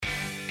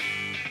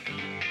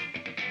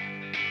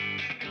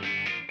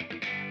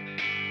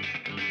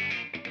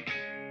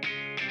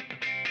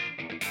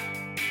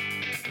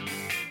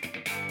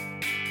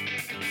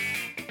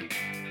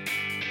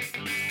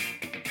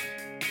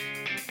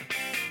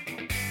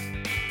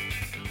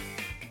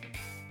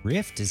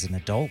Rift is an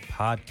adult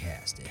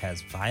podcast. It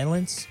has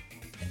violence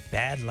and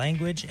bad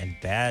language and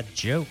bad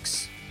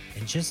jokes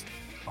and just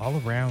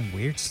all around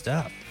weird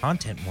stuff.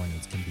 Content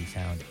warnings can be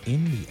found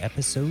in the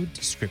episode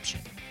description.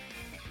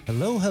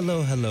 Hello,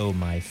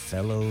 my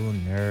fellow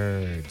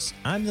nerds.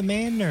 I'm the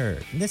Man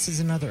Nerd, and this is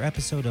another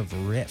episode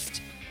of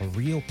Rift, a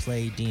real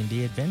play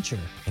D&D adventure,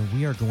 and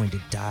we are going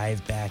to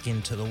dive back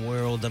into the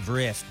world of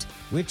Rift,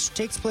 which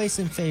takes place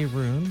in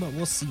Faerun, but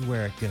we'll see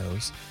where it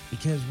goes,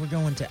 because we're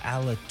going to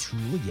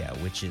Alatulia,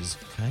 which is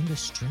kind of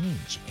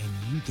strange, and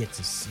you get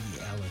to see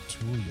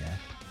Alatulia,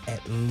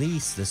 at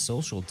least the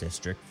social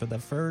district, for the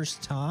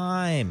first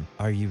time.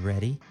 Are you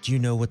ready? Do you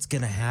know what's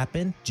gonna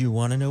happen? Do you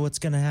want to know what's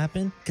gonna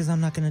happen? Because I'm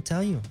not gonna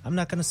tell you. I'm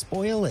not gonna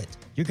spoil it.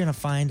 You're gonna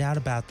find out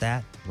about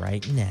that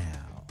right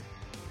now.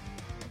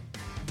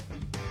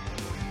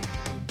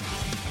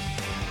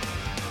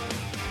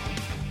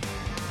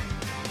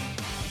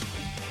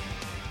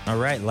 All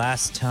right,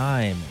 last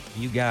time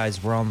you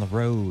guys were on the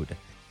road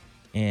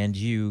and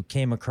you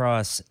came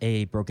across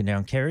a broken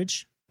down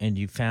carriage and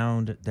you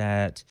found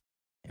that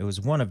it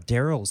was one of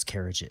Daryl's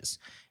carriages,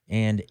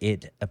 and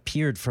it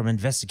appeared from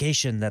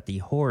investigation that the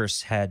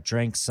horse had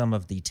drank some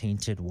of the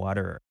tainted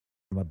water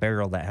from a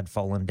barrel that had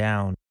fallen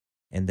down,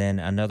 and then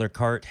another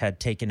cart had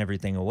taken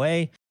everything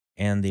away,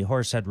 and the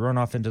horse had run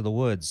off into the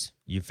woods.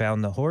 You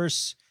found the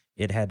horse.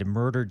 It had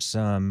murdered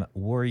some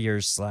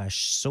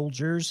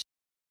warriors/soldiers,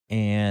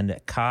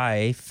 and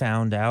Kai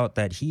found out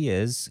that he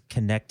is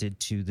connected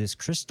to this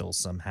crystal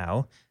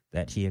somehow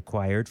that he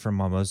acquired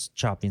from almost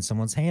chopping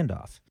someone's hand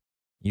off.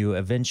 You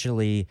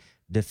eventually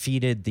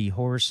defeated the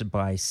horse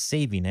by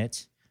saving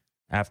it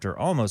after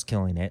almost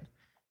killing it,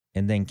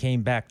 and then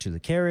came back to the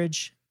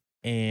carriage,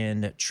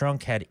 and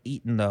Trunk had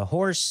eaten the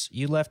horse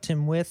you left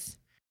him with,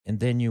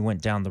 and then you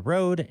went down the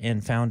road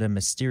and found a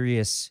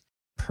mysterious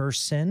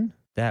person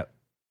that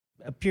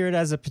appeared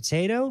as a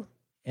potato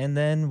and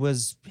then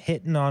was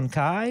hitting on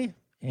Kai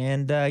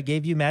and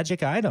gave you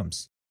magic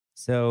items.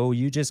 So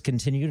you just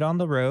continued on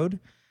the road,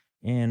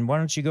 and why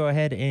don't you go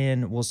ahead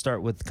and we'll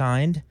start with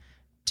Kind.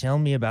 Tell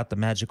me about the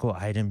magical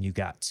item you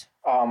got.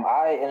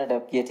 I ended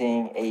up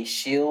getting a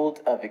shield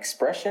of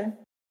expression,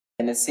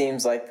 and it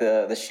seems like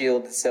the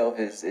shield itself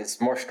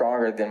is more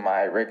stronger than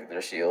my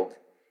regular shield,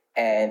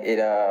 and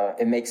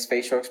it makes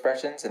facial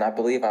expressions, and I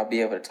believe I'll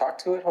be able to talk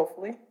to it,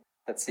 hopefully.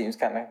 That seems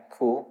kind of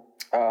cool.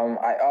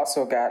 I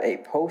also got a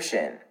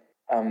potion.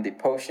 The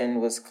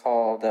potion was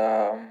called,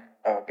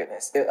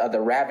 the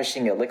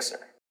Ravishing Elixir.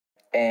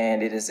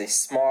 And it is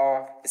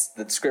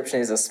the description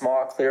is a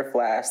small clear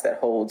flask that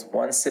holds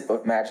 1 sip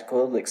of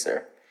magical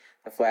elixir.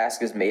 The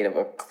flask is made of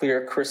a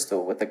clear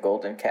crystal with a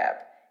golden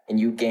cap,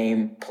 and you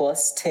gain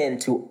 +10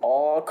 to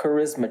all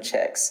charisma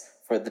checks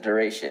for the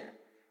duration.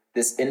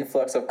 This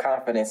influx of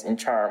confidence and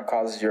charm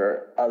causes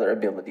your other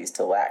abilities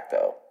to lack,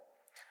 though.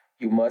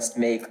 You must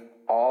make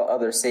all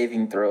other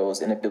saving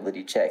throws and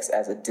ability checks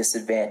as a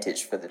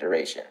disadvantage for the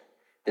duration.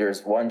 There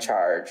is 1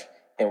 charge,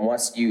 and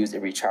once used,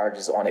 it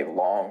recharges on a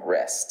long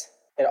rest.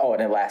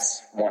 And it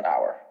lasts 1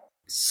 hour.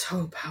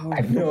 So powerful. I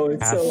know,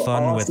 it's Have so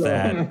fun awesome. with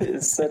that.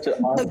 It's such an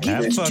awesome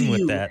Have fun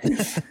with that.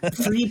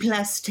 3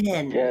 +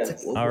 10.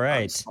 Yes. Like, All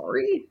right. I'm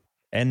sorry.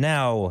 And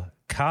now,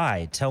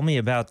 Kai, tell me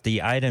about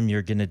the item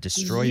you're going to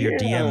destroy your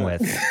DM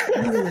with.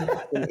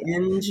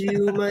 End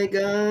you, my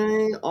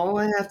guy. All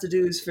I have to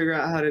do is figure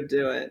out how to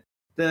do it.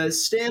 The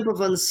stamp of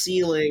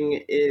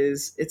unsealing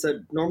it's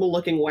a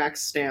normal-looking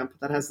wax stamp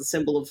that has the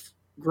symbol of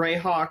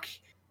Greyhawk,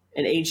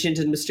 an ancient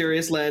and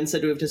mysterious land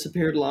said to have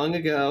disappeared long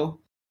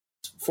ago.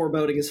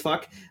 Foreboding as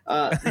fuck.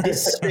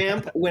 This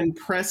stamp, when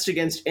pressed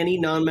against any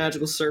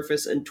non-magical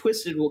surface and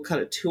twisted, will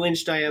cut a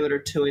 2-inch diameter,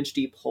 2-inch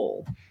deep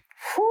hole.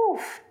 Whew.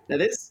 Now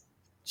this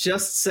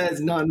just says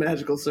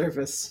non-magical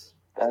surface.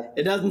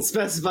 It doesn't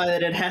specify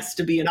that it has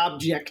to be an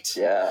object.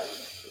 Yeah.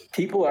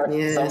 People are,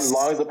 as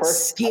long as a person,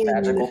 Skin.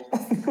 magical.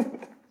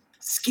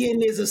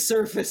 Skin is a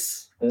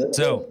surface.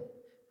 So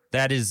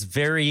that is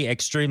very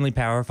extremely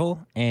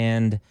powerful.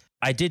 And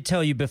I did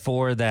tell you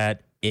before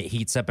that it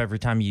heats up every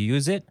time you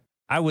use it.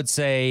 I would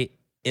say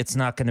it's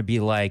not going to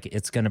be like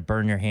it's going to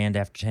burn your hand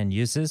after 10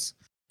 uses.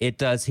 It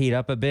does heat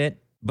up a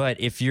bit.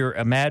 But if you're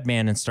a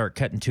madman and start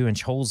cutting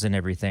 2-inch holes in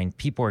everything,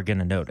 people are going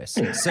to notice.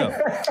 So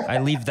I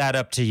leave that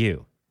up to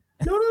you.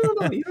 No.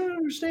 You don't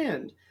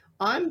understand.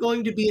 I'm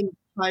going to be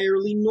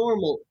entirely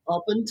normal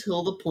up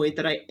until the point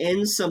that I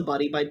end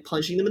somebody by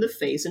punching them in the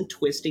face and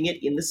twisting it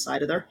in the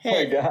side of their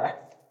head. Oh my God.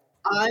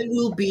 I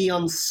will be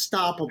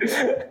unstoppable.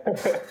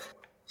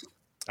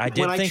 I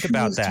did think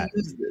about that.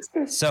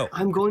 So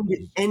I'm going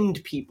to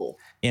end people.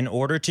 In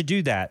order to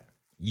do that,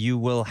 you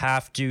will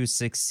have to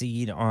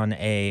succeed on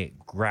a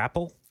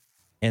grapple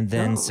and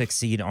then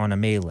succeed on a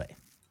melee.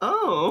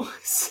 Oh,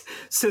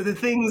 so the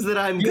things that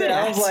I'm good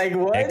at. I was like,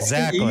 what?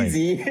 Exactly.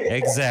 Easy.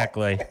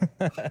 Exactly.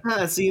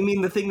 So you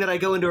mean the thing that I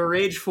go into a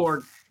rage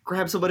for,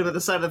 grab somebody by the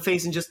side of the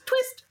face and just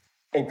twist?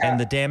 And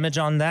the damage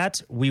on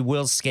that, we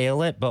will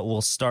scale it, but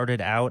we'll start it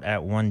out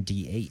at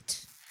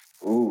 1d8.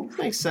 Ooh.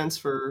 Makes sense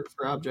for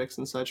objects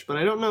and such, but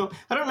I don't know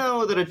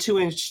that a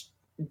 2-inch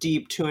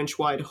deep 2-inch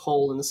wide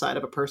hole in the side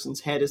of a person's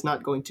head is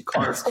not going to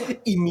cause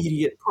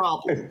immediate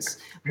problems.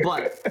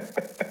 But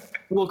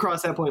we'll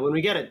cross that point when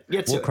we get to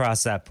We'll it.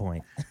 cross that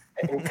point.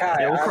 And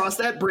Kai, We'll cross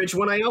that bridge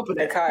when I open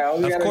it. Kai,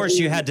 Of course,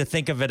 you had to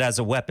think of it as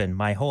a weapon.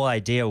 My whole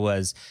idea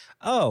was,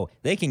 oh,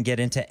 they can get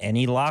into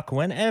any lock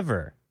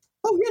whenever.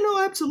 Oh, yeah,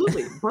 no,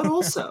 absolutely. But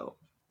also,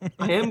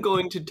 I am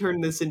going to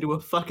turn this into a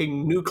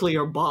fucking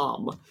nuclear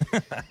bomb.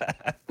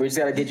 We just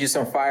gotta get you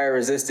some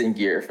fire-resistant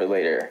gear for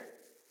later.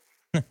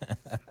 Because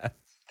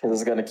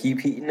it's gonna keep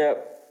heating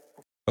up.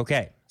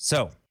 Okay,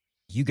 so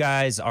you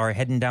guys are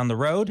heading down the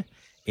road.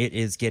 It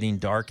is getting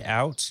dark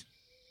out,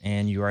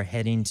 and you are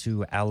heading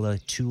to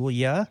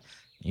Alatulia.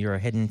 You're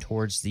heading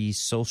towards the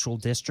social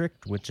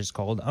district, which is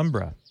called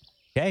Umbra.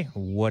 Okay,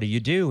 what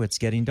do? It's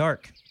getting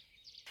dark.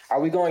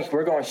 We're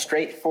going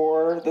straight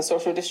for the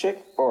social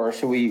district, or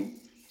should we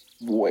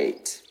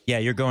wait? Yeah,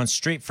 you're going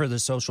straight for the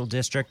social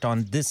district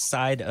on this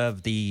side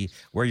of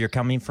where you're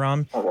coming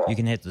from. Okay. You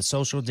can hit the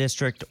social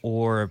district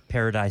or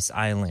Paradise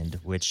Island,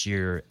 which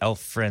your elf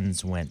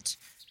friends went.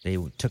 They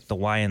took the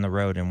Y in the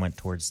road and went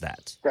towards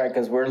that. Right,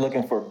 because we're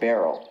looking for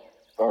Beryl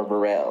or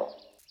Burrell.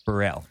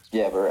 Burrell.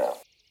 Yeah, Burrell.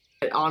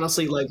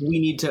 Honestly, like we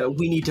need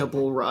to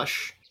bull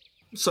rush.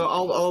 So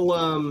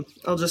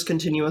I'll just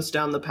continue us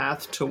down the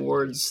path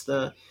towards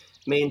the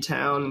main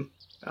town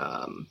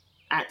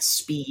at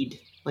speed.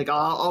 Like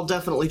I'll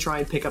definitely try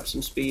and pick up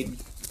some speed.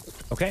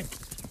 Okay,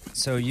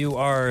 so you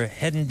are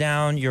heading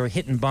down. You're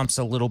hitting bumps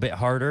a little bit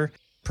harder.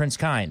 Prince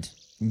Kind,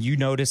 you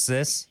notice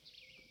this,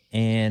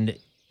 and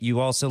you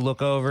also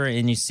look over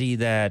and you see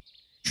that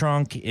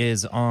Trunk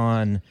is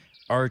on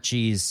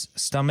Archie's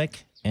stomach,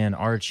 and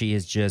Archie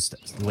is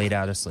just laid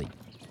out asleep.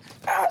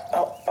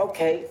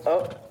 Okay.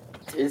 Oh,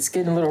 it's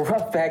getting a little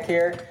rough back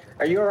here.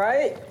 Are you all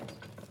right?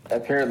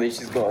 Apparently,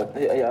 she's going.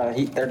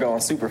 They're going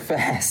super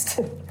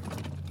fast.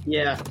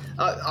 Yeah.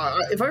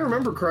 If I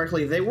remember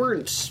correctly, they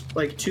weren't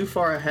like too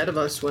far ahead of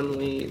us when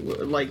we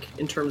like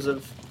in terms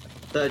of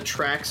the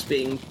tracks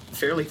being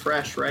fairly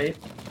fresh, right?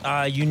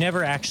 You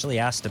never actually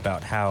asked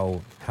about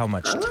how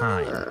much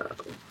time.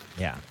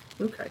 Yeah.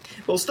 Okay.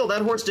 Well, still,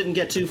 that horse didn't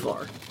get too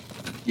far.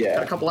 Yeah.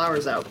 Got a couple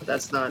hours out, but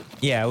that's not.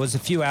 Yeah, it was a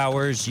few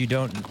hours. You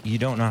don't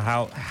know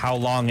how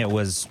long it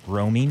was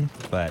roaming,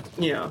 but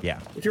Yeah.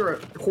 If you're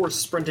a horse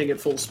sprinting at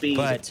full speed.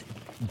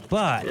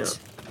 But Yeah.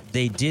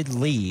 they did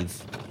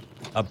leave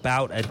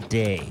about a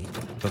day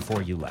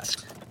before you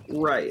left.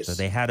 Right. So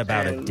they had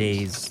about a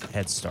day's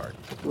head start.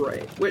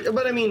 Right.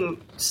 But I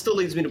mean, still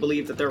leads me to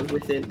believe that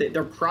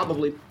they're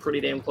probably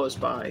pretty damn close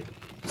by.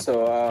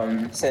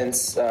 So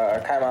since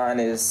Kaiman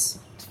is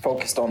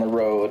focused on the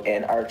road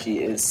and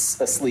Archie is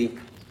asleep,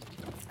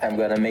 I'm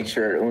gonna make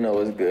sure Uno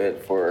is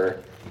good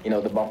for the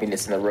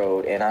bumpiness in the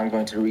road, and I'm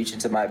going to reach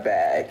into my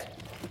bag,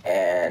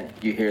 and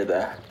you hear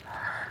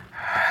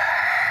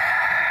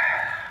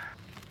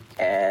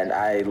and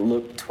I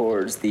look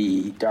towards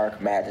the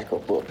dark magical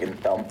book and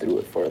thumb through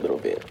it for a little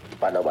bit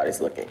while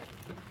nobody's looking.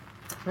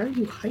 Why are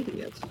you hiding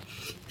it?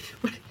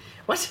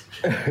 What?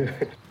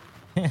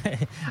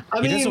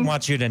 He doesn't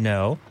want you to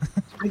know.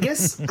 I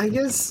guess.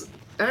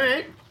 All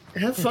right.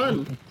 Have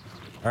fun.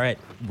 All right,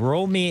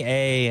 roll me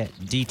a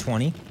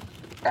d20.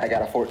 I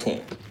got a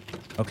 14.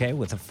 Okay,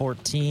 with a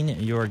 14,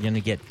 you're going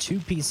to get 2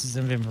 pieces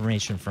of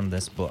information from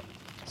this book.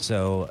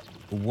 So,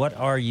 what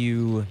are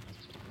you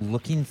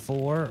looking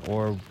for,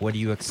 or what do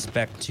you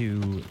expect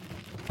to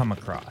come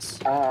across?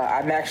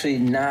 I'm actually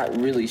not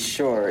really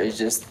sure. It's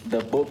just the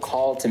book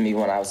called to me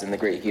when I was in the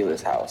Great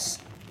Healer's house.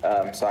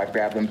 So I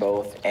grabbed them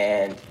both,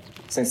 and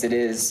since it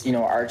is,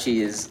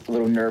 Archie is a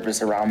little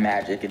nervous around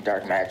magic and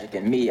dark magic,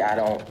 and me,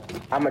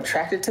 I'm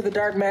attracted to the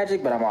dark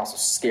magic, but I'm also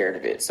scared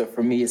of it. So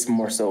for me, it's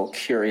more so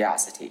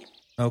curiosity.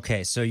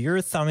 Okay, so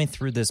you're thumbing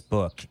through this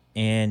book,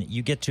 and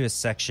you get to a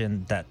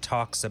section that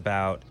talks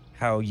about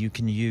how you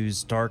can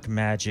use dark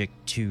magic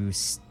to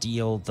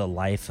steal the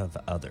life of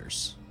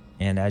others.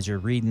 And as you're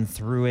reading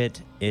through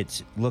it,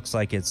 it looks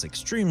like it's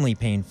extremely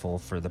painful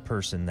for the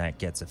person that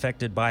gets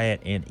affected by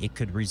it, and it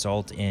could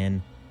result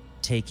in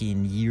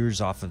taking years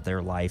off of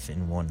their life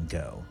in one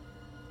go.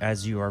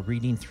 As you are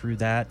reading through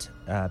that,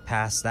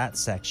 past that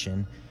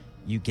section,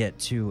 you get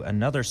to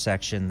another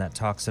section that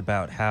talks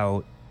about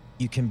how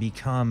you can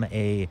become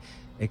a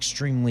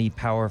extremely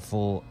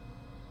powerful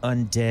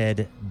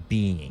undead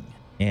being.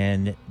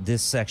 And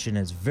this section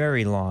is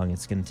very long.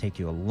 It's going to take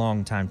you a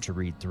long time to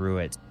read through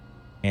it.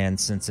 And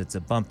since it's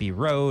a bumpy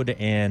road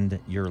and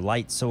your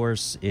light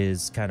source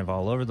is kind of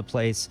all over the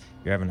place,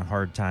 you're having a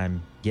hard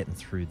time getting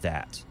through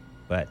that.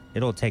 But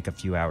it'll take a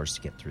few hours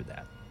to get through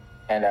that.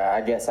 And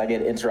I guess I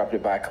get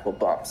interrupted by a couple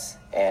bumps.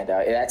 And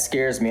that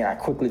scares me, and I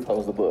quickly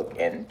close the book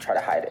and try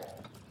to hide it.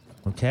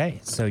 Okay,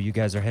 so you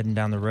guys are heading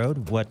down the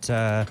road. What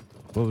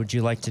would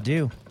you like to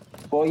do?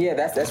 Well, yeah,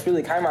 that's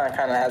really Kaiman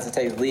kind of has to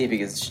take the lead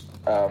because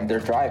they're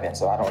driving,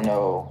 so I don't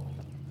know.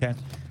 Okay.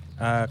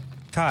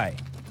 Kai,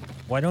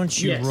 why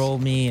don't you Yes. roll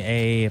me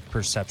a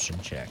perception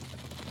check?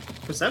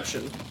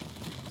 Perception.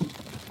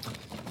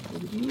 We'll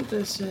do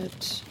this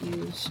at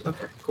use.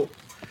 Okay, cool.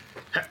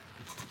 Ha.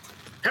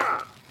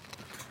 Ha.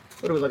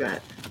 What are we looking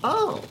at?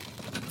 Oh,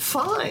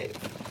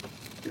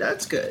 5.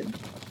 That's good.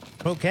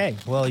 Okay,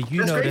 well,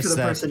 you That's great for notice the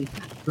that person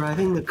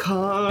driving the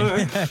car.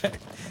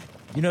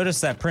 you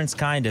notice that Prince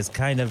Kind is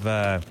kind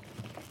of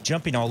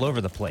jumping all over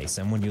the place,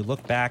 and when you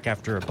look back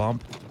after a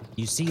bump,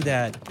 you see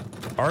that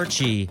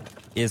Archie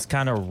is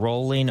kind of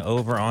rolling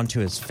over onto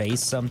his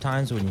face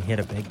sometimes when you hit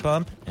a big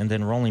bump, and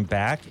then rolling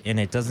back, and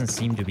it doesn't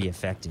seem to be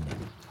affecting him.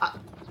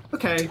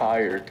 Okay.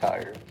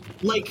 Tired.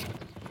 Like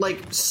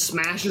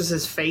smashes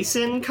his face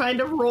in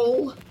kind of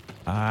roll?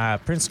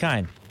 Prince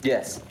Kind,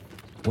 Yes.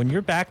 when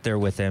you're back there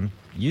with him,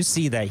 you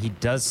see that he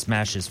does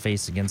smash his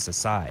face against the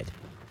side,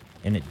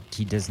 and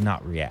he does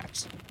not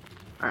react.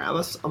 All right,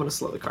 I'm gonna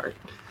slow the cart.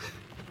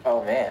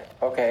 Oh man.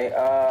 Okay.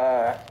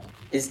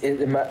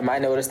 Am I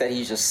notice that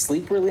he's just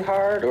sleep really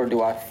hard, or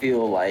do I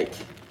feel like,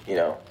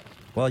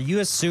 Well, you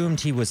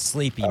assumed he was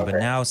sleeping, but Okay.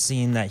 now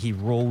seeing that he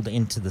rolled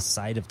into the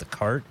side of the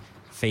cart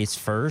face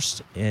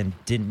first and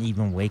didn't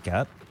even wake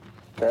up.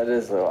 That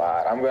is a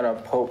lot. I'm gonna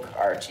poke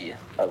Archie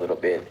a little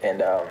bit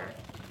and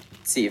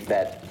see if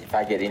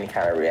I get any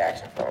kind of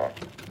reaction from him.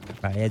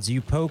 As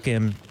you poke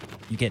him,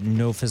 you get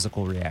no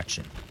physical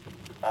reaction.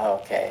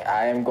 Okay,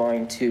 I am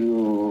going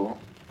to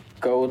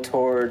go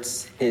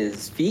towards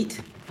his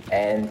feet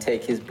and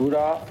take his boot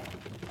off.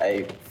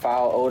 A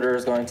foul odor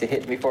is going to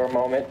hit me for a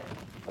moment,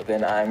 but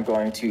then I'm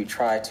going to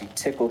try to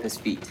tickle his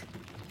feet.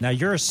 Now,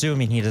 you're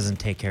assuming he doesn't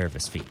take care of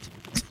his feet.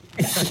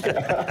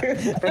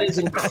 That is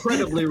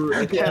incredibly rude.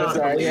 I cannot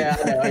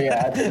believe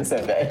I didn't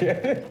say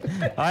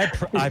that.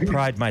 I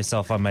pride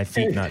myself on my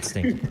feet not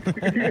stinking.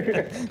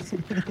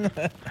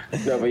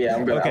 No, but yeah,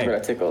 I'm Okay.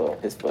 gonna tickle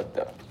his foot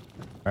though.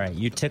 All right,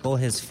 you tickle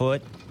his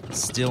foot,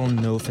 still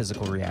no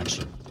physical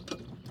reaction.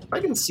 If I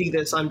can see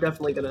this, I'm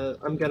definitely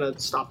gonna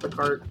stop the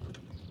cart.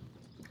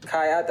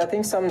 Kai, I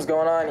think something's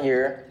going on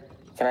here.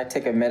 Can I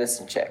take a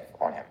medicine check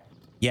on him?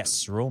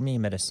 Yes, roll me a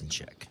medicine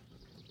check.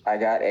 I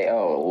got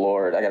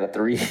a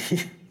 3.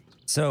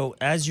 So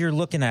as you're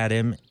looking at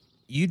him,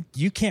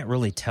 you can't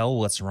really tell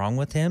what's wrong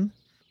with him,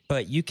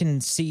 but you can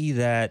see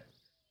that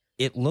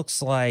it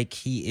looks like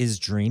he is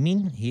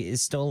dreaming. He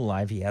is still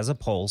alive. He has a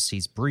pulse.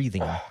 He's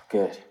breathing.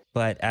 Good.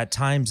 But at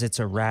times it's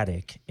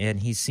erratic, and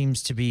he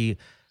seems to be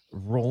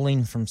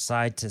rolling from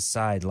side to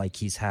side like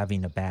he's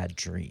having a bad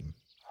dream.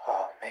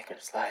 Oh,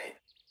 Maker's Light.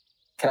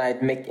 Can I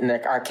make an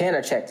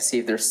Arcana check to see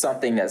if there's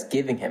something that's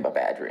giving him a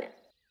bad dream?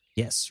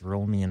 Yes,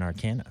 roll me an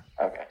Arcana.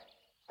 Okay.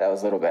 That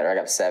was a little better. I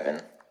got a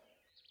 7.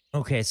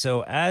 Okay,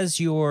 so as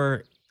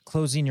you're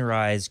closing your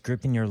eyes,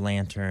 gripping your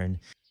lantern,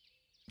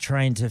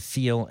 trying to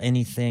feel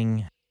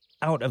anything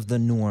out of the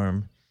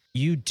norm,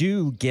 you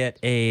do get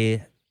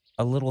a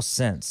little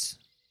sense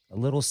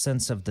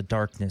of the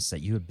darkness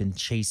that you have been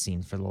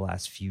chasing for the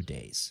last few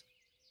days,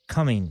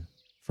 coming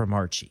from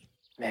Archie.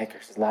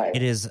 Maker's Light.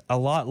 It is a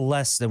lot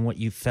less than what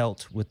you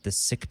felt with the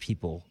sick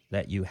people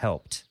that you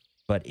helped,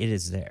 but it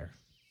is there.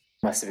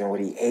 Must have been what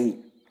he ate.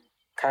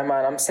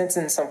 Kaimon, I'm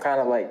sensing some kind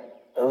of like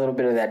a little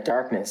bit of that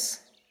darkness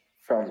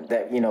from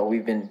that,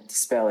 we've been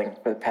dispelling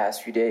for the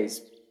past few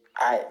days.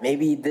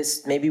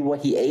 Maybe what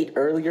he ate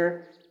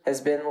earlier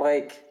has been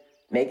like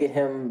making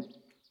him,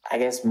 I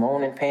guess,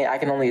 moan in pain. I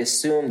can only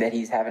assume that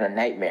he's having a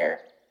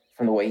nightmare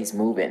from the way he's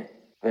moving.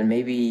 But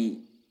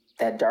maybe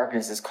that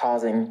darkness is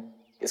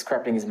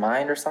corrupting his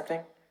mind or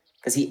something.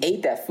 Because he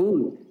ate that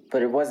food,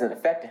 but it wasn't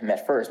affecting him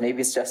at first.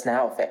 Maybe it's just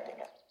now affecting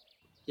him.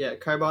 Yeah,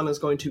 Kaibon is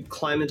going to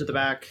climb into the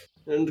back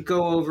and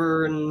go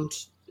over and,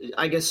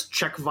 I guess,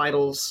 check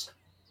vitals.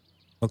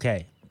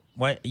 Okay.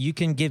 What you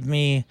can give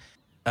me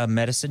a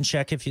medicine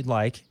check if you'd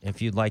like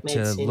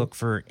Medicine. to look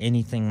for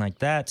anything like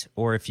that,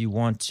 or if you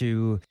want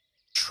to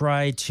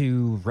try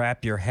to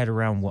wrap your head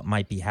around what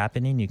might be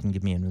happening, you can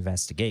give me an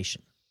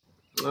investigation.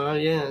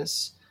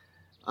 Yes.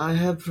 I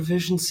have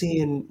proficiency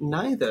in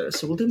neither,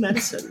 so we'll do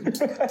medicine.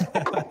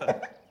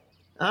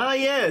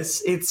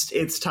 Yes,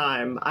 it's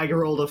time. I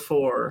rolled a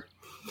 4.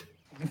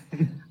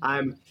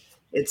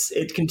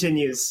 It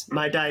continues.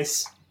 My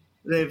dice,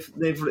 they've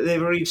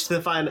reached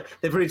the final.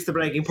 They've reached the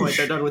breaking point.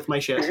 They're done with my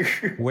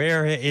shit.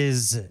 Where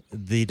is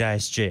the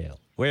dice jail?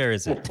 Where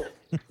is it?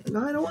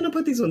 No, I don't want to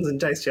put these ones in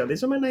dice jail.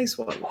 These are my nice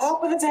ones.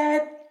 Open his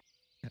head.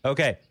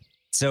 Okay.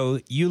 So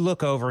you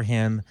look over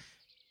him,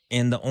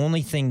 and the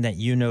only thing that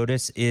you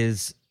notice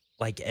is,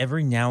 like,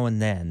 every now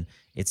and then,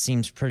 it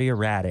seems pretty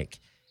erratic.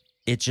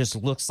 It just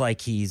looks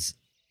like he's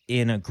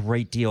in a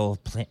great deal of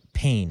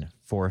pain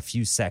for a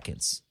few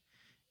seconds.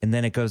 And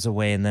then it goes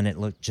away, and then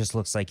it just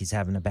looks like he's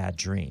having a bad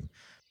dream.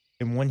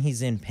 And when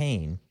he's in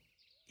pain,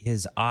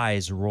 his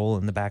eyes roll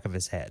in the back of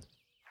his head.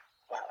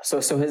 Wow.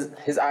 So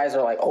his eyes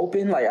are like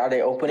open? Like, are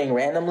they opening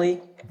randomly?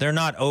 They're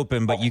not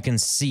open, but you can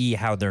see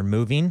how they're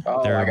moving. Oh,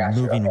 I They're got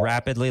you. moving Okay.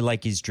 rapidly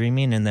like he's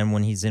dreaming, and then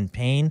when he's in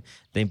pain,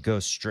 they go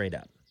straight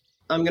up.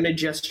 I'm gonna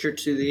gesture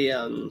to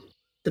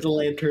the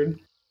lantern.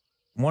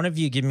 One of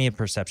you give me a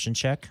perception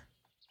check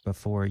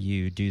before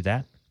you do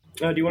that.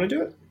 Do you want to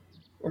do it,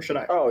 or should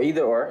I? Oh,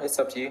 either or. It's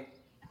up to you.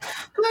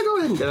 No, go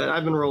ahead and do it.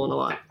 I've been rolling a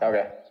lot.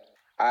 Okay.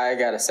 I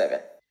got a 7.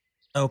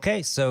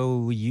 Okay,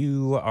 so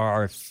you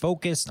are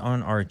focused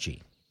on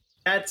Archie.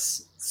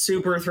 That's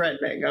Super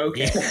threatening.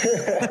 Okay.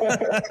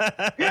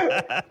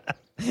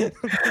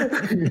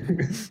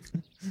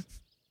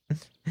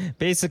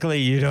 Basically,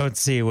 you don't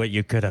see what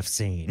you could have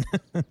seen.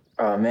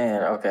 Oh,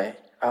 man. Okay.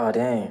 Oh,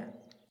 dang.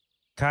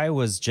 Kai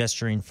was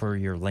gesturing for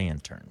your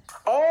lantern.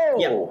 Oh,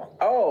 Yeah.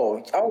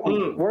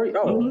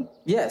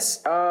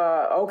 Yes.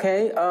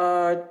 Okay.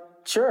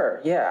 Sure.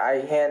 Yeah,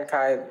 I hand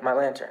Kai my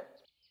lantern.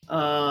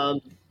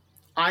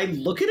 I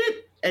look at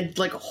it and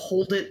like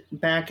hold it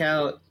back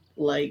out,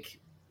 like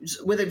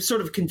with a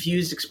sort of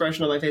confused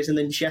expression on my face, and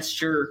then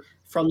gesture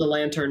from the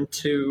lantern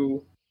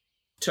to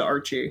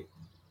Archie.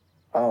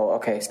 Oh,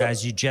 okay. So,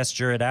 As you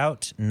gesture it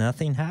out,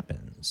 nothing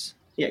happens.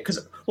 Yeah,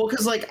 because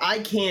like I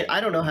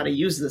don't know how to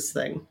use this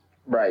thing.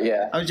 right,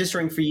 yeah. I was just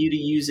trying for you to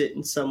use it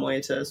in some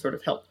way to sort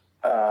of help.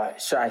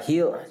 Should I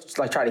heal?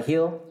 Like try to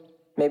heal,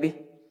 maybe?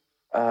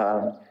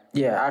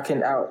 Yeah,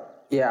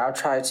 I'll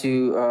try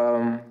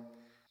to.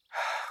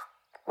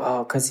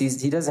 Well, because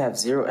he doesn't have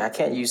zero. I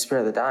can't use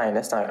Spirit of the Dying.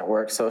 That's not gonna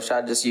work. So should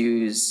I just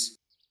use?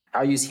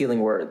 I'll use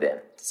Healing Word then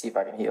to see if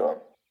I can heal him.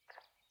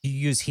 You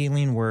use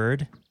Healing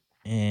Word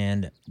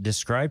and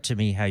describe to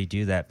me how you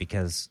do that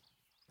because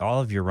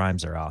all of your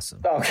rhymes are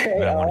awesome. Okay.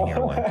 But I want to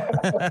hear one.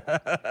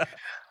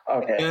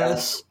 Okay.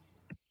 Yes.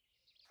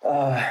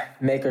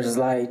 Maker's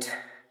Light,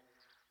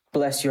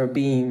 bless your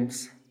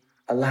beams.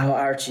 Allow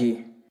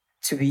Archie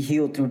to be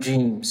healed through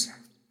dreams.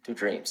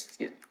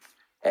 Excuse me.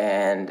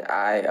 And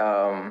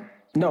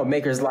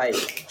Maker's Light,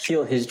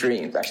 heal his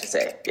dreams, I should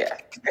say. Yeah.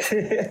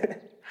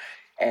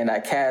 And I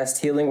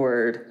cast Healing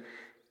Word,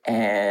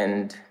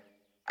 and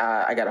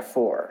I got a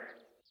 4.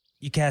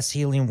 You cast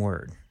Healing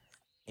Word,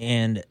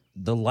 and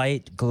the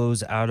light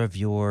glows out of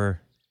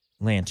your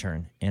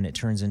lantern, and it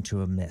turns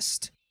into a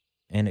mist.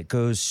 And it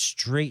goes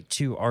straight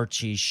to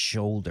Archie's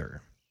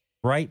shoulder,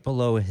 right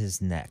below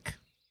his neck.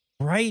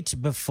 Right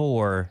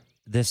before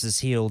this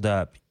is healed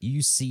up,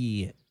 you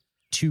see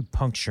 2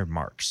 puncture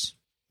marks,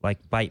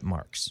 like bite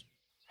marks.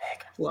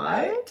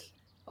 What?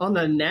 On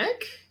the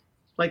neck?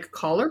 Like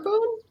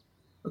collarbone?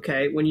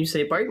 Okay, when you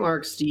say bite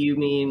marks, do you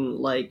mean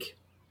like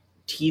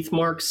teeth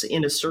marks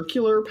in a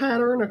circular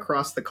pattern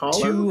across the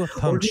collar? 2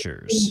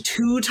 punctures.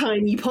 2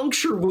 tiny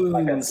puncture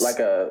wounds. Like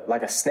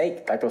a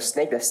snake, like those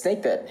snake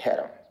that had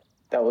him,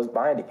 that was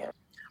binding him.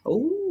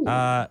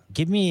 Oh.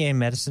 Give me a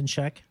medicine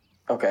check.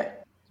 Okay.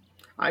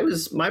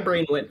 My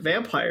brain went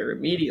vampire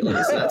immediately,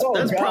 so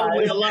that's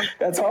probably a lot.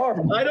 That's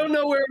horrible. I don't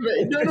know where.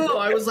 No.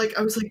 I was like,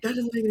 that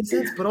doesn't make any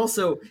sense. But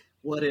also,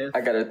 what if?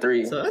 I got a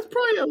 3. So that's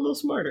probably a little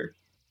smarter.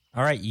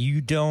 All right,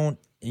 you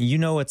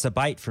know it's a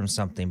bite from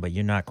something, but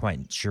you're not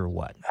quite sure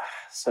what.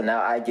 So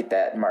now I get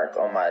that mark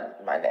on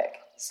my neck.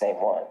 Same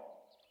one.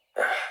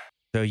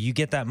 So you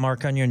get that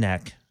mark on your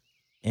neck,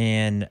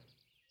 and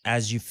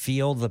as you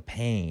feel the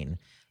pain,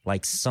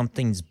 like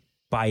something's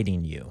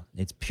biting you,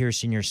 it's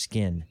piercing your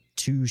skin,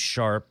 2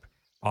 sharp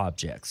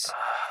objects.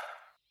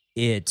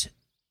 It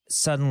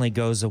suddenly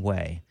goes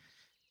away,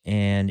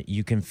 and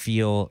you can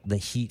feel the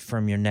heat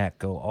from your neck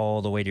go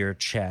all the way to your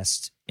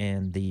chest,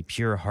 and the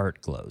pure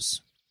heart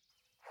glows.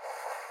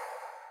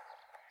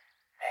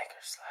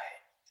 Maker's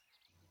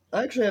Light.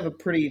 I actually have a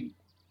pretty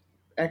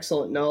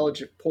excellent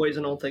knowledge of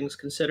poison, all things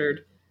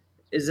considered.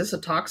 Is this a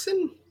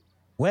toxin?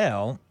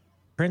 Well,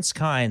 Prince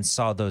Kine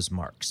saw those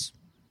marks.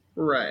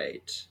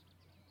 Right.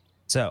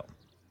 So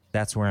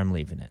that's where I'm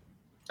leaving it.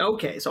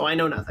 Okay, so I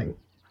know nothing.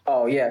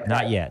 Oh yeah.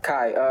 Not yet.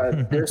 Kai,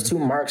 there's 2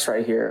 marks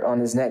right here on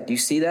his neck. Do you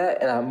see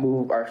that? And I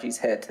move Archie's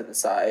head to the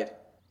side.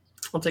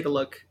 I'll take a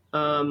look.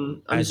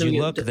 As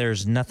you look,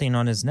 there's nothing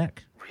on his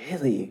neck.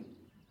 Really?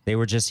 They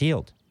were just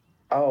healed.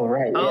 Oh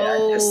right.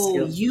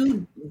 Yeah.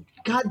 You!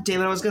 God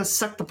damn it! I was gonna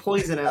suck the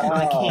poison out.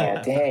 I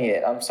can't. Dang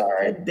it! I'm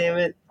sorry. God damn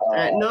it! All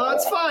right, no,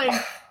 it's fine.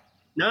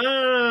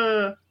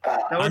 No.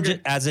 We're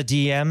good. As a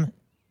DM,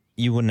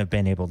 you wouldn't have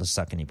been able to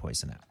suck any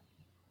poison out.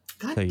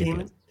 God So you're damn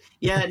good. it!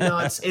 Yeah, no,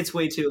 it's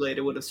way too late.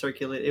 It would have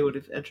circulated. It would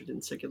have entered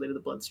and circulated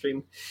the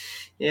bloodstream.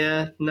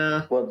 Yeah,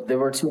 nah. Well, there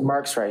were 2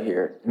 marks right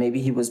here.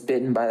 Maybe he was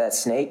bitten by that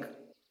snake.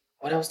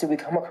 What else did we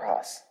come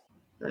across?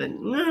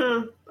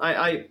 No.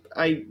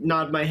 I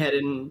nod my head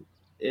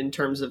in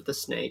terms of the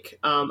snake.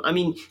 I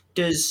mean,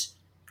 does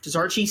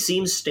Archie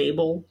seem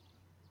stable?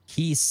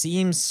 He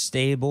seems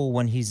stable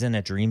when he's in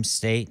a dream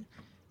state.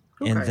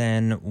 Okay. And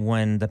then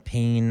when the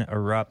pain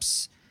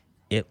erupts,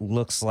 it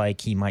looks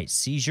like he might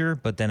seizure,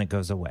 but then it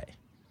goes away.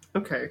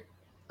 Okay.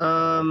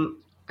 I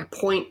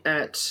point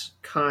at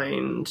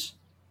Kind,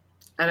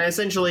 and I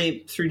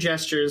essentially, through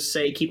gestures,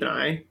 say, keep an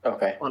eye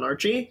Okay. on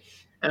Archie,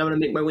 and I'm going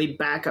to make my way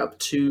back up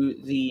to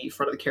the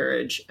front of the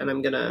carriage, and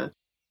I'm going to,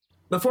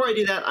 before I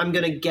do that, I'm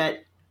going to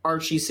get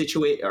Archie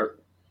situated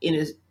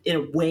in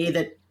a way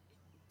that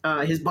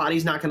his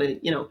body's not going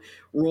to,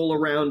 roll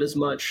around as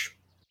much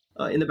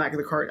in the back of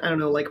the cart. I don't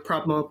know, like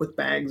prop him up with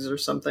bags or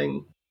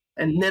something,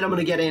 and then I'm going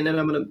to get in, and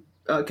I'm going to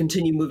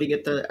continue moving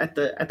at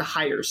the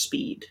higher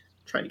speed,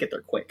 trying to get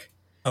there quick.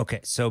 Okay,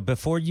 so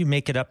before you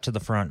make it up to the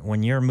front,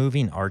 when you're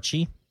moving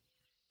Archie,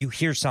 you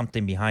hear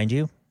something behind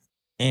you,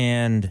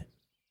 and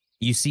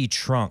you see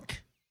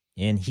Trunk,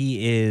 and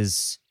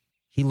he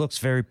looks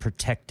very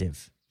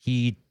protective.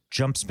 he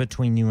jumps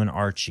between you and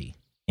Archie,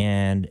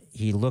 and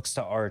he looks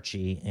to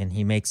Archie, and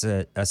he makes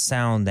a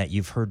sound that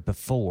you've heard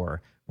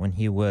before when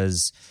he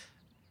was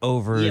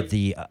over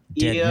the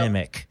dead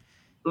mimic,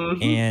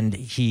 and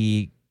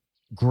he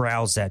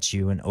growls at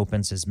you and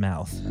opens his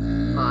mouth.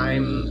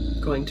 I'm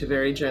going to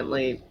very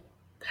gently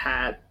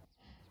pat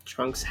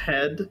Trunk's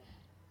head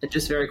and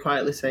just very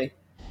quietly say,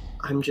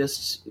 I'm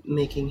just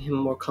making him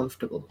more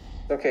comfortable.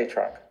 Okay,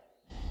 Trunk.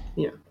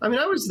 Yeah. I mean,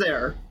 I was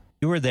there.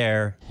 You were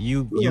there.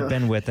 You've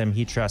been with him.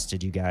 He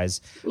trusted you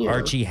guys. Yeah.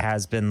 Archie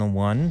has been the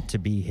one to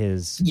be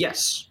his...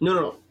 Yes.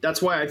 No.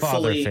 That's why I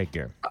father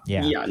figure.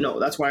 Yeah. Yeah, no,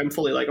 that's why I'm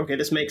fully like, okay,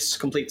 this makes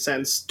complete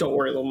sense. Don't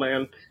worry, little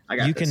man. I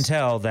got You this. can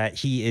tell that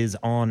he is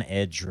on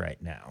edge right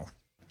now.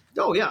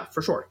 Oh, yeah,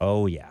 for sure.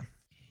 Oh, yeah.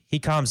 He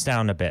calms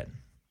down a bit.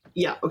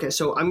 Yeah, okay,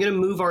 so I'm going to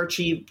move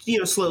Archie,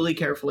 slowly,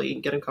 carefully,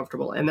 get him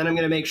comfortable. And then I'm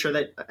going to make sure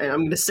that I'm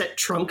going to set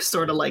Trunk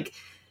sort of like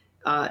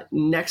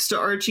next to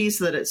Archie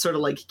so that it sort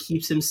of like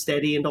keeps him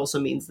steady and also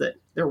means that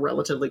they're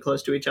relatively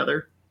close to each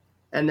other.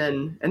 And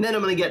then I'm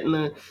going to get in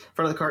the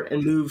front of the cart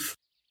and move,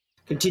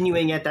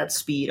 continuing at that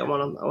speed. I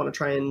want to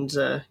try and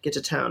get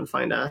to town,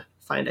 find a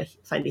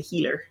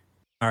healer.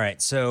 All right,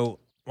 so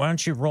why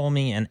don't you roll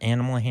me an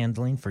animal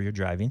handling for your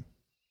driving?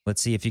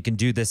 Let's see if you can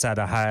do this at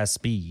a high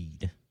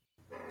speed.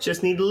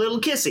 Just need a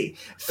little kissy.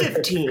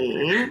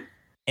 15.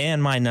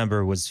 And my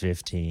number was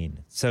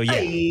 15. So yeah,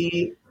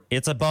 hey.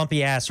 It's a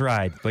bumpy ass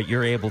ride, but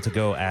you're able to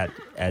go at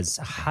as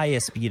high a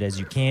speed as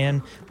you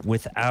can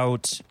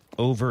without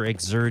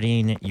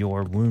overexerting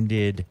your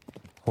wounded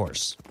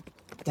horse.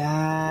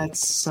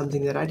 That's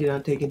something that I do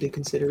not take into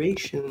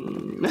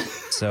consideration.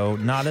 So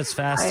not as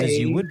fast as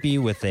you would be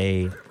with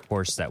a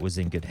horse that was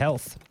in good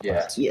health.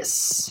 Yeah.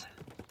 Yes.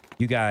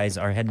 You guys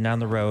are heading down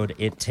the road.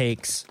 It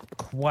takes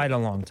quite a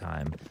long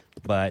time,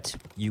 but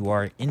you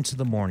are into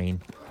the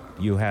morning.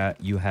 You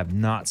have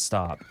not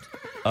stopped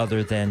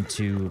other than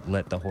to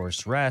let the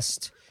horse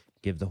rest,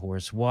 give the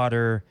horse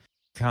water.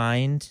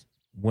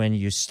 When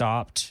you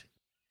stopped,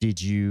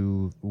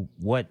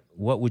 what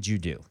would you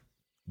do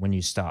when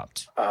you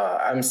stopped?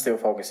 I'm still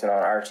focusing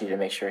on Archie to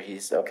make sure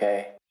he's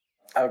okay.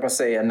 I was going to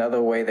say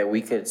another way that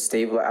we could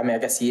stabilize. I mean, I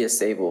guess he is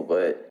stable,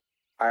 but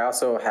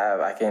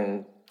I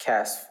can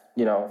cast,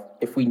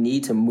 if we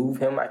need to move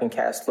him, I can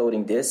cast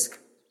floating disc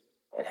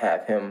and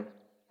have him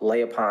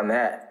lay upon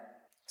that.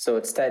 So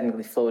it's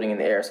technically floating in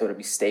the air, so it'll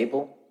be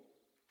stable.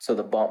 So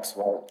the bumps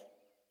won't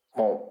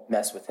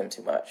mess with him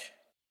too much.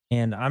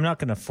 And I'm not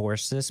going to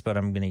force this, but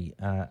I'm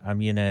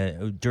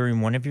gonna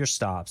during one of your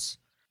stops,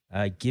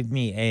 give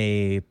me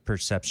a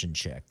perception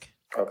check.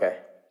 Okay.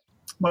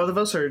 Both of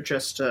us are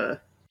just.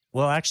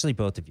 Well, actually,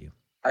 both of you.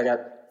 I got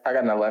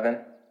an 11.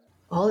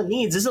 All it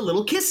needs is a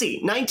little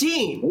kissy.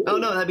 19. Ooh. Oh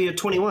no, that'd be a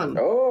 21.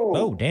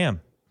 Oh,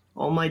 damn.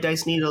 All my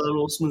dice need a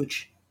little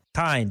smooch.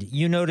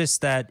 You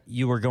noticed that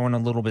you were going a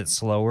little bit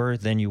slower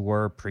than you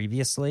were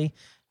previously.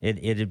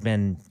 It had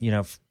been,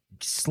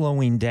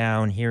 slowing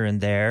down here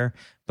and there,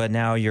 but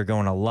now you're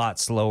going a lot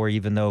slower,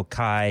 even though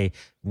Kai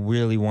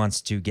really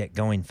wants to get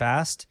going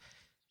fast.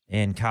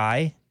 And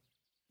Kai,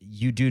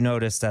 you do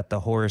notice that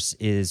the horse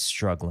is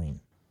struggling.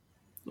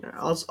 Yeah,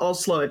 I'll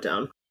slow it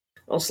down.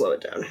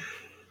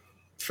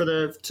 For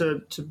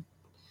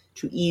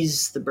to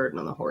ease the burden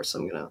on the horse,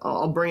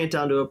 I'll bring it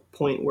down to a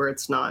point where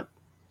it's not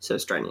so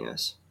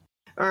strenuous.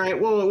 All right,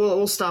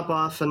 we'll stop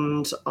off,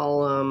 and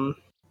I'll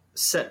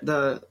set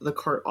the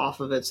cart off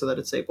of it so that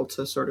it's able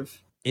to sort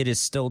of... It is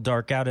still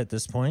dark out at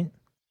this point.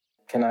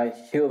 Can I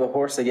heal the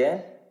horse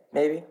again,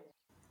 maybe?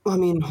 I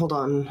mean, hold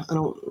on.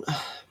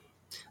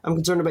 I'm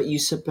concerned about you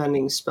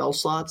spending spell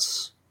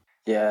slots.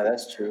 Yeah,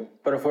 that's true.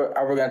 But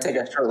are we going to take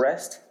a short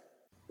rest?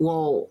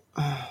 Well,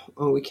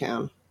 we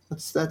can.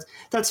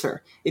 That's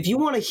fair. If you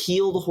want to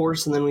heal the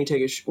horse and then we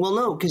take well,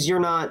 no, because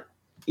you're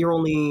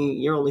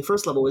only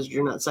first level wizard.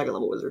 You're not second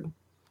level wizard.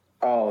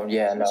 Oh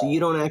yeah, no. So you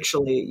don't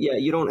actually,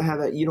 you don't have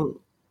it. You don't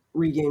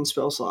regain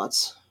spell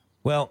slots.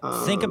 Well,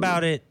 think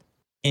about it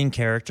in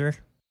character.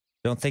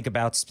 Don't think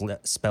about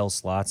spell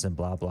slots and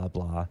blah blah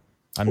blah.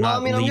 I'm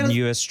not leading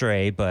you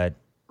astray, but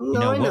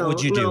what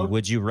would you do?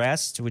 Would you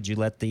rest? Would you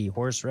let the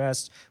horse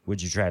rest? Would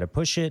you try to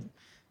push it?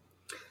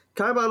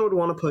 Kaiban would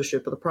want to push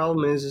it, but the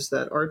problem is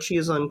that Archie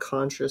is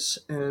unconscious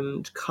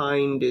and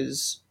Kind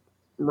is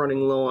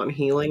running low on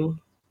healing,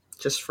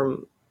 just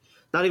from,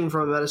 not even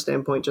from a meta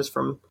standpoint, just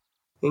from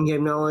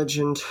in-game knowledge,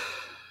 and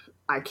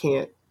I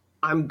can't.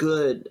 I'm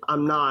good.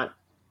 I'm not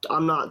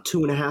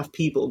 2.5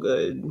 people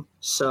good.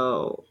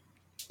 So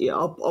yeah,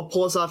 I'll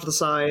pull us off to the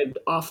side,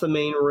 off the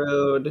main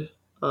road,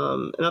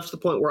 enough to the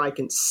point where I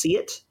can see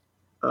it.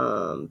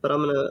 But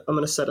I'm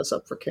gonna set us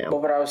up for camp.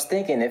 Well, what I was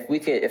thinking,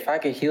 if I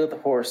could heal the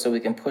horse so we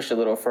can push a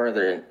little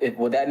further,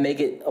 will that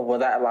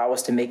allow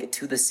us to make it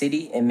to the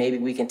city, and maybe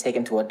we can take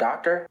him to a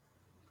doctor?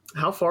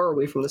 How far are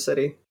we from the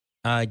city?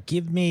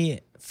 Give me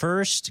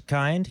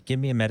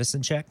a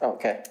medicine check.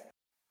 Okay.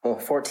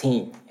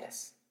 14.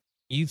 Yes.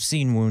 You've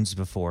seen wounds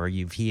before.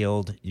 You've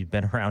healed. You've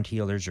been around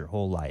healers your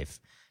whole life.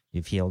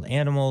 You've healed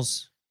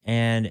animals,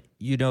 and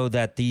you know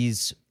that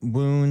these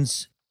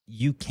wounds,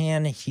 you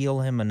can heal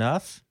him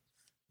enough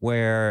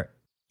where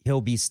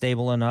he'll be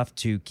stable enough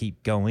to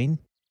keep going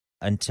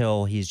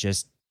until he's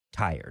just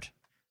tired.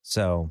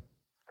 So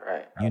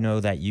you know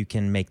that you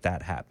can make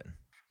that happen.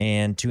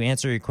 And to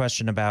answer your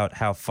question about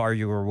how far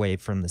you were away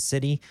from the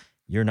city,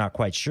 you're not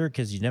quite sure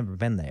because you've never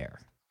been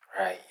there.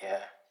 Right, yeah.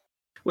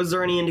 Was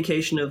there any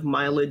indication of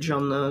mileage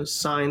on the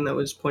sign that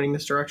was pointing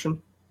this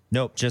direction?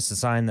 Nope, just a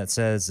sign that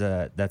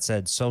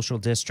said Social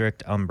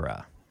District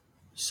Umbra.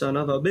 Son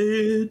of a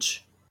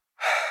bitch.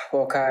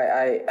 Well,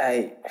 Kai,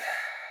 I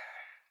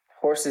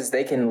horses,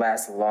 they can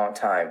last a long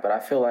time, but I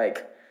feel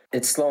like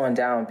it's slowing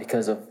down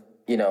because of,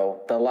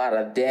 the lot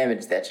of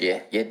damage that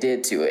you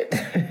did to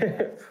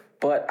it.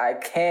 But I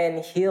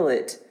can heal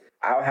it.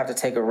 I'll have to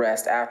take a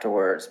rest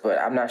afterwards, but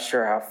I'm not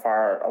sure how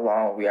far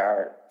along we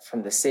are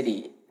from the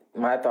city.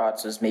 My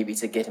thoughts was maybe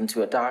to get him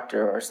to a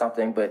doctor or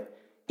something, but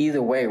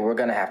either way, we're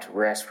going to have to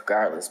rest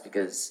regardless,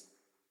 because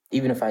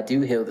even if I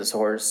do heal this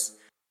horse,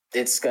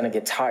 it's going to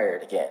get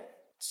tired again.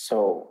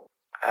 So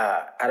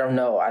I don't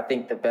know. I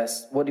think the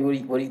best, what do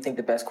you think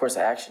the best course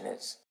of action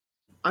is?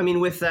 I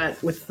mean, with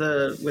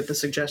the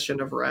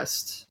suggestion of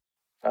rest.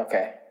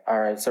 Okay.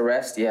 All right. So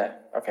rest. Yeah.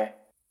 Okay.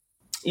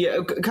 Yeah.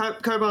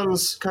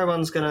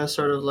 Carbon's gonna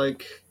sort of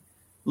like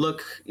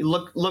look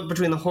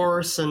between the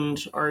horse and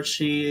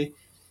Archie,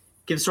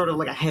 give sort of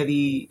like a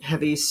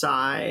heavy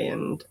sigh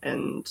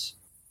and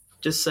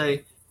just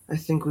say, I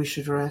think we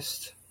should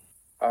rest.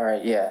 All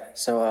right. Yeah.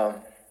 So,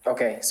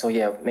 okay. So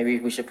yeah, maybe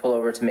we should pull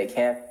over to make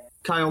camp.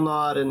 Kyle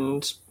nod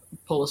and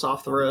pull us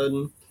off the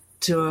road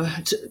to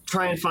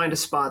try and find a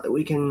spot that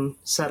we can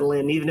settle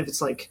in, even if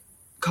it's like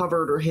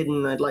covered or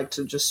hidden. I'd like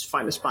to just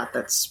find a spot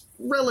that's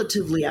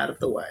relatively out of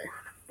the way.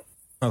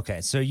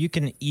 Okay, so you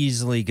can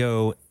easily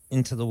go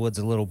into the woods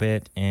a little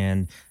bit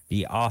and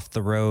be off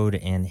the road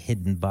and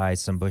hidden by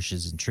some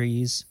bushes and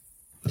trees.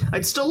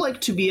 I'd still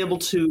like to be able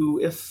to,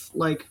 if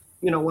like,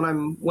 when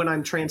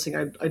I'm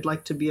trancing, I'd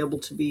like to be able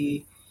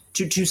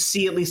to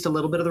see at least a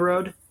little bit of the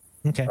road.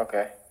 Okay.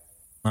 Okay.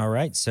 All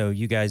right, so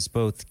you guys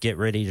both get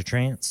ready to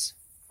trance.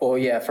 Well,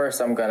 yeah,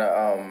 first I'm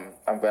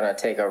gonna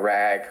take a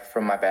rag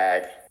from my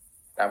bag.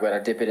 I'm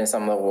gonna dip it in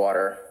some of the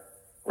water,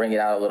 wring it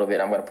out a little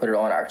bit. I'm gonna put it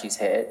on Archie's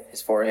head,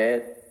 his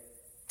forehead,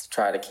 to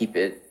try to keep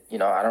it,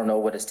 I don't know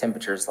what his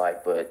temperature is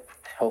like, but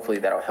hopefully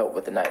that'll help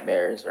with the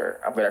nightmares,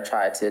 or I'm gonna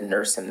try to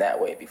nurse him that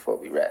way before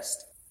we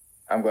rest.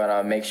 I'm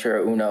gonna make sure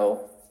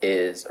Uno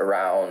is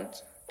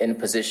around in a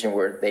position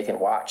where they can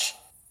watch,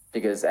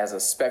 because as a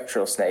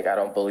spectral snake, I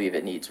don't believe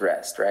it needs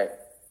rest, right?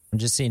 I'm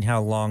just seeing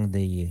how long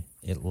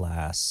it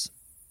lasts.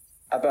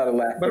 I thought it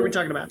lasted. What are we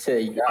talking about?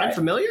 Find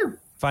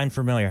familiar? Find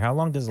familiar. How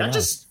long does it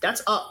last?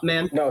 That's up,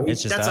 man. No,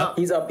 it's just that's up.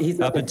 He's up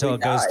until it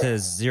goes to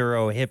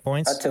 0 hit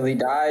points. Until he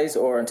dies,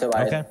 or until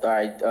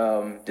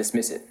I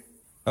dismiss it.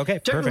 Okay,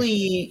 technically,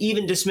 perfect.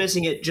 Even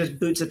dismissing it just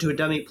boots it to a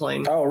dummy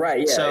plane. Oh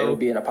right, yeah, so, it'll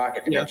be in a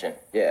pocket dimension.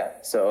 Yeah,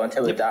 so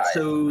until it dies.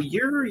 So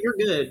you're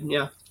good.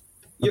 Yeah,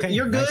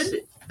 you're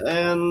good, nice.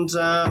 And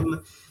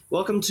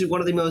welcome to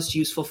one of the most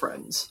useful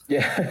friends.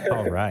 Yeah.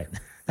 All right.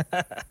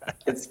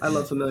 I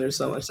love familiars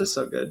so much. That's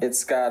so good.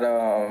 It's got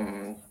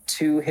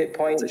 2 hit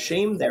points. It's a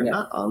shame they're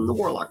not on the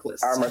warlock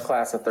list. Armor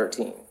class of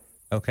 13.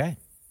 Okay.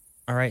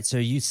 All right. So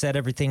you set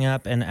everything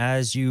up, and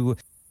as you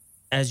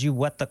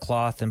wet the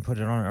cloth and put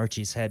it on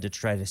Archie's head to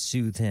try to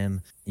soothe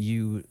him,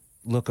 you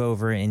look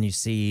over and you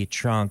see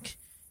Trunk,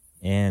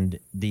 and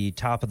the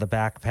top of the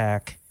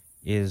backpack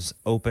is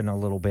open a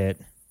little bit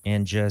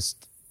and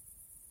just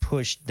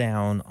pushed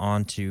down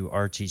onto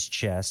Archie's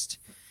chest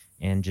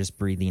and just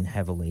breathing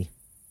heavily.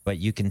 But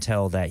you can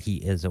tell that he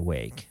is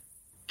awake.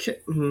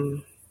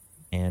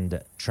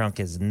 And Trunk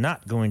is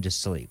not going to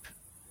sleep.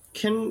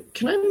 Can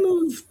I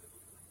move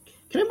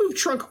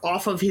Trunk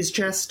off of his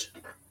chest?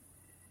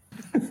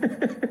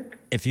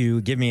 If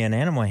you give me an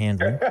animal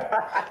handling.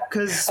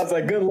 Because I was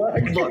like, good luck.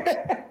 Look,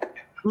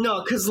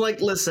 no, because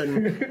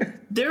listen,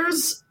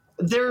 there's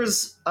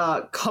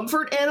a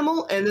comfort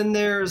animal, and then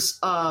there's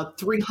a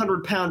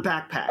 300-pound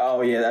backpack.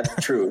 Oh yeah,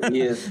 that's true.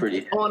 He is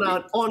pretty hefty.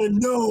 on a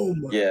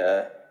gnome.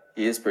 Yeah,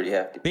 he is pretty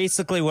hefty.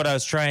 Basically, what I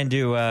was trying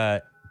to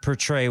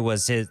portray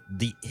was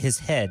his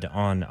head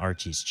on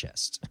Archie's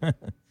chest.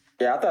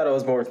 Yeah, I thought it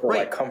was more for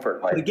like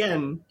comfort. Like, but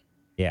again,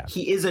 yeah,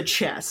 he is a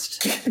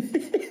chest.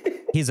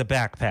 He's a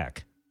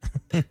backpack.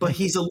 But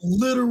he's a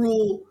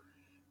literal,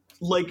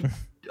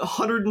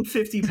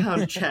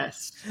 150-pound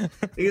chest.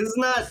 It's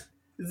not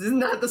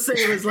the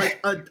same as like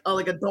a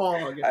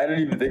dog. I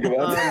didn't even think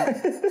about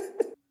that.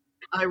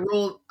 I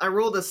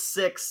rolled a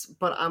 6,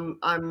 but I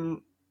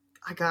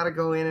gotta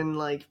go in and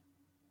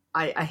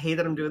I hate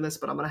that I'm doing this,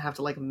 but I'm gonna have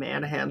to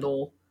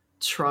manhandle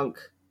Trunk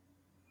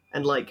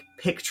and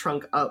pick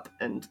Trunk up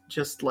and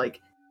just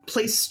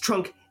place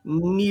Trunk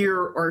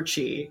near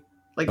Archie,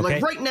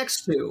 right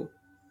next to.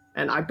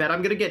 And I bet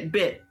I'm gonna get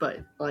bit, but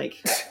all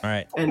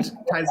right. And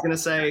Ty's gonna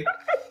say,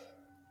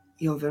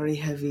 "You're very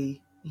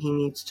heavy. He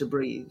needs to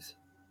breathe."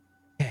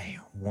 Okay,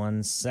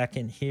 1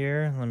 second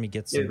here. Let me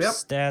get some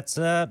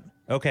stats up.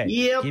 Okay,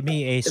 give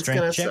me a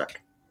strength check. Suck.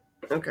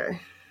 Okay.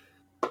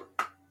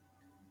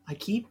 I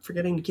keep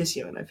forgetting to kiss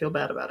you, and I feel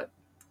bad about it.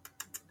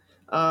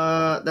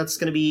 That's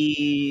going to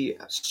be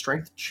a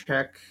strength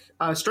check.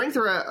 Strength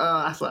or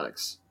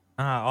athletics?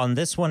 On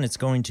this one, it's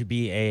going to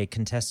be a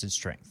contested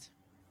strength.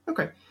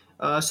 Okay.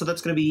 So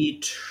that's going to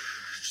be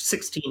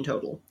 16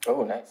 total.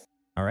 Oh, nice.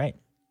 All right.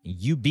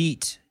 You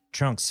beat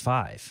Trunks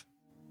 5.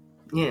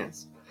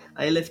 Yes.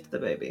 I lift the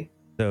baby.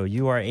 So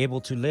you are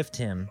able to lift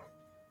him,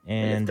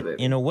 and the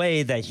baby. in a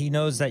way that he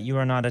knows that you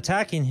are not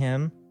attacking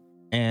him,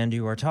 and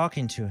you are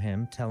talking to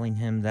him, telling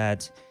him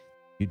that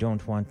you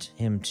don't want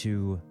him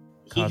to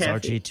cause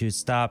Archie to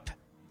stop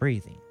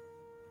breathing.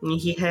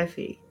 He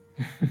heavy.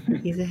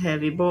 He's a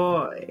heavy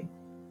boy.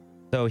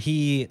 So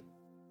he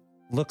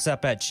looks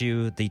up at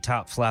you, the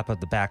top flap of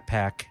the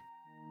backpack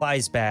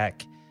flies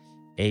back,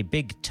 a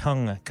big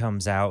tongue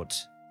comes out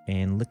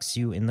and licks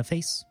you in the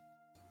face.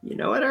 You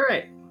know what? All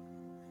right.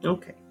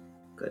 Okay.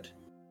 Good.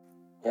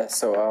 Yeah,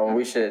 so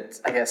we should,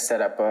 I guess,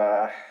 set up,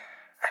 I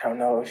don't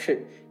know,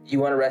 you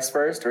want to rest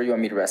first or you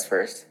want me to rest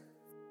first?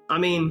 I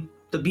mean,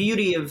 the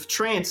beauty of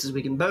trance is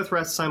we can both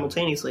rest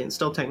simultaneoly and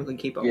still technically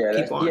keep watch. Yeah,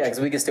 because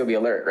we can still be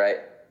alert, right?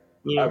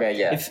 Yeah. Okay,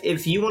 yeah.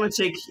 If you want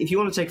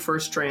to take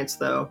first trance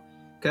though,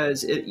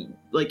 because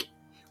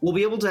we'll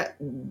be able to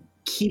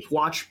keep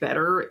watch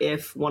better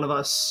if one of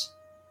us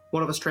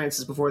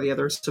trances before the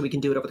others, so we can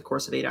do it over the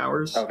course of 8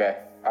 hours. Okay,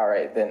 all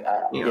right then.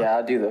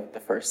 I'll do the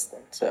first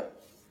then. So.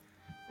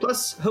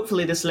 Plus,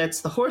 hopefully, this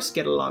lets the horse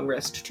get a long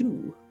rest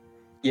too.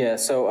 Yeah.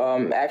 So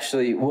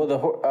actually, will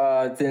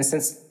then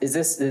is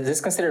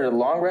this considered a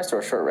long rest or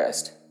a short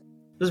rest?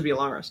 This would be a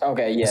long rest.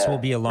 Okay, yeah. This will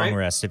be a long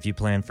rest if you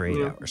plan for 8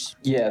 hours.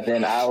 Yeah,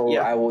 then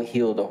I will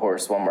heal the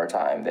horse one more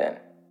time then.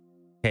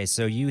 Okay,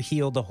 so you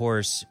heal the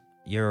horse.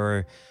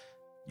 Your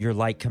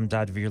light comes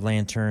out of your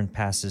lantern,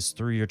 passes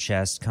through your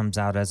chest, comes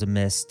out as a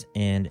mist,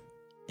 and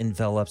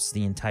envelops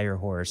the entire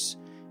horse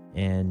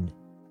and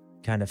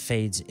kind of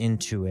fades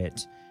into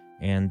it.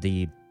 And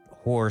the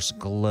horse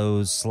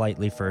glows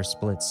slightly for a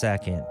split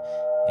second,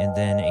 and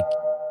then it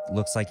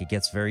looks like it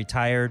gets very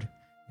tired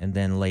and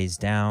then lays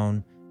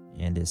down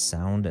and is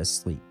sound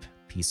asleep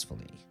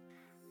peacefully.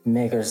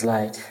 Maker's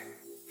light,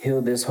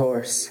 heal this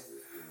horse.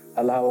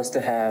 Allow us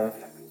to have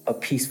a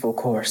peaceful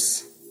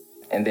course.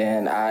 And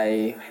then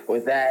I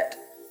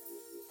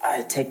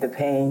take the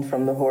pain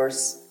from the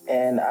horse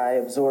and I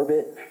absorb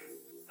it.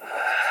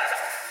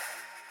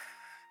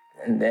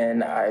 And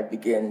then I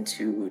begin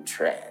to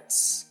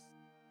trance.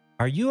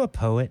 Are you a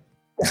poet?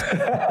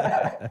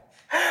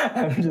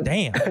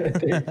 Damn.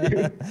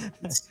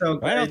 It's so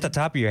good. Right off the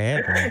top of your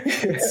head, man.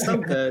 It's so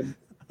good.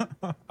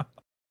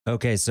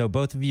 Okay, so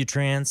both of you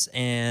trance,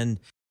 and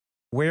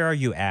where are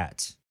you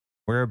at?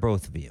 Where are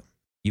both of you?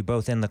 You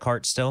both in the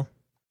cart still?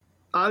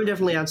 I'm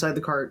definitely outside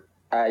the cart.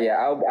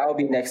 I'll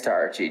be next to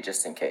Archie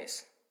just in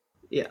case.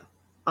 Yeah,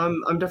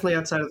 I'm definitely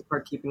outside of the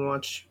cart keeping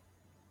watch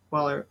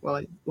while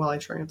I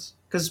trance.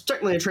 Because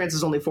technically a trance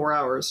is only 4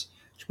 hours,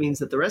 which means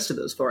that the rest of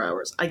those 4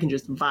 hours I can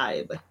just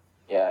vibe.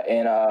 Yeah,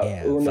 and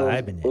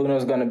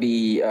Uno's going to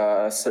be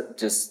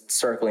just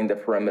circling the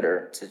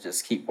perimeter to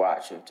just keep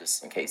watch of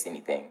just in case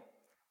anything,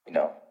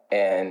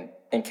 and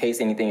in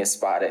case anything is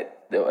spotted,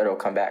 it'll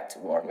come back to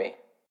warn me.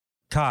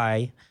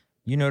 Kai,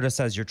 you notice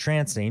as you're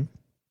trancing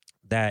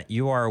that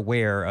you are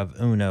aware of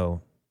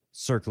Uno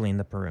circling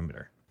the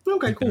perimeter.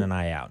 Okay, keeping cool. an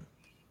eye out.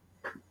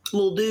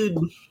 Little dude.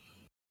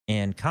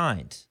 And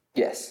Kind.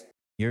 Yes.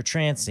 You're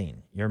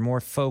trancing. You're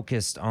more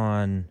focused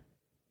on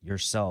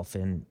yourself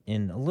and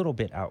a little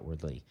bit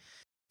outwardly.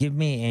 Give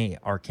me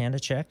a Arcana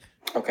check.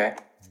 Okay.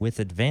 With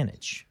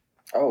advantage.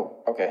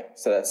 Oh, okay.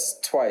 So that's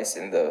twice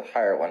in the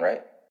higher one,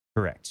 right?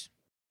 Correct.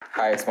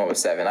 Highest one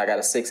was 7. I got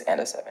a 6 and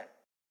a 7.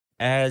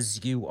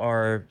 As you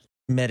are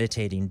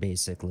meditating,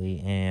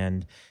 basically,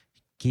 and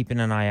keeping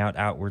an eye out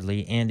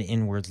outwardly and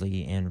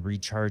inwardly and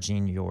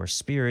recharging your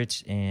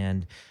spirit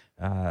and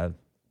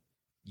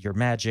your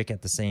magic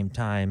at the same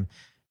time,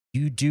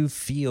 you do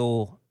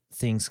feel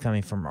things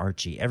coming from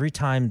Archie. Every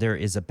time there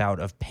is a bout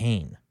of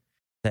pain,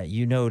 that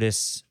you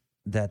notice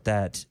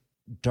that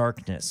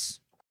darkness,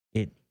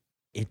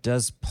 it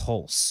does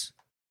pulse,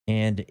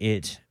 and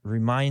it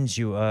reminds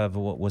you of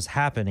what was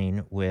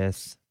happening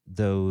with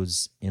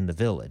those in the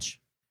village,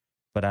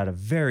 but at a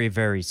very,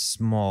 very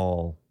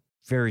small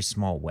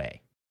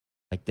way.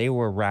 Like, they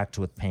were racked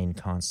with pain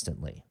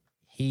constantly.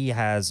 He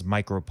has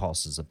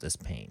micropulses of this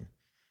pain,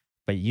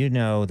 but you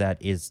know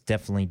that is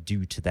definitely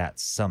due to that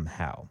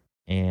somehow.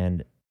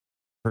 And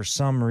for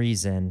some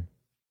reason,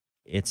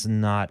 it's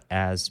not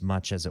as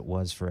much as it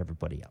was for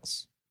everybody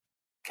else.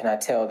 Can I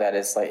tell that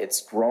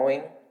it's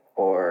growing,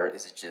 or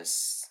is it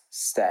just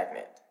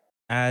stagnant?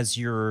 As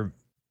you're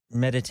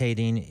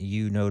meditating,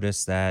 you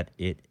notice that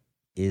it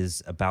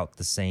is about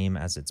the same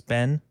as it's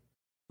been,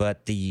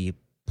 but the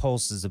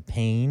pulses of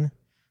pain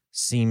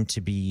seem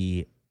to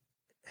be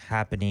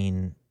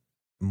happening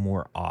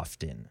more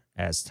often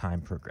as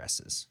time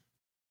progresses.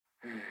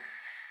 Okay.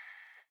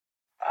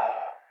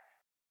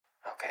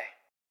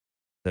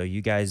 So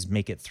you guys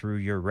make it through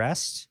your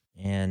rest,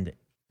 and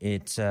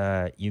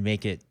you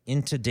make it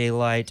into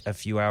daylight. A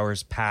few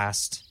hours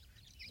passed,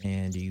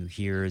 and you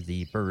hear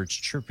the birds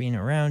chirping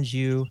around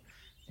you,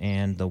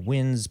 and the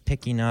wind's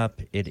picking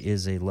up. It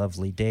is a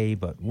lovely day,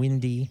 but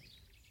windy,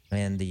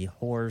 and the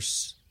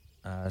horse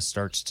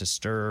starts to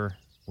stir,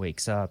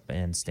 wakes up,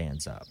 and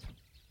stands up.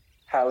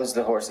 How is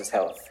the horse's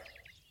health?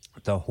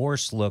 The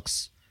horse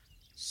looks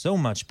so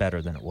much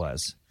better than it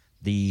was.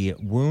 The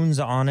wounds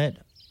on it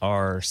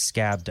are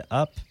scabbed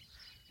up.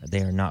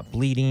 They are not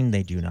bleeding.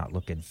 They do not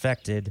look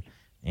infected.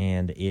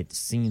 And it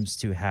seems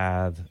to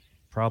have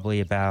probably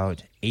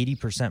about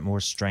 80%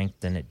 more strength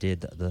than it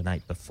did the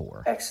night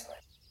before. Excellent.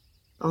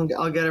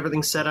 I'll get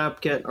everything set up,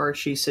 get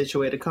Archie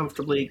situated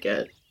comfortably,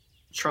 get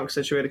Trunk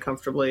situated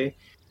comfortably.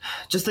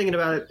 Just thinking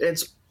about it,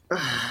 it's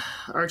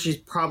Archie's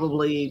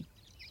probably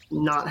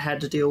not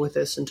had to deal with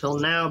this until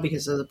now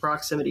because of the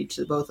proximity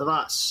to both of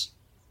us.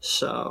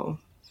 So,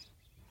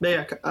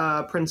 yeah,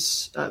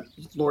 Prince,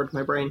 Lord,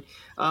 my brain,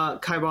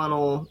 Kaibon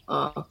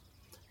will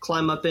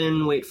climb up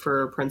in, wait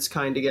for Prince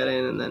Kind to get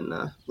in, and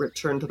then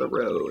return to the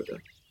road.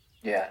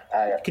 Yeah.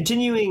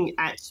 Continuing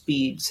at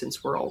speed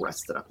since we're all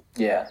rested up.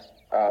 Yeah.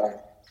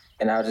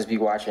 And I'll just be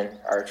watching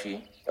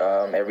Archie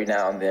every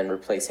now and then,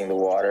 replacing the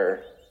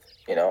water,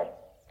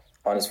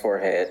 on his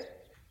forehead,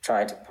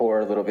 trying to pour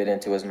a little bit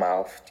into his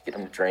mouth to get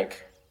him to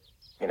drink,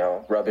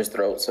 rub his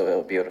throat so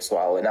he'll be able to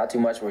swallow it. Not too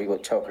much where he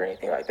would choke or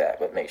anything like that,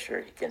 but make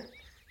sure he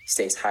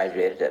stays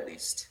hydrated at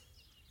least.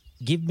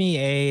 Give me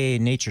a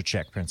nature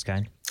check, Prince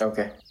Kind.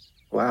 Okay.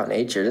 Wow,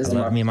 nature. This is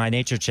my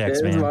nature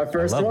checks, man. This is my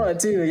first one,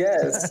 too,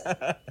 yes.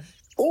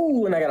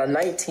 Ooh, and I got a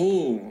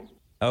 19.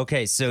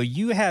 Okay, so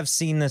you have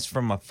seen this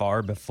from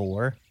afar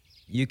before.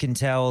 You can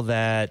tell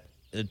that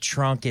the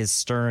Trunk is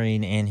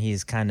stirring and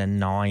he's kind of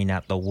gnawing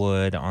at the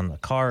wood on the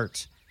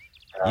cart.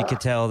 You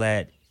could tell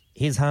that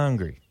he's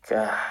hungry.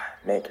 God,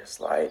 Maker's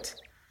Light.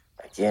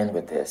 Again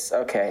with this.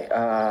 Okay,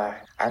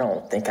 I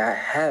don't think I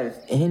have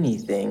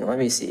anything. Let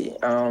me see.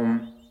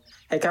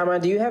 Hey, Kama,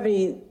 do you have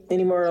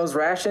any more of those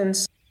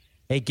rations?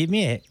 Hey,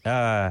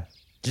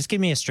 just give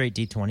me a straight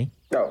D20.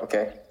 Oh,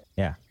 okay.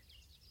 Yeah.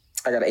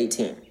 I got an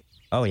 18.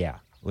 Oh, yeah.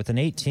 With an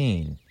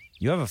 18,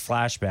 you have a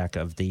flashback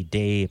of the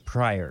day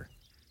prior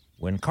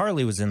when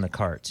Carly was in the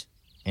cart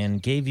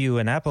and gave you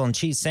an apple and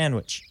cheese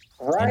sandwich.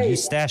 Right. And you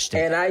stashed it.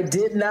 And I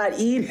did not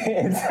eat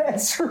it.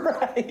 That's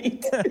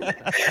right.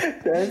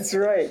 That's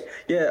right.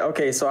 Yeah,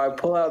 okay, so I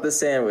pull out the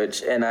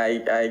sandwich and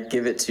I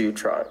give it to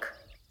Trunk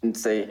and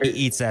say... He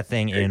eats that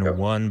thing in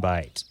one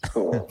bite.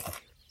 Cool.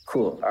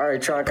 Cool. All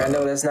right, Trunk, I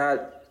know that's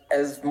not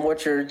as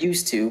what you're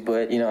used to,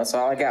 but, that's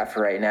all I got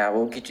for right now.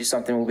 We'll get you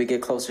something when we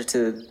get closer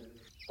to...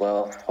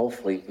 Well,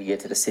 hopefully we get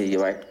to the city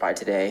by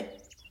today.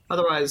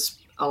 Otherwise,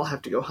 I'll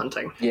have to go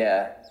hunting.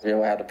 Yeah,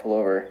 we'll have to pull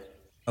over.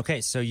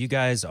 Okay, so you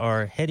guys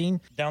are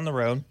heading down the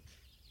road,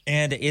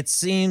 and it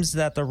seems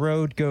that the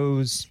road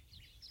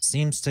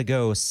seems to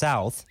go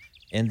south,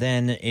 and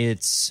then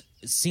it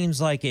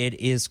seems like it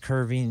is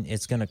curving.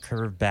 It's going to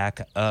curve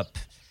back up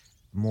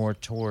more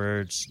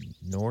towards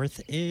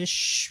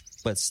north-ish,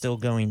 but still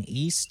going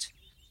east.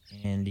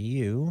 And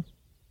you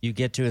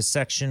get to a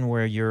section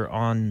where you're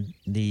on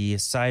the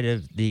side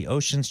of the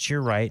oceans to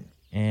your right,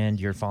 and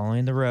you're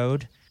following the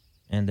road,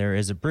 and there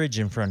is a bridge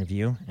in front of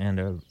you,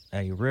 and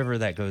a river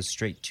that goes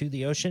straight to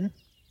the ocean,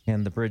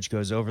 and the bridge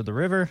goes over the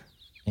river,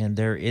 and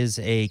there is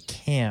a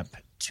camp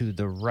to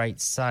the right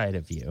side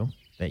of you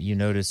that you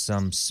notice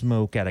some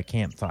smoke at a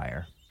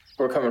campfire.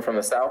 We're coming from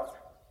the south?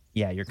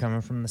 Yeah, you're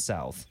coming from the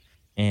south.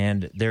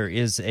 And there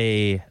is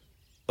a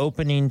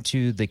opening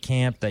to the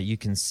camp that you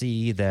can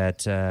see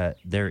that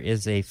there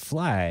is a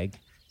flag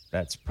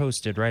that's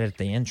posted right at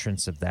the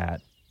entrance of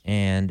that,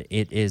 and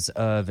it is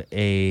of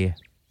a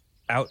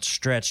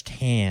outstretched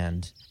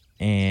hand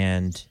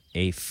and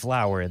a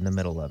flower in the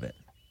middle of it.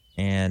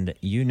 And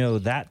you know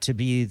that to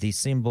be the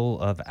symbol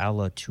of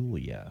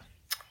Alatulia.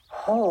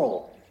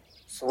 Oh,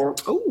 so we're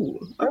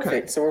okay.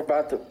 Perfect. So we're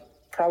about to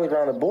probably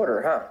around the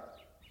border, huh?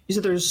 You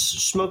said there's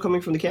smoke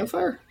coming from the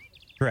campfire?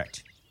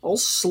 Correct. I'll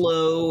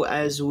slow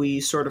as we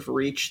sort of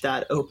reach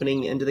that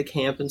opening into the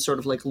camp and sort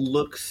of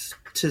look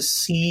to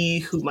see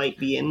who might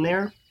be in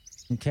there.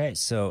 Okay,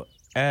 so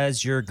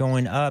as you're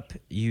going up,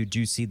 you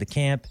do see the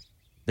camp.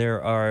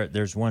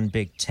 There's one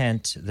big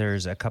tent.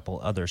 There's a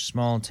couple other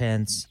small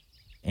tents,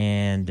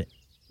 and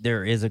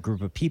there is a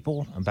group of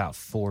people, about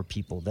 4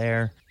 people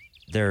there.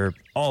 They're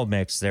all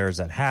mixed. There's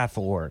a half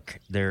orc.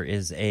 There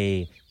is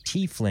a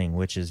tiefling,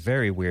 which is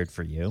very weird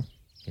for you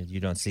because you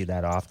don't see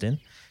that often.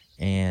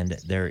 And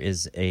there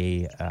is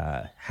a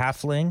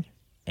halfling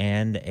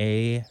and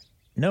a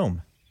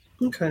gnome.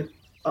 Okay,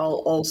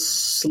 I'll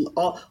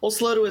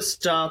slow to a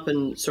stop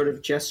and sort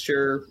of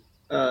gesture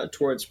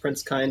towards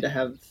Prince Kind to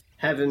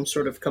have him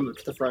sort of come up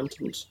to the front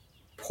and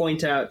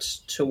point out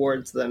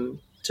towards them.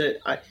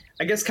 I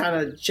guess kind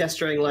of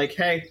gesturing like,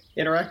 hey,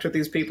 interact with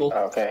these people.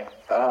 Okay.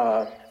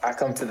 I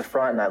come to the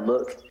front and I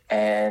look,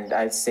 and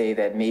I'd say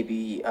that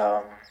maybe,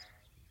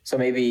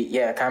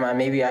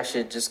 maybe I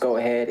should just go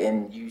ahead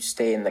and you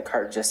stay in the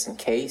cart just in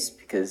case,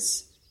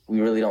 because we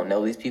really don't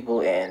know these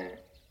people, and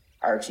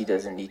Archie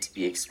doesn't need to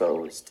be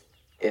exposed.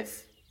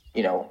 If,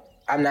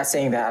 I'm not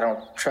saying that I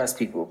don't trust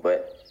people,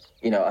 but,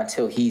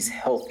 until he's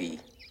healthy,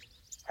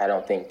 I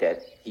don't think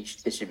that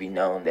it should be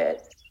known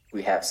that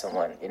we have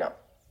someone,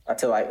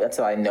 until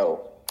I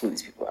know who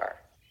these people are.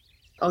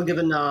 I'll give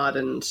a nod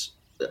and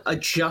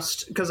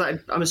adjust, because I'm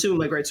assuming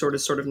my greatsword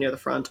is sort of near the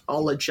front.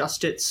 I'll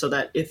adjust it so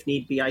that if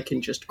need be, I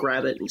can just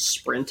grab it and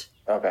sprint.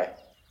 Okay.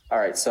 All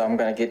right, so I'm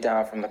going to get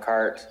down from the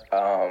cart.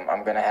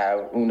 I'm going to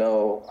have I'm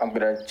going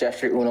to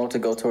gesture Uno to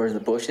go towards the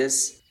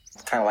bushes,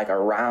 kind of like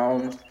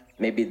around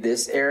maybe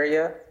this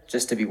area,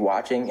 just to be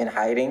watching and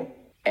hiding.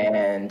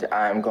 And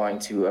I'm going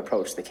to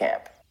approach the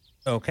camp.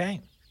 Okay.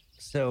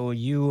 So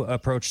you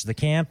approach the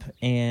camp,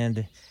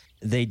 and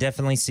they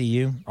definitely see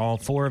you. All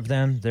four of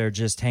them, they're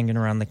just hanging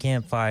around the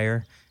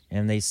campfire,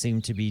 and they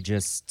seem to be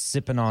just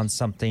sipping on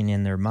something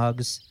in their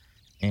mugs.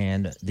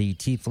 And the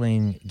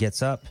tiefling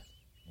gets up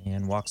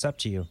and walks up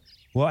to you.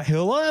 Well,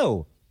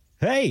 hello.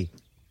 Hey.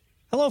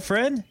 Hello,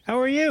 friend. How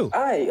are you?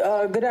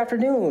 Hi. Good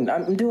afternoon.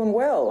 I'm doing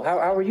well. How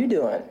are you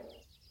doing?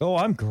 Oh,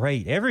 I'm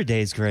great. Every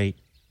day's great.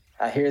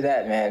 I hear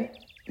that, man.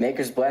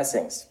 Maker's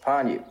blessings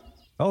upon you.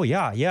 Oh,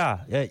 yeah.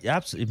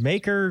 Absolutely.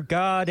 Maker,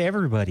 God,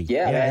 everybody.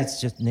 Yeah, man. It's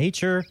just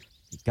nature,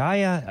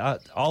 Gaia,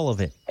 all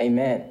of it.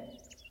 Amen.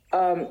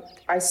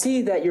 I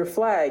see that your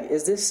flag,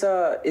 is this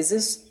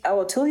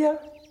Alatulia?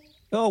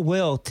 Oh,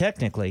 well,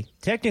 technically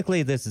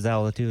this is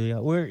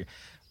Alatulia.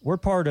 We're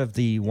part of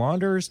the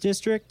Wanderers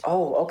District.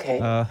 Oh,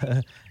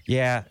 okay.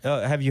 Yeah.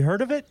 Have you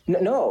heard of it?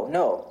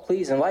 No.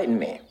 Please enlighten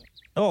me.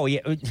 Oh,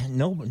 yeah.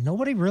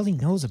 Nobody really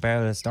knows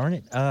about us, darn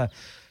it.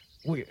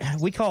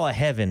 We call it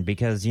heaven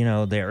because,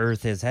 the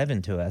earth is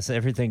heaven to us.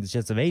 Everything's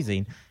just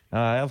amazing.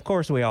 Of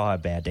course, we all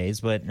have bad days,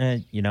 but,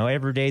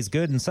 every day's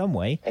good in some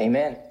way.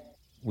 Amen.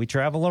 We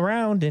travel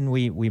around and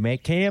we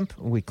make camp.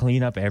 We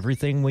clean up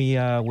everything we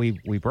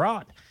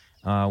brought.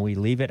 We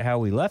leave it how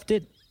we left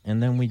it.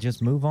 And then we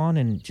just move on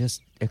and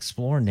just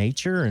explore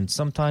nature, and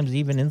sometimes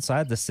even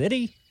inside the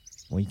city.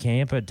 We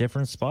camp at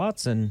different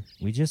spots, and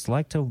we just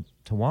like to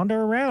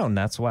wander around.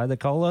 That's why they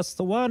call us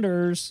the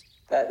Wanderers.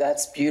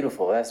 That's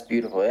beautiful. That's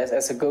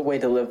a good way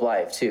to live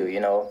life, too,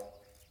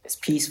 It's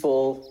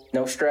peaceful,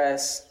 no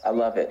stress. I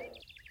love it.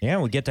 Yeah,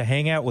 we get to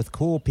hang out with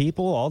cool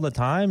people all the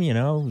time,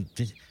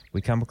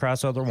 We come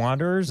across other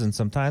Wanderers, and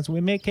sometimes we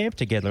make camp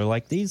together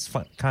like these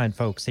kind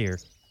folks here.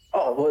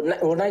 Oh,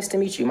 well, nice to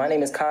meet you. My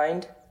name is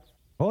Kind.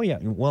 Oh, yeah.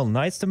 Well,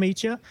 nice to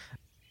meet you.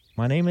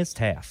 My name is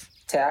Taff.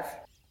 Taff?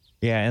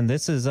 Yeah, and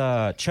this is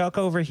Chuck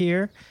over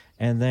here,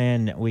 and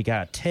then we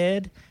got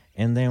Ted,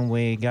 and then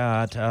we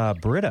got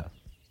Britta.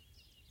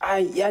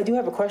 I do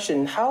have a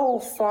question. How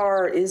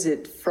far is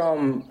it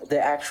from the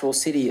actual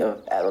city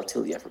of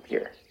Alatulia from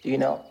here? Do you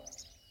know,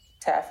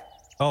 Taff?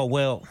 Oh,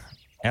 well,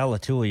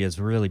 Alatulia is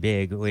really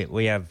big.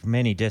 We have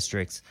many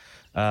districts.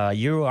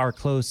 You are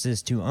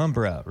closest to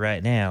Umbra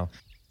right now.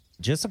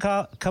 Just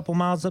a couple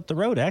miles up the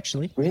road,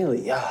 actually.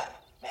 Really?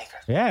 Maker.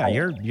 Yeah,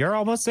 you're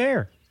almost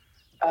there.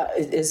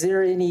 Is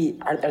there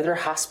are there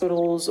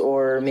hospitals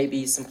or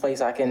maybe some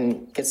place I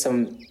can get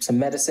some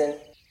medicine?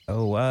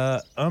 Oh,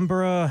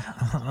 Umbra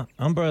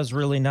is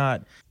really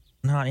not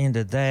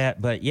into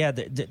that, but yeah,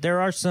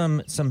 there are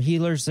some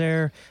healers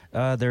there.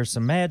 There's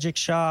some magic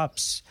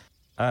shops.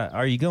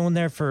 Are you going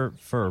there for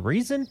a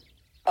reason?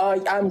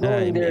 I'm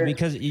going there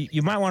because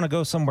you might want to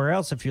go somewhere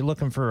else if you're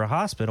looking for a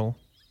hospital.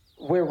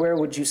 Where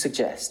would you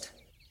suggest?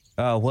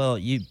 Well,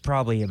 you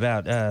probably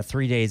about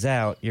 3 days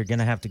out, you're going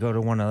to have to go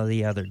to one of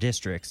the other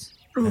districts.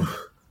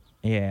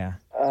 Yeah.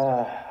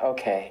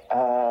 Okay.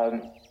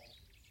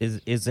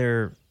 Is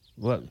there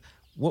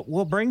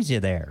what brings you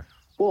there?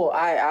 Well,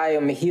 I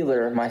am a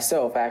healer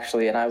myself,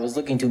 actually, and I was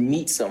looking to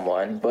meet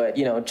someone, but,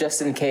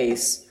 just in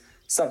case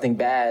something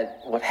bad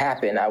would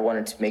happen, I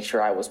wanted to make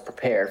sure I was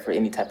prepared for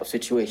any type of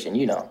situation,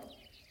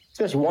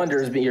 Especially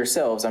wanderers being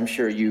yourselves, I'm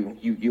sure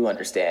you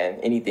understand.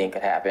 Anything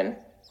could happen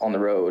on the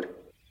road.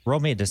 Roll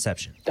me a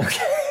deception.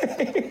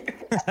 Okay.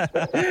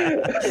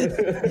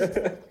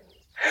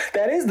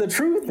 That is the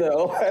truth,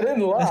 though. I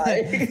didn't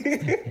lie.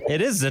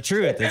 It is the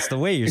truth. It's the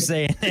way you're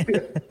saying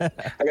it.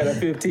 I got a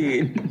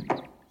 15.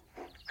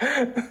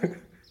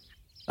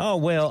 Oh,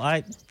 well,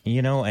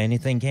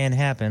 anything can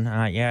happen.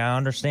 Yeah, I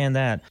understand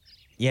that.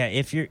 Yeah,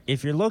 if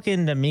you're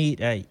looking to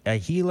meet a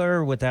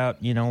healer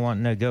without,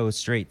 wanting to go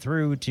straight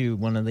through to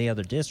one of the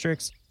other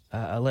districts,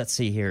 let's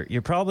see here.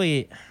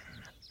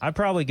 I'd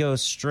probably go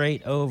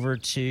straight over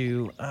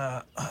to,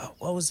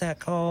 what was that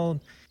called?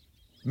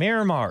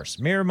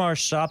 Miramar's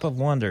Shop of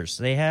Wonders.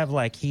 They have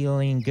like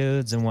healing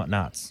goods and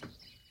whatnots.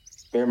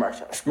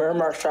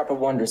 Miramar's Shop of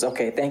Wonders.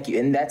 Okay, thank you.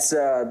 And that's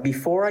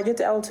before I get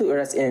to Alatu, or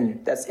that's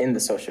in the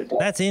social?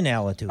 That's in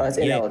Alatu. Oh, that's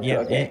in Alatu. Yeah,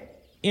 okay.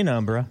 In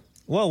Umbra.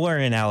 Well, we're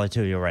in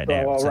Alatulia right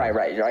now. Well, so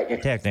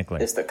right.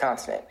 Technically. It's the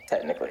continent,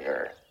 technically,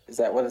 or is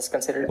that what it's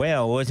considered?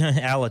 Well,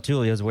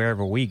 Alatulia is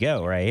wherever we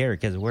go right here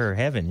because we're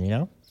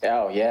heaven,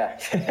 Oh, yeah.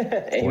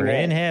 Amen. We're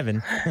in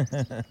heaven.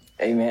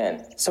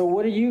 Amen. So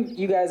what are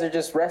you guys are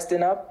just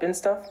resting up and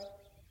stuff?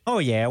 Oh,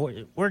 yeah.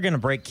 We're going to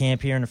break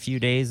camp here in a few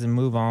days and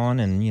move on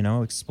and,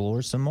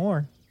 explore some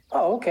more.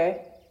 Oh,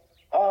 okay.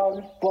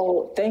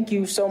 Well, thank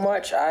you so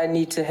much. I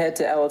need to head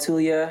to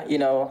Alatulia,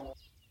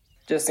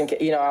 Just in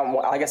case,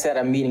 like I said,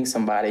 I'm meeting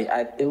somebody.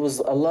 It was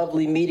a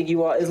lovely meeting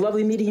you all. It's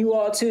lovely meeting you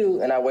all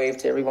too. And I waved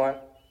to everyone.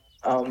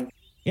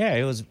 Yeah,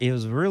 it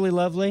was really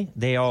lovely.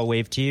 They all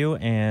wave to you,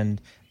 and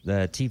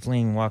the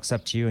tiefling walks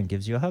up to you and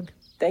gives you a hug.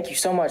 Thank you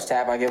so much,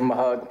 Tap. I give him a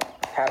hug,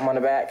 pat him on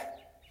the back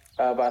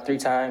about 3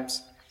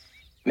 times.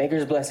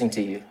 Maker's blessing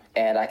to you,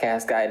 and I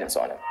cast guidance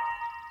on him.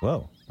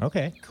 Whoa.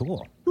 Okay.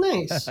 Cool.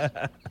 Nice.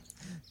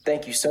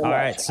 Thank you so much. All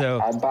right.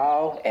 So I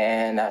bow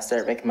and I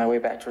start making my way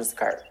back towards the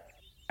cart.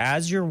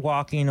 As you're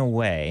walking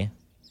away,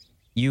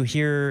 you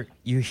hear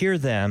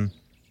them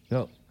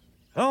go,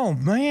 "Oh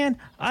man,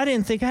 I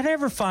didn't think I'd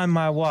ever find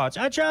my watch.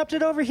 I dropped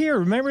it over here.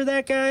 Remember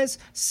that, guys?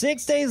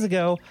 6 days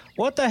ago.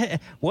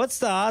 What's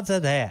the odds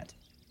of that?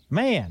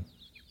 Man,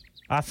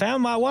 I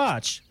found my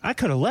watch. I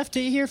could have left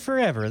it here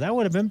forever. That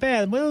would have been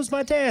bad. But it was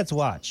my dad's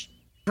watch."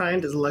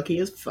 Kind is lucky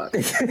as fuck.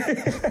 That's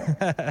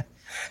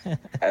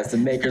the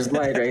Maker's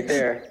light right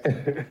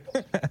there.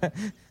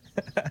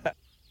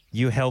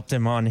 You helped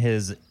him on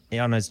his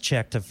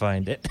check to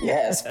find it.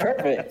 Yes,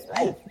 perfect.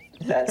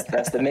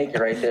 That's the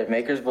Maker right there.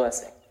 Maker's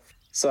blessing.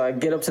 So I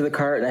get up to the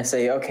cart and I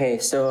say, okay,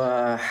 so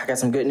I got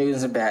some good news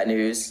and some bad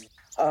news.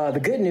 The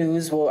good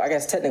news, well, I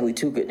guess technically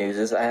 2 good news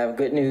is I have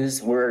good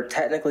news. We're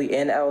technically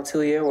in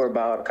Alatulia. We're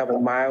about a couple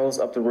of miles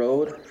up the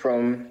road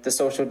from the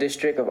social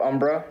district of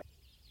Umbra.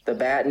 The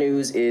bad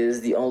news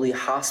is the only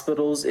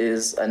hospitals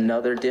is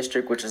another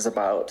district, which is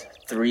about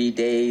 3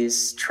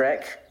 days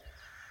trek.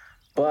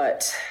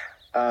 But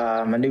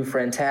my new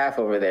friend Taff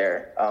over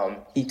there,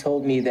 he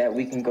told me that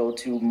we can go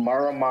to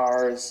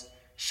Maramar's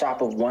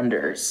Shop of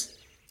Wonders.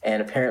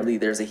 And apparently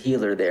there's a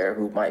healer there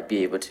who might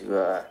be able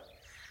to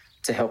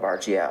help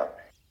Archie out.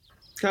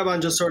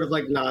 Kaban just sort of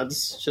like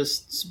nods,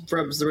 just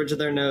rubs the ridge of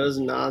their nose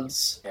and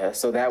nods. Yeah,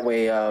 so that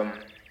way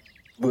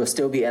we'll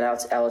still be at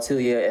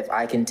Alatulia if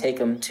I can take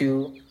him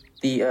to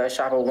the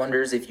Shop of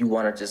Wonders. If you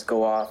want to just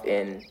go off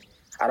and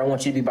I don't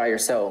want you to be by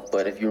yourself,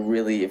 but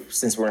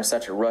since we're in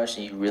such a rush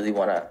and you really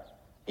want to,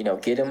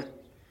 get him,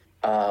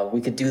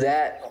 we could do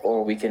that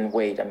or we can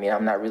wait. I mean,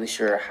 I'm not really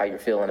sure how you're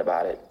feeling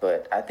about it,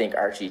 but I think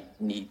Archie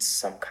needs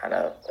some kind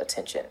of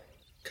attention.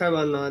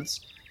 Kaban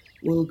nods.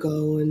 We'll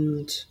go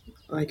and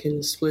I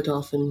can split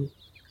off and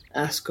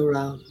ask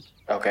around.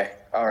 Okay,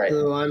 all right.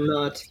 Though I'm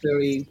not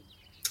very...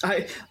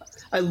 I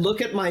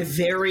look at my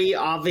very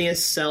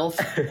obvious self.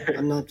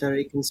 I'm not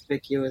very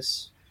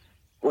conspicuous.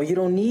 Well, you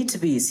don't need to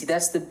be. See,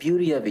 that's the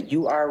beauty of it.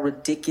 You are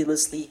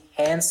ridiculously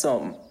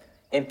handsome,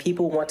 and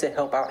people want to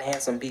help out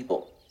handsome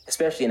people,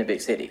 especially in a big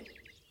city.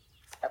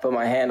 I put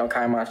my hand on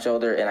Kaiman's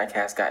shoulder, and I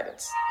cast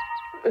guidance.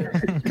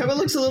 Kaban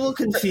looks a little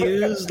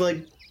confused,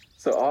 like...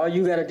 So all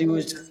you gotta do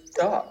is just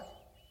talk.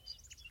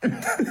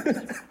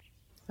 I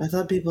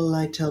thought people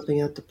liked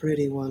helping out the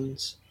pretty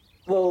ones.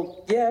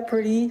 Well, yeah,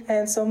 pretty,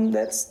 handsome,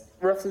 that's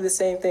roughly the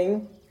same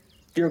thing.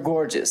 You're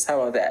gorgeous.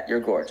 How about that? You're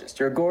gorgeous.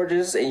 You're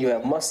gorgeous, and you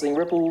have muscling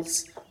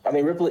ripples. I'm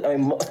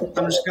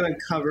just gonna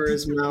cover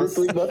his mouth.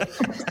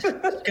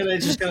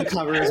 just gonna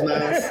cover his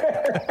mouth.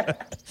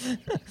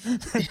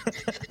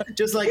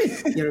 Just like,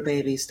 you're a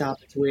baby, stop,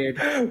 it's weird.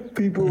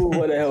 People will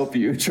want to help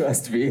you,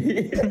 trust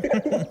me.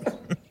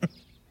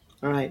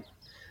 All right,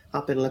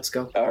 hop in, let's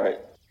go.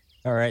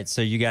 All right,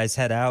 so you guys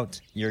head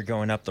out. You're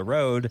going up the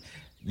road.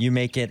 You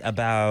make it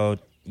about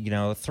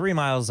 3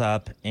 miles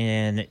up,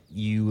 and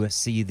you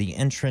see the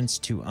entrance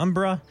to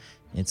Umbra.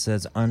 It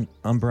says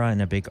Umbra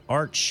in a big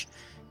arch.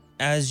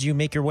 As you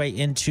make your way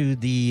into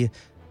the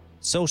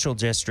social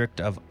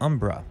district of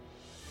Umbra,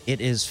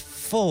 it is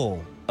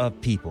full of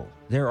people.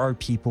 There are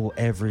people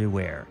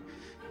everywhere.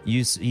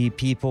 You see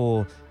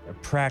people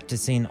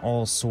practicing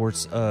all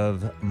sorts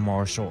of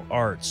martial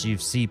arts. You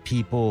see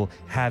people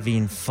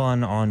having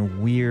fun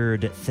on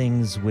weird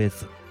things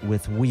with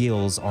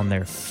wheels on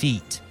their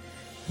feet.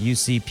 You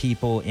see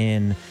people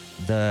in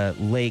the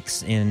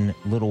lakes in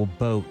little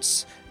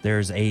boats.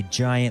 There's a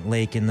giant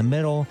lake in the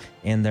middle,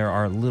 and there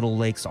are little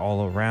lakes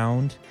all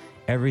around.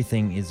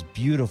 Everything is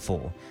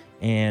beautiful,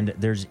 and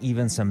there's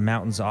even some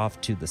mountains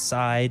off to the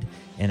side.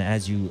 And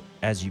as you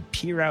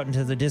peer out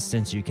into the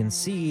distance, you can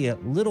see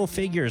little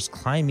figures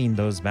climbing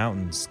those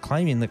mountains,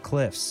 climbing the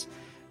cliffs.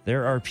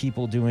 There are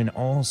people doing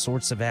all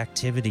sorts of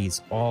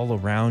activities all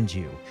around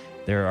you.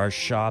 There are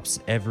shops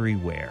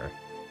everywhere.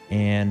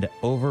 And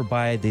over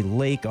by the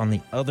lake, on the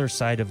other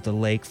side of the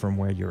lake from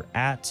where you're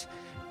at,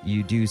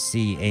 you do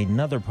see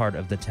another part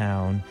of the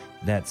town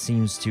that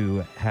seems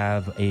to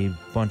have a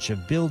bunch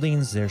of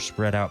buildings. They're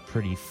spread out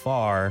pretty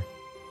far,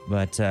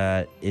 but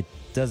it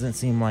doesn't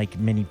seem like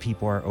many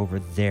people are over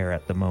there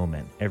at the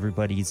moment.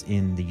 Everybody's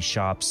in the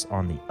shops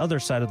on the other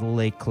side of the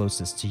lake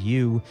closest to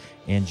you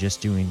and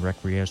just doing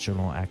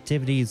recreational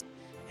activities,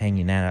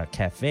 hanging out at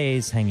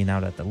cafes, hanging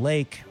out at the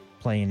lake,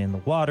 playing in the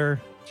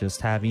water, just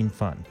having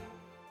fun.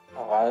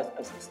 Oh,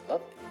 that's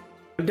lovely.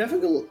 I'm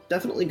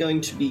definitely going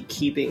to be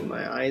keeping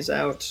my eyes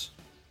out,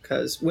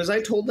 because was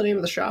I told the name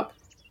of the shop?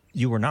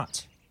 You were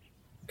not.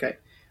 Okay.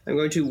 I'm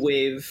going to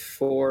wave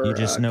for... You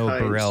just know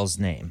Kind. Burrell's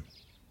name.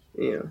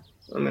 Yeah.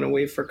 I'm going to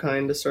wave for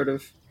Kind to sort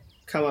of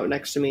come up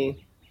next to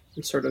me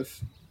and sort of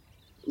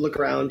look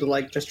around,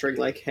 like gesturing,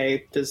 like,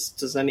 "Hey,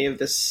 does any of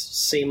this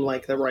seem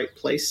like the right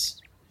place?"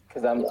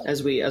 Because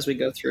as we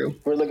go through.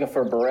 we're looking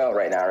for Burrell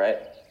right now, right?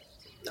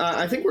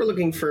 I think we're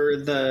looking for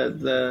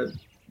the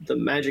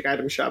magic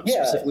item shop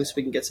specifically, so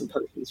we can get some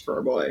potions for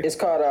our boy. It's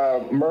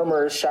called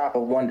Murmur's Shop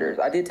of Wonders.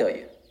 I did tell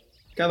you.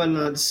 Gavin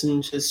nods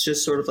and is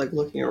just sort of like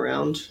looking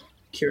around,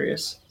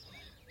 curious.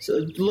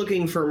 So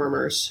looking for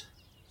murmurs.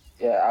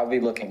 Yeah, I'll be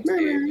looking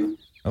too.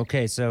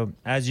 Okay, so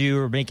as you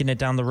are making it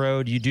down the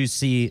road, you do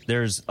see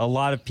there's a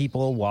lot of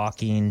people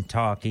walking,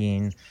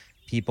 talking,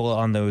 people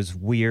on those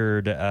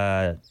weird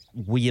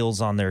wheels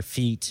on their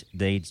feet.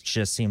 They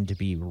just seem to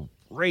be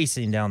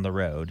racing down the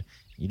road.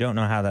 You don't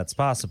know how that's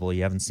possible.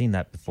 You haven't seen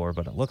that before,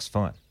 but it looks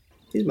fun.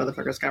 These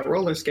motherfuckers got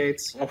roller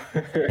skates.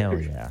 Hell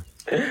yeah.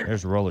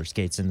 There's roller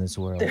skates in this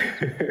world.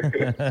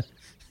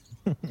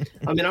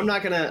 I mean, I'm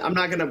not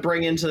gonna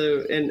bring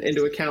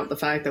into account the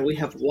fact that we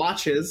have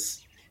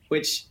watches,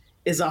 which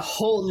is a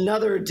whole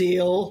nother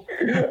deal.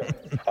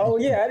 Oh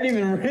yeah, I didn't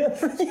even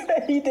realize.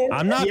 Yeah, he did.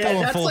 I'm not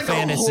going full like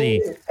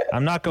fantasy.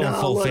 I'm not going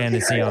full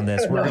fantasy on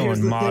this. We're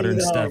going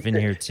modern stuff in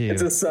here too.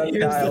 It's a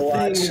sundial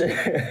watch.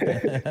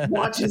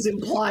 Watches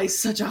imply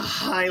such a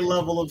high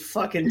level of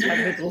fucking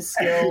technical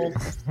skill.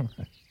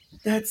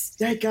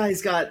 That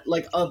guy's got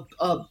like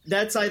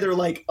that's either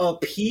like a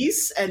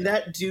piece and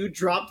that dude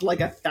dropped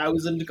like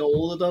 1,000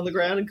 gold on the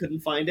ground and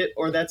couldn't find it,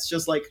 or that's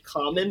just like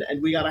common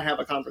and we gotta have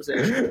a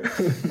conversation.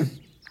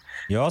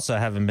 You also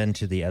haven't been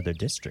to the other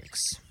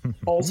districts.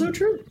 Also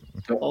true.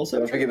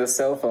 Don't forget the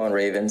cell phone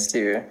ravens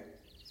too.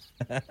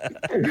 Forgotten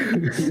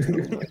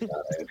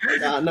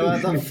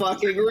about the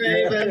fucking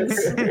ravens.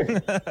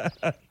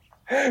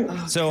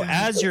 So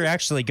as you're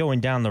actually going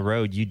down the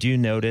road, you do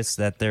notice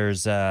that there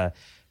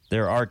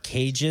are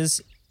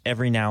cages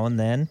every now and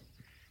then,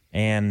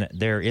 and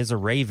there is a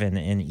raven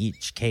in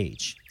each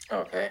cage.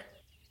 Okay.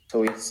 So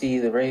we see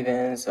the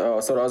ravens. Oh,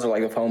 so those are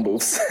like the phone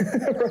booths,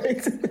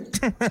 right?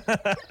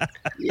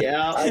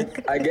 Yeah.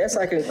 I guess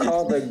I can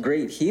call the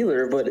Great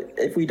Healer, but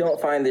if we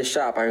don't find this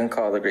shop, I can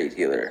call the Great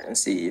Healer and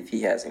see if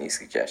he has any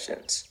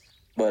suggestions.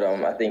 But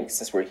I think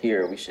since we're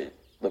here, we should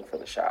look for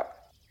the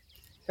shop.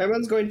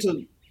 Everyone's going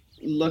to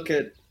look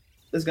at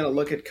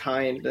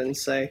Kind and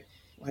say,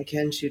 "Why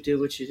can't you do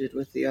what you did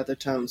with the other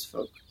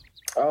townsfolk?"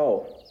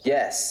 Oh,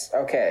 yes.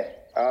 Okay.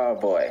 Oh,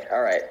 boy.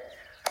 All right.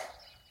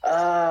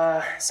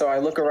 So I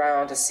look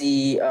around to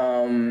see,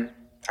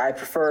 I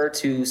prefer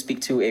to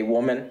speak to a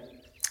woman.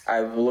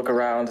 I look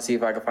around to see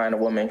if I can find a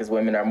woman, because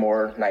women are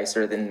more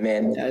nicer than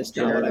men. That's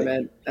not what I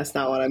meant. That's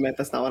not what I meant.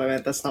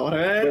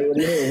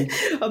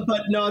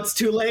 But no, it's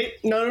too late.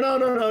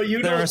 No.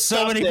 You there don't are so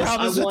stop many this.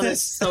 problems I with want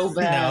this. it so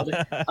bad.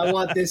 No. I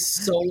want this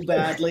so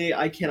badly.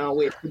 I cannot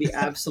wait for the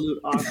absolute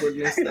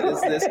awkwardness that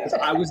is this, because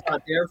I was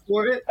not there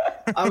for it.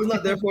 I was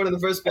not there for it in the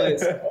first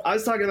place. I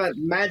was talking about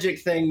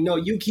magic thing. No,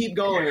 you keep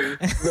going.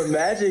 The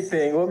magic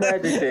thing? What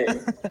magic thing?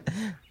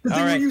 The thing All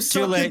right, where you too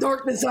suck the late.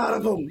 darkness out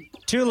of them.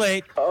 Too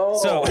late.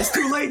 Oh. So It's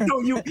too late. No,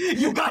 you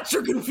got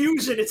your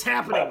confusion. It's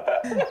happening.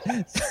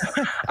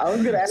 I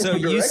was going to ask So for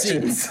you see-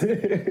 directions.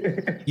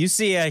 you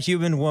see a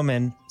human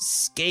woman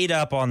skate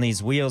up on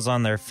these wheels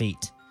on their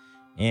feet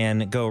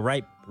and go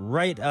right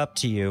up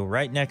to you,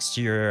 right next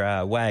to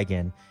your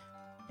wagon,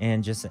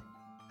 and just say,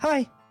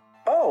 "Hi,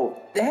 Oh,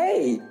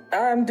 hey,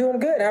 I'm doing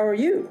good. How are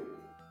you?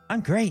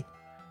 I'm great.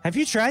 Have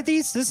you tried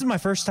these? This is my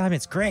first time.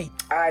 It's great.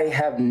 I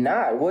have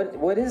not.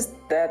 What is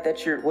that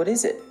what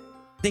is it?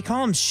 They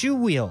call them shoe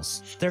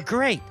wheels. They're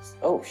great.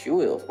 Oh, shoe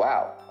wheels.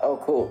 Wow. Oh,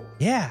 cool.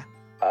 Yeah.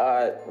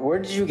 Where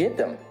did you get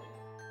them?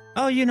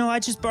 Oh, I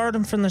just borrowed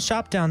them from the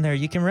shop down there.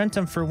 You can rent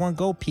them for 1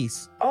 gold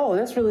piece. Oh,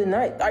 that's really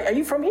nice. Are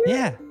you from here?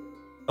 Yeah.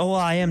 Oh, well,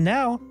 I am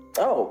now.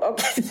 Oh,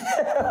 okay.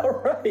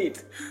 All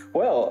right.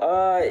 Well,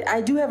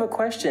 I do have a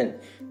question.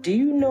 Do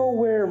you know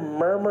where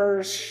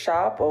Murmur's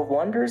Shop of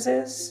Wonders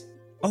is?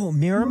 Oh,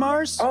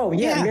 Miramar's? Oh,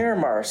 yeah.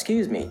 Miramar.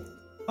 Excuse me.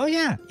 Oh,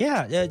 yeah.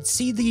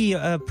 See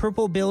the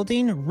purple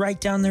building right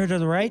down there to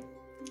the right?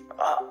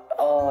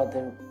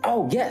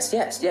 Oh, yes.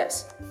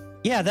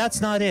 Yeah,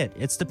 that's not it.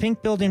 It's the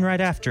pink building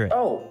right after it.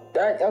 Oh,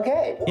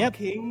 okay. Yep.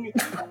 King.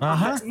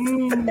 Uh-huh.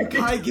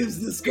 Kai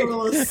gives this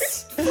girl a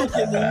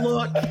fucking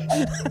look.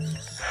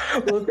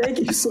 Well, thank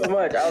you so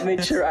much. I'll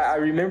make sure I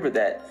remember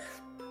that.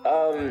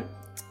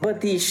 But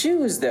these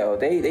shoes, though,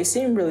 they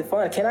seem really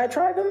fun. Can I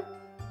try them?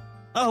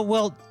 Oh,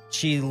 well,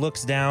 she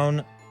looks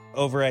down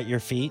over at your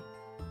feet.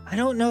 I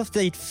don't know if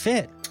they'd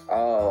fit,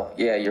 Oh,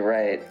 yeah, you're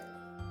right.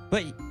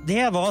 but they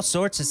have all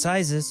sorts of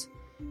sizes.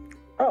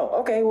 Oh,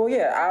 okay. Well,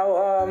 yeah.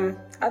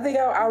 I think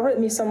I'll rent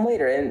me some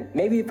later, and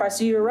maybe if I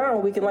see you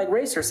around, we can like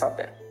race or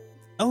something.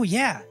 Oh,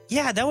 yeah,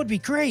 that would be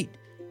great.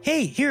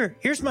 Hey,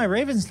 here's my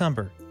Raven's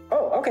number.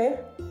 Oh, okay.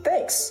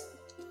 Thanks.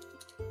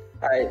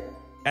 All right.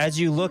 As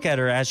you look at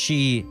her, as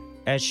she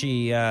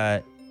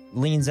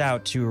leans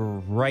out to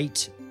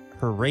write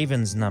her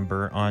Raven's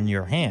number on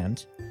your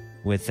hand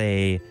with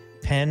a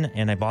pen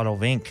and a bottle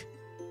of ink,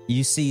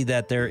 you see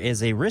that there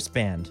is a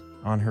wristband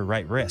on her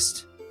right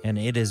wrist, and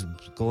it is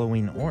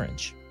glowing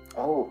orange.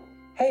 Oh,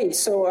 hey.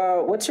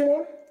 So, what's your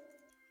name?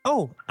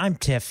 Oh, I'm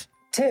Tiff.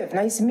 Tiff,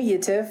 nice to meet you,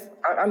 Tiff.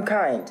 I'm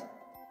kind.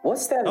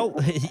 What's that? Oh,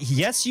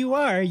 yes, you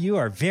are. You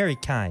are very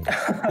kind.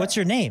 What's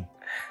your name?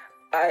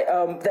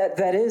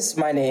 That is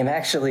my name,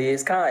 actually,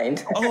 is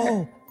Kind.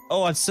 Oh,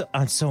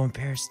 I'm so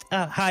embarrassed.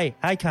 Hi,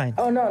 kind.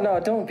 Oh, no,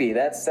 don't be.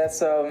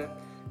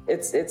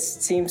 It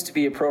seems to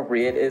be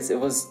appropriate. It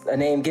was a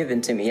name given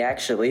to me,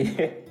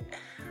 actually.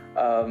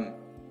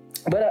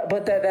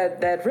 But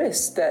that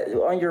wrist, that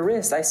on your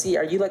wrist, I see.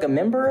 Are you like a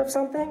member of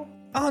something?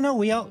 Oh no,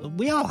 we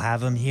all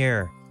have them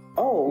here.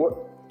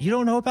 Oh, you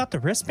don't know about the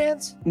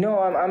wristbands? No,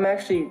 I'm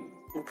actually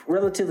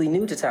relatively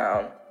new to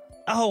town.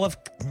 Oh,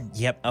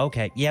 yep,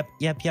 okay, yep.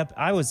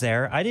 I was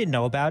there. I didn't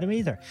know about them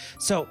either.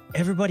 So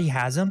everybody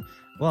has them.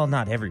 Well,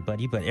 not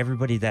everybody, but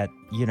everybody that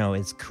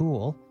is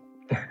cool.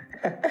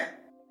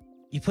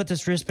 You put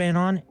this wristband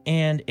on,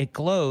 and it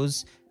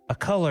glows a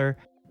color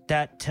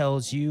that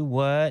tells you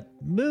what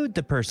mood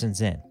the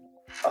person's in.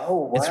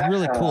 Oh, wow. It's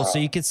really cool. So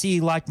you can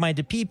see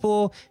like-minded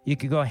people. You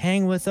could go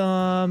hang with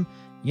them.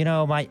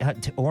 My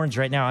orange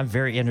right now, I'm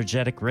very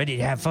energetic, ready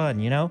to have fun,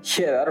 Yeah,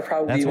 that'll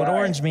probably That's be what mine.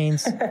 orange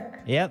means.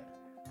 Yep.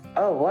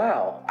 Oh,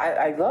 wow.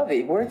 I love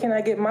it. Where can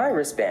I get my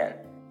wristband?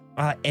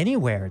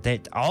 Anywhere.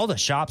 All the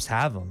shops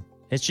have them.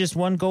 It's just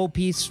one gold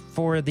piece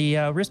for the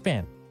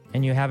wristband,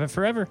 and you have it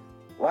forever.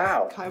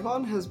 Wow.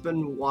 Kaivon has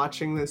been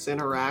watching this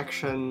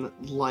interaction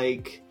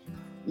like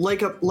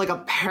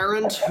a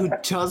parent who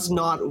does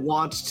not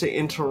want to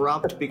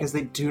interrupt because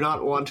they do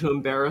not want to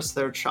embarrass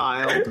their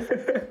child.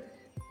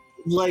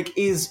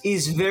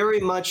 Is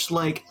very much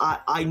like,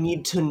 I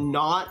need to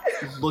not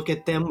look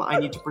at them. I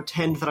need to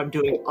pretend that I'm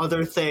doing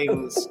other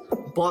things,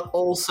 but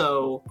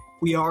also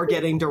we are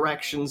getting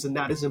directions, and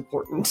that is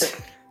important.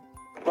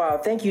 Wow,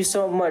 thank you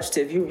so much,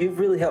 Tiff. You've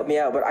really helped me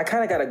out, but I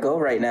kind of got to go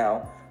right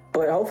now.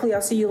 But hopefully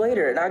I'll see you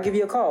later, and I'll give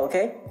you a call,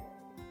 okay?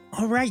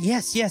 All right,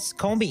 yes.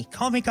 Call me.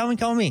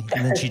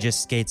 And then she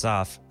just skates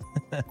off.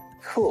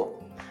 Cool.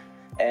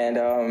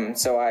 And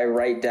so I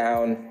write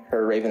down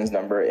her Raven's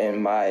number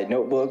in my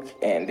notebook,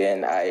 and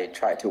then I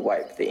try to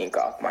wipe the ink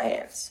off my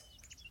hands.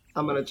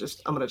 I'm gonna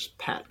just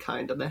pat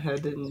Kind on the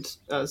head and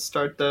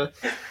start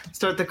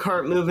the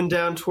cart moving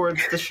down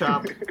towards the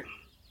shop.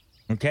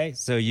 Okay,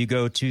 so you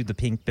go to the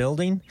pink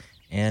building,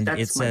 and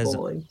it says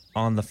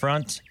on the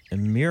front,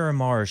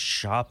 Miramar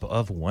Shop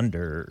of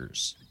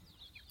Wonders.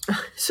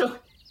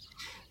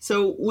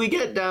 So we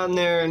get down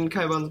there, and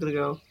Kaivon's gonna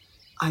go,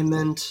 I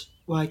meant,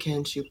 why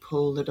can't you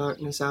pull the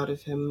darkness out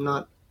of him,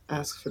 not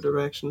ask for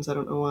directions? I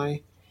don't know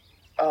why.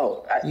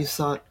 Oh, you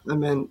thought I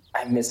meant...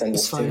 I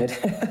misunderstood.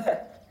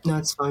 No,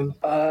 it's fine.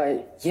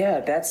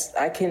 Yeah,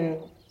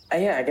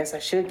 I guess I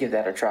should give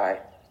that a try.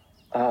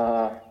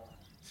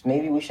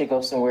 Maybe we should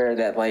go somewhere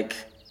that,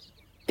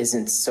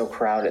 isn't so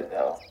crowded,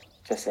 though,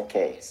 just in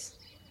case.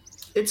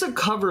 It's a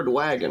covered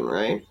wagon,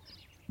 right?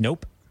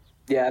 Nope.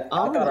 Yeah,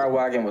 I thought our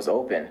wagon was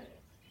open.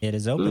 It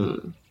is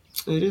open.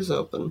 It is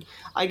open.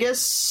 I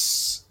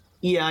guess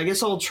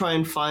I'll try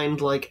and find,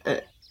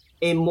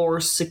 a more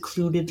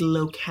secluded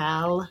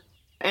locale.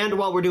 And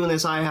while we're doing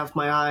this, I have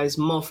my eyes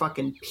more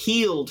fucking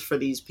peeled for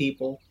these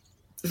people.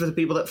 For the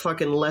people that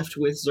fucking left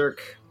with Zerk.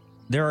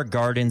 There are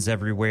gardens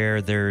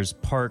everywhere. There's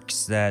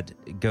parks that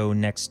go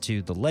next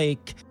to the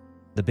lake,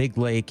 the big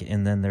lake,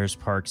 and then there's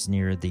parks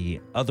near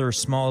the other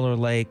smaller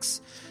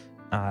lakes.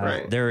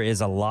 Right. There is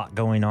a lot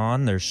going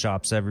on. There's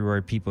shops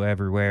everywhere, people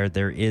everywhere.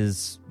 There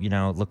is,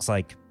 it looks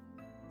like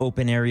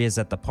open areas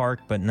at the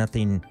park, but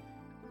nothing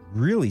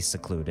really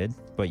secluded.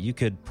 But you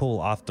could pull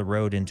off the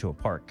road into a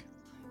park.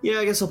 Yeah,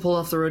 I guess I'll pull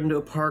off the road into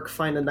a park,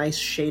 find a nice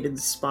shaded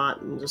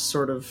spot, and just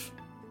sort of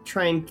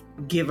try and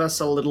give us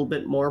a little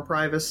bit more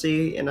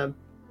privacy in a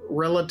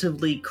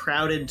relatively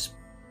crowded,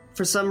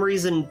 for some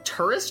reason,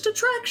 tourist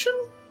attraction?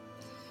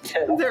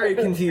 Yeah. I'm very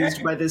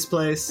confused by this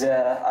place.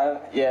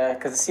 Yeah,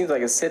 because it seems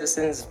like a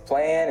citizen's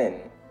plan, and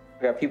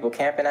we got people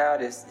camping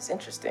out. It's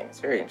interesting. It's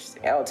very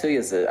interesting. Alatuya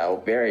is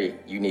a very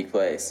unique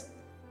place.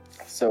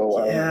 So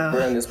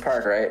we're in this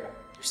park, right?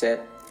 You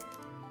said?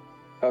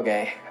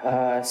 Okay,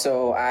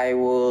 so I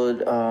would,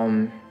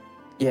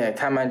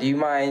 Kaiman, do you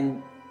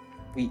mind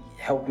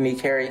helping me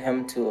carry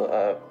him to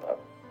a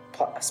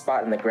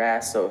spot in the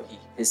grass so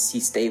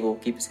he's stable,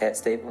 keep his head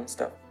stable and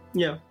stuff?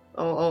 Yeah,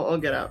 I'll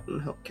get out and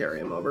help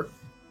carry him over.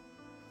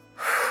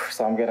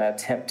 So I'm gonna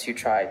attempt to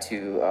try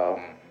to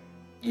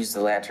use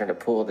the lantern to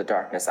pull the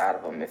darkness out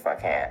of him if I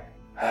can.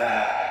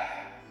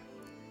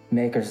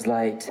 Maker's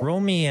Light. Roll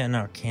me an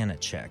Arcana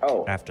check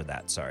after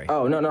that, sorry.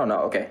 Oh, no,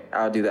 okay.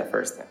 I'll do that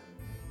first then.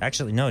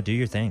 Actually, no, do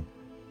your thing.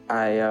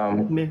 I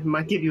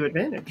might give you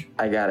advantage.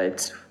 I got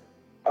it.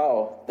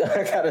 Oh,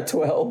 I got a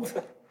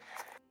 12.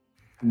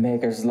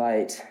 Maker's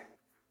Light.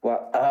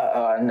 Well,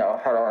 no,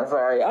 hold on,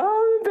 sorry.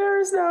 I'm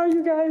embarrassed now,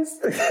 you guys.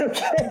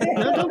 Okay.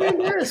 No, don't be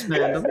embarrassed,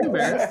 man. Don't be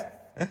embarrassed.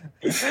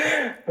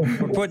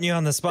 We're putting you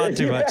on the spot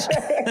too much.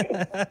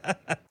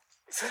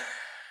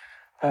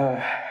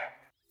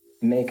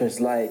 Maker's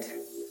Light.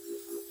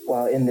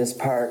 While in this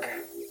park,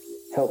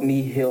 help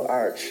me heal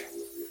Arch.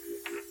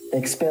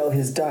 Expel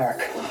his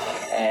dark.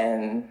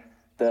 And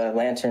the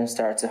lantern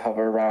starts to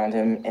hover around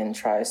him and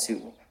tries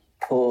to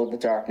pull the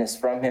darkness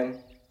from him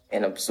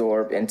and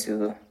absorb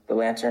into the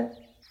lantern.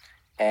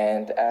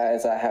 And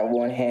as I have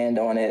one hand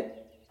on it,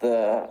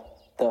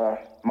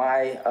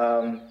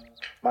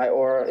 my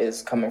aura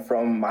is coming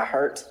from my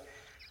heart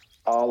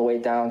all the way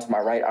down to my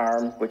right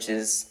arm, which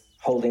is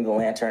holding the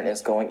lantern,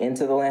 is going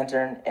into the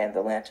lantern, and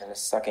the lantern is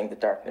sucking the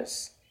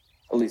darkness.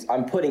 At least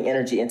I'm putting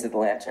energy into the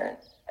lantern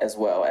as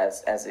well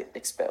as it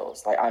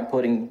expels. Like I'm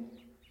putting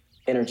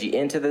energy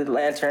into the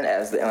lantern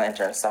as the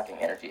lantern is sucking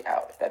energy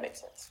out, if that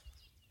makes sense.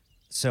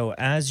 So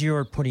as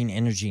you're putting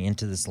energy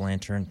into this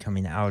lantern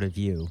coming out of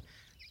you,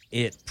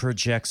 it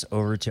projects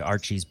over to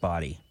Archie's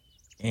body.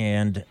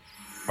 And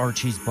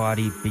Archie's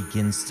body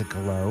begins to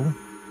glow.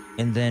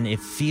 And then it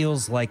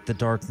feels like the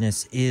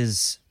darkness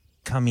is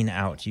coming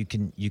out. You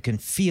can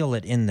feel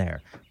it in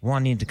there,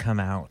 wanting to come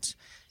out.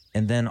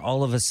 And then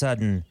all of a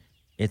sudden,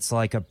 it's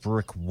like a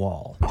brick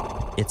wall.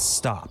 It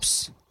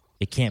stops.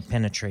 It can't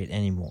penetrate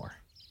anymore.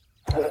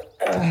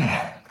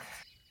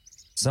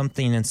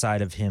 Something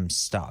inside of him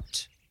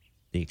stopped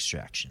the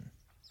extraction.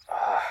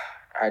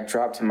 I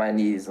dropped to my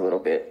knees a little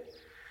bit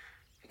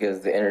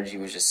because the energy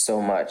was just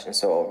so much and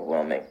so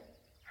overwhelming.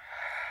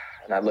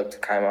 And I looked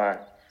at Kaiman.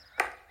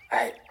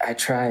 I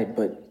tried,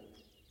 but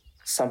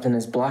something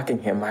is blocking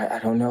him. I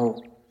don't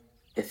know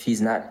if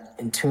he's not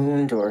in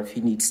tuned or if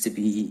he needs to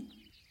be.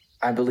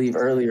 I believe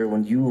earlier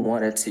when you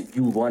wanted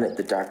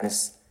the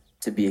darkness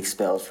to be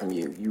expelled from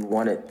you. You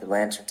wanted the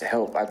lantern to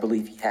help. I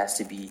believe he has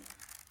to be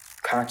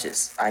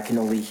conscious. I can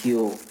only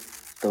heal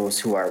those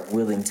who are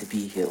willing to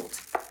be healed.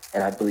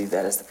 And I believe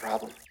that is the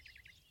problem.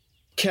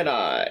 Can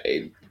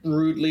I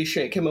rudely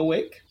shake him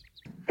awake?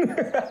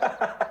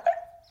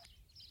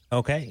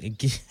 Okay.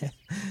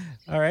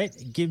 All right.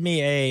 Give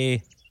me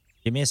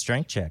a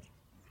strength check.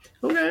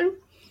 Okay.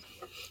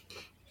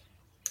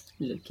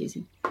 Little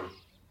kissy.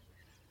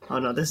 Oh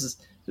no, this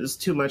is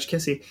too much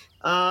kissy.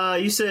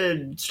 You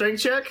said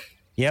strength check?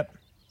 Yep.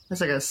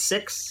 That's like a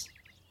 6.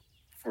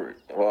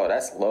 Well,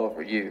 that's low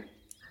for you.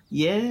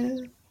 Yeah.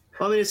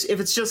 Well, I mean, if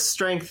it's just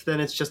strength, then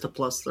it's just a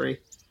 +3,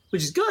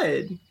 which is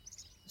good.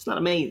 It's not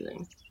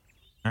amazing.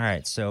 All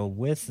right. So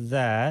with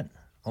that,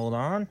 hold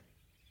on.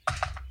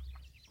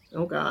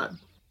 Oh God.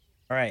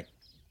 All right.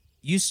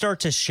 You start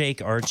to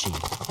shake Archie,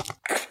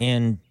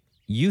 and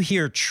you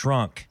hear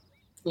Trunk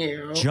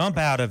jump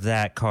out of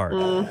that cart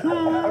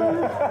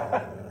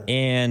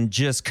and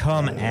just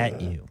come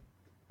at you.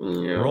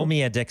 Roll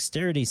me a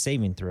dexterity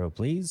saving throw,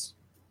 please.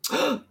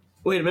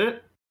 Wait a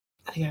minute.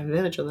 I think I have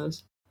advantage on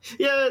those.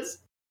 Yes,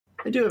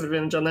 I do have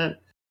advantage on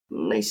that.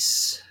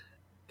 Nice.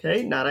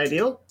 Okay, not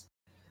ideal.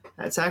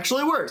 That's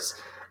actually worse.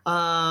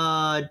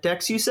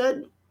 Dex, you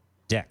said?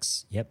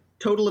 Dex, yep.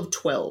 Total of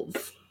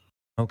 12.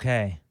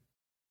 Okay.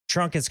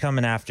 Trunk is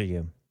coming after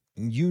you.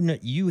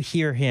 You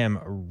hear him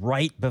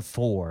right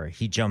before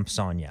he jumps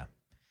on you.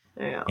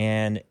 Yeah.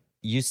 And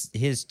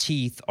his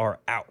teeth are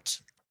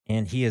out,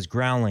 and he is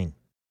growling,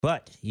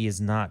 but he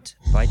is not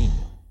biting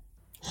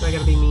you. Do I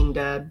gotta be mean,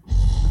 Dad?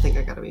 I think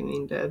I gotta be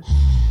mean, Dad.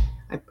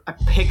 I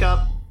pick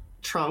up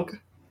Trunk.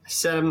 I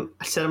set him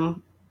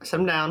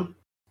down.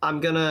 I'm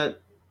gonna.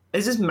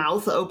 Is his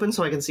mouth open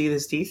so I can see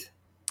his teeth?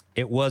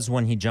 It was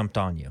when he jumped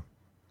on you.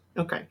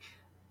 Okay.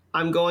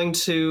 I'm going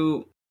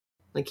to,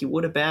 like you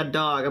would a bad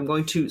dog, I'm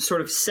going to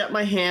sort of set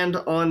my hand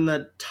on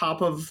the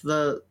top of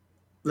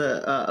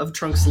of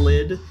Trunk's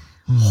lid,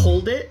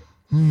 hold it,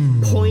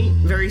 point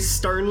very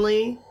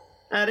sternly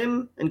at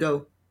him, and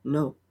go,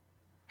 no.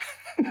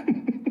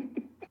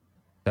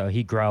 So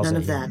he growls None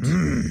at of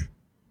you. that.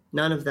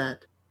 None of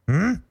that.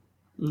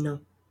 No.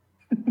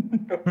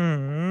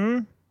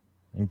 And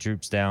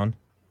droops down.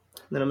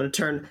 Then I'm gonna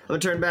turn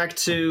back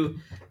to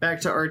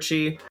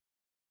Archie.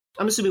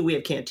 I'm assuming we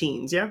have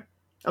canteens, yeah?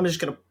 I'm just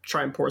gonna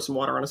try and pour some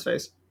water on his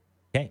face.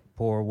 Okay,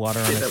 pour water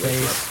on his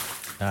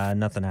face.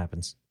 Nothing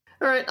happens.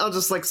 All right, I'll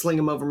just like sling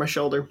him over my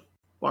shoulder,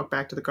 walk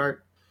back to the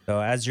cart. So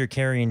as you're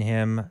carrying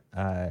him,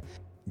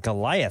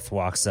 Goliath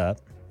walks up.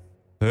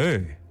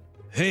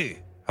 Hey,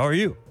 how are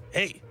you?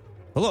 Hey,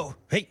 hello,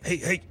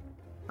 hey.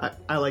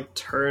 I like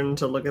turn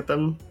to look at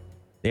them.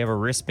 They have a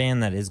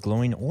wristband that is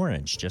glowing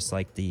orange, just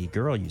like the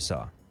girl you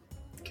saw.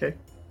 Okay,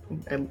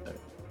 and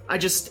I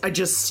just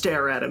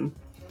stare at him.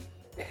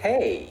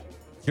 Hey.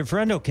 Is your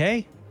friend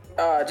okay?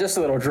 Just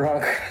a little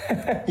drunk.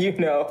 You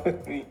know,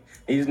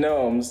 these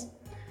gnomes.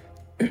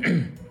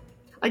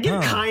 I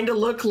get kind of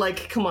look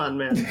like, come on,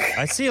 man.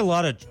 I see a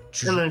lot of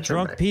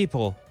drunk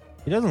people.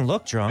 He doesn't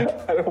look drunk.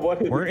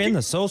 We're in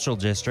the social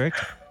district.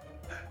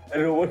 I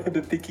don't want him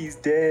to think he's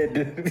dead.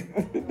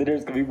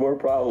 There's gonna be more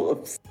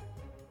problems.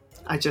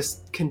 I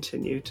just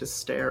continue to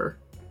stare,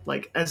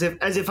 like as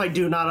if I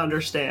do not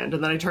understand,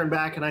 and then I turn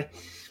back and I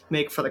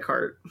make for the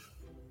cart.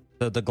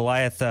 The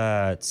Goliath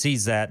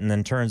sees that and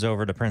then turns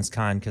over to Prince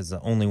Khan because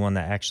the only one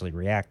that actually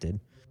reacted.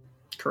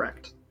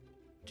 Correct.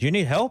 Do you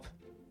need help?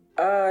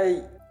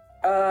 I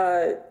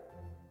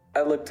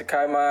look to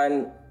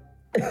Kaiman,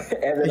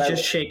 and then I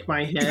just shake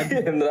my head,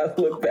 and then I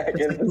look back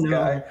at this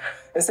guy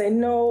and say,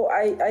 "No,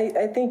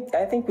 I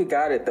think we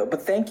got it though.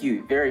 But thank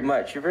you very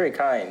much. You're very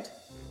kind."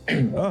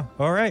 Oh,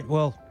 all right.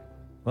 Well,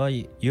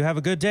 you have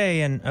a good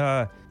day, and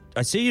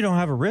I see you don't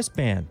have a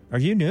wristband. Are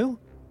you new?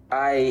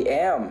 I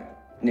am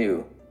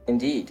new,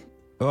 indeed.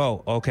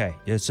 Oh, okay.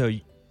 Yeah, so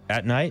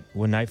at night,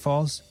 when night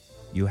falls,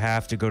 you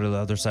have to go to the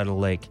other side of the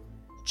lake.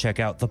 Check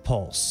out the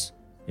Pulse.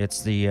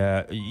 It's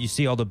the, you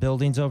see all the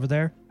buildings over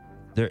there?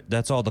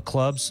 That's all the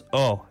clubs.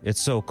 Oh,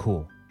 it's so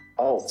cool.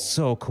 Oh.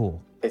 So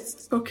cool.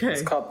 It's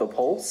Okay. called the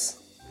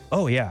Pulse?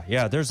 Oh,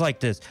 yeah. There's like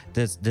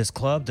this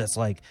club that's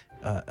like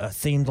a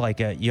themed, like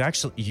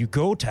you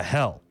go to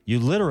hell. You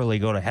literally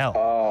go to hell.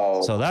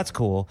 Oh. So that's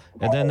cool.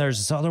 And then there's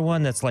this other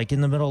one that's like in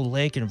the middle of the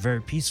lake and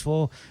very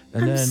peaceful.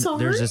 And then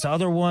there's this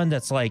other one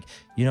that's like,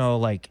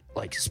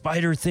 like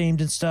spider themed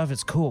and stuff.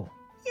 It's cool.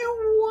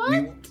 You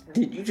what?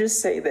 Did you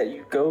just say that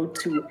you go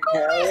to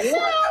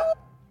hell?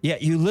 Yeah,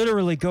 you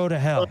literally go to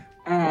hell.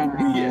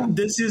 Yeah,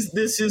 this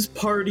is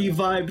party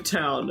vibe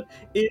town.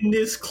 In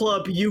this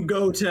club, you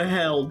go to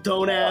hell.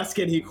 Don't ask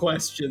any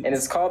questions. And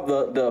it's called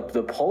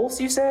the Pulse,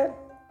 you said?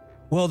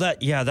 Well,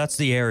 that's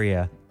the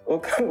area.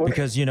 What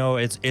Because,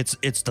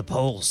 it's the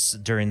Pulse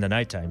during the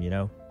nighttime,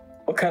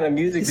 what kind of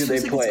music do they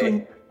feels like it's play?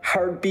 going-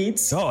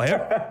 Heartbeats? Oh,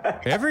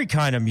 every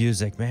kind of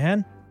music,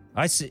 man.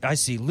 I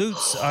see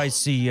lutes, I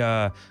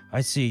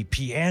see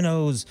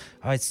pianos,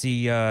 I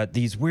see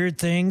these weird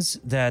things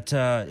that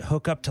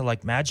hook up to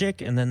like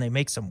magic, and then they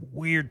make some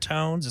weird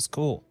tones. It's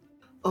cool.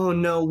 Oh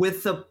no,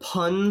 with the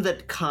pun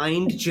that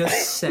Kind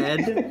just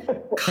said,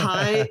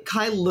 Kai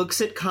looks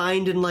at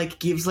Kind and like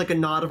gives like a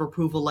nod of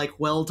approval, like,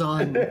 well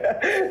done.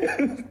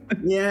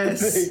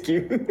 Yes. Thank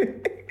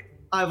you.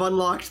 I've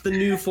unlocked the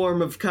new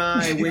form of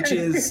Kai, which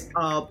is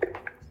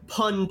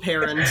pun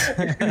parent.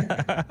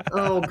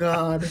 Oh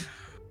god.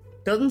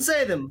 Doesn't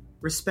say them,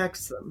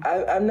 respects them.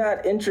 I'm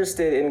not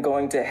interested in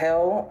going to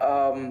hell,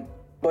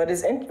 but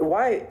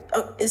why?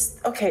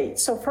 Okay,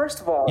 so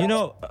first of all...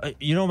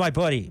 my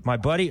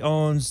buddy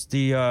owns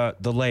the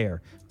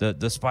lair,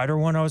 the spider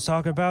one I was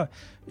talking about.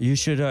 You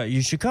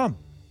should come.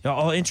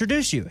 I'll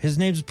introduce you. His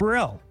name's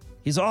Burrell.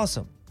 He's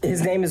awesome.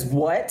 His name is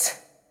what?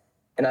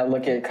 And I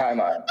look at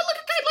Kaimon.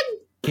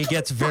 He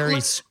gets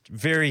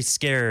very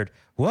scared.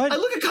 What? I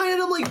look at Kai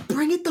and I'm like,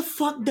 bring it the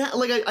fuck down.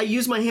 Like, I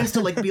use my hands to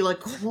like be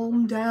like,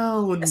 calm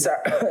down.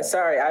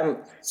 Sorry, I'm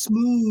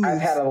smooth. I've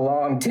had a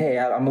long day.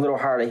 I'm a little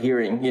hard of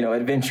hearing,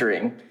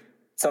 adventuring.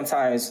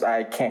 Sometimes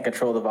I can't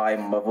control the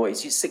volume of my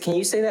voice. Can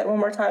you say that one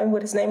more time,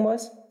 what his name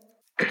was?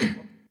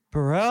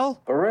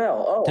 Burrell?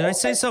 Burrell. Oh. Did I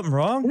say something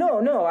wrong?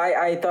 No,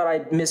 I thought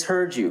I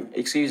misheard you.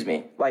 Excuse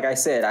me. Like I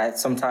said,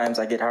 sometimes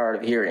I get hard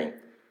of hearing.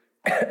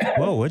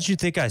 Whoa, what'd you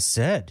think I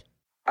said?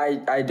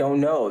 I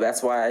don't know.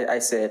 That's why I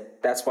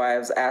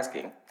was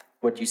asking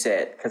what you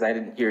said, because I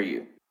didn't hear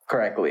you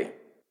correctly.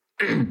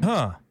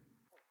 Huh.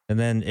 And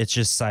then it's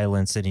just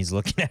silence and he's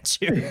looking at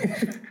you.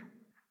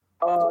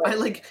 I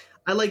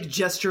like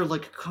gesture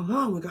like, come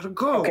on, we gotta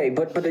go. Okay,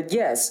 but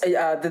yes,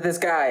 this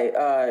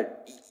guy,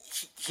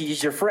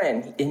 he's your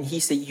friend, and he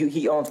said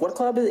he owns what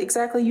club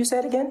exactly you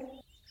said again?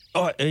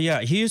 Oh,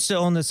 yeah, he used to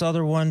own this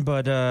other one,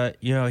 but,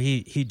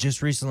 he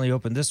just recently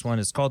opened this one.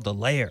 It's called The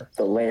Lair.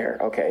 The Lair,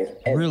 okay.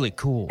 Really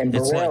cool. And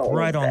it's like Burrell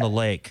right owns on that. the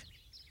lake.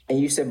 And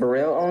you said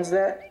Burrell owns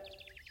that?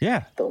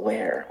 Yeah. The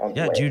Lair.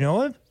 Yeah, do you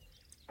know him?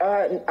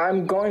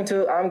 I'm going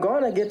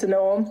to get to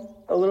know him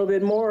a little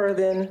bit more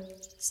than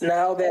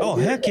now that. Oh,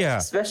 heck yeah.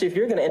 Especially if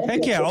you're going to.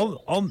 Heck yeah,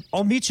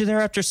 I'll meet you there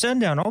after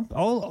sundown.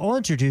 I'll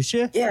introduce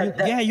you.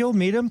 Yeah. You'll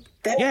meet him.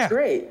 That's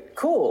great.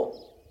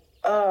 Cool.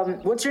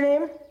 What's your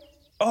name?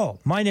 Oh,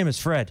 my name is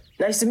Fred.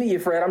 Nice to meet you,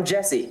 Fred. I'm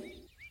Jesse.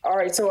 All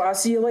right, so I'll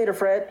see you later,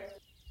 Fred.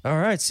 All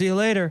right, see you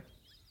later.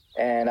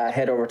 And I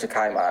head over to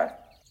Kaimon.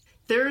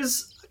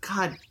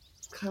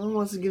 Kyle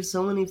wants to give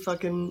so many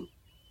fucking...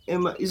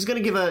 He's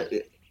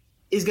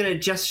gonna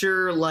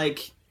gesture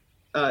like,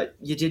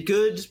 you did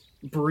good,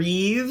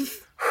 breathe.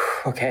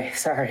 Okay,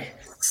 sorry.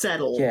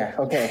 Settle. Yeah,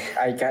 okay.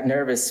 I got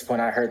nervous when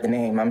I heard the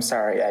name. I'm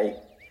sorry. I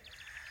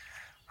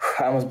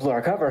almost blew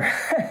our cover.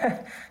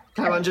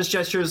 Kyle just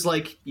gestures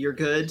like, you're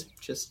good,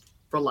 just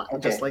relax,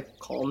 Okay. just like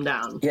calm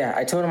down. Yeah,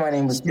 I told him my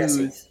name was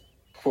Jesse.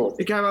 Cool.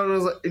 The Kyle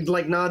was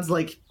like nods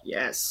like,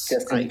 yes,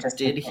 I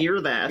did hear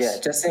that. Yeah,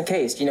 just in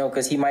case,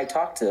 because he might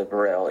talk to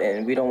Burrell,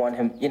 and we don't want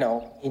him,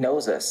 he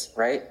knows us,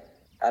 right?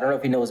 I don't know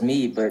if he knows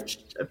me, but...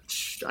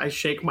 I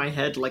shake my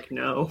head like,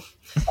 no.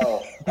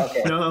 Oh,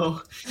 okay.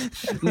 No.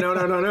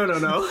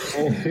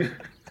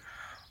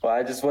 Well,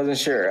 I just wasn't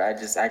sure. I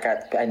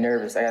got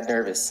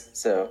nervous.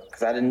 So,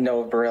 because I didn't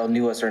know if Burrell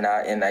knew us or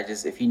not, and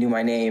if he knew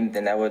my name,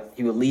 then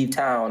he would leave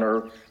town,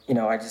 or, he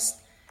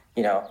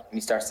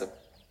starts to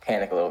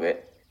panic a little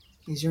bit.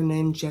 Is your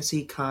name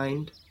Jesse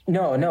Kind?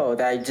 No,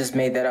 I just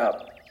made that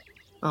up.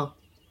 Oh.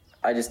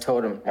 I just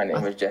told him my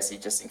name was Jesse,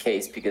 just in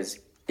case, because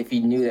if he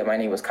knew that my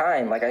name was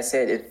Kind, like I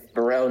said, if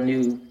Burrell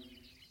knew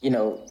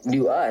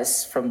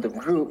us from the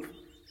group,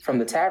 from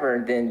the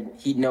tavern, then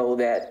he'd know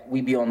that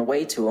we'd be on the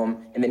way to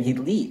him, and then he'd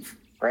leave,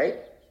 right?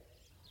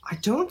 I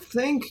don't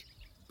think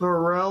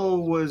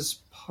Burrell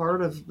was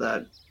part of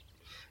that.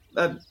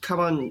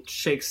 Kaban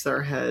shakes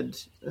their head.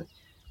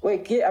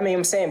 Wait,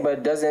 I'm saying,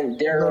 but doesn't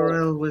Daryl...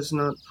 Burrell was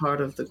not part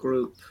of the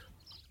group.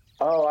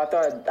 Oh, I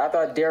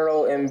thought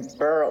Daryl and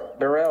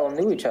Burrell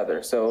knew each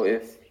other. So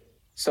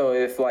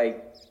if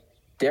like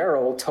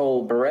Daryl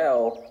told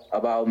Burrell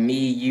about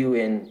me, you,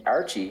 and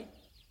Archie,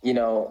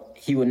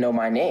 he would know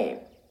my name.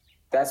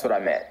 That's what I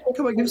meant.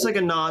 Come on, gives like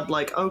a nod,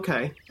 like,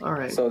 okay, all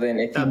right. So then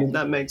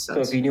that makes sense.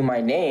 So if he knew my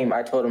name,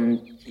 I told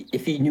him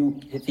if he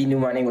knew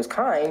my name was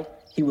Kind,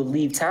 he would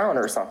leave town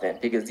or something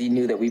because he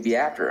knew that we'd be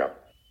after him.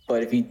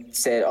 But if he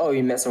said, oh,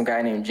 you met some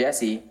guy named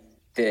Jesse,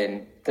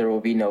 then there will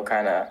be no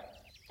kind of,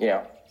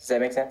 does that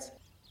make sense?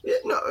 Yeah,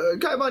 no,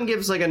 Kaibon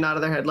gives like a nod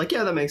of their head, like,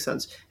 yeah, that makes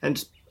sense.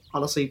 And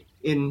honestly,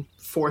 in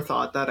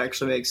forethought, that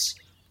actually makes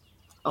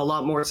a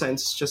lot more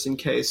sense just in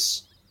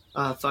case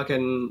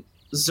fucking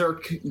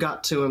Zerk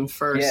got to him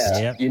first. Yeah,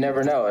 Yep. You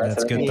never know.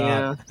 That's good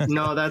thought. Yeah,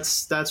 no,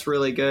 that's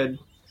really good.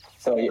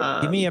 So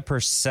give me a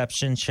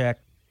perception check,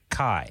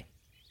 Kai.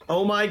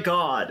 Oh my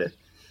god.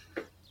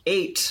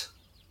 8.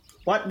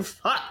 What the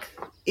fuck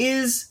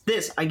is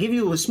this? I give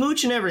you a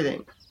smooch and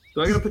everything.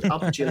 I'll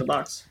put you in the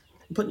box.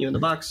 I'm putting you in the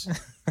box.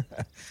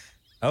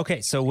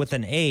 Okay, so with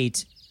an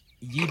 8,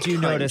 you do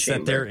Kind notice chamber.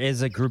 that there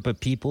is a group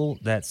of people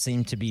that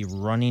seem to be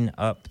running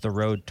up the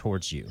road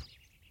towards you.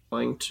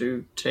 Going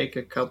to take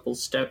a couple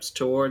steps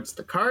towards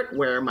the cart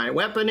where my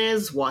weapon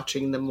is,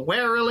 watching them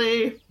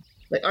warily.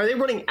 Like, are they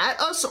running at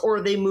us or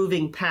are they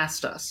moving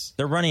past us?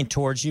 They're running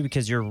towards you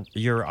because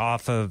you're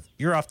off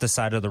the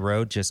side of the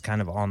road, just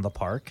kind of on the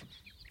park,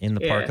 in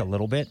the park a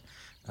little bit.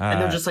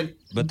 And they're just like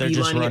but they're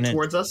just beelining running it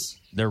towards us?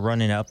 They're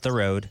running up the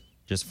road,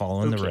 just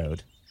following the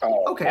road.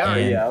 Okay, all right.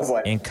 And, yeah, I was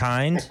like, and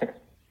Kind,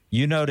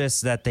 you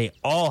notice that they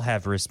all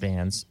have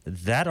wristbands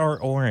that are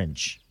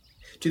orange.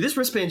 Dude, this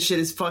wristband shit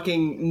is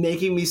fucking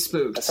making me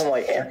spooked. I'm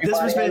like,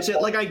 This wristband shit,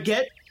 like, I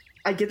get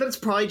that it's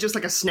probably just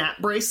like a snap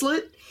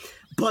bracelet,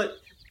 but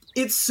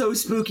it's so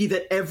spooky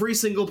that every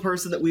single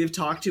person that we have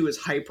talked to is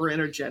hyper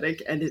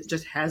energetic and it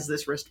just has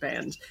this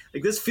wristband.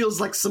 Like, this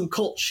feels like some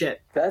cult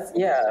shit.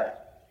 yeah.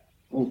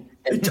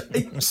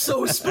 It's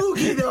so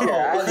spooky though.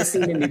 Yeah, I haven't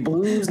seen any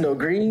blues, no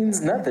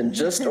greens, nothing,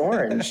 just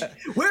orange.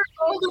 Where's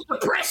all the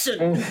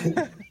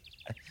depression?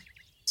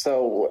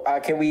 So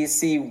can we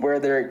see where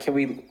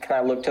can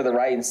I look to the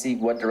right and see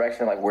what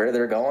direction, like where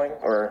they're going,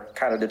 or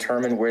kind of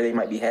determine where they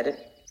might be headed?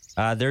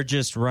 They're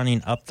just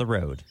running up the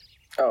road.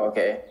 Oh,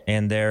 okay.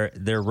 And they're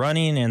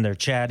running and they're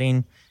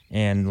chatting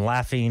and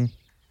laughing.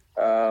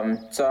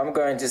 So I'm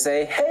going to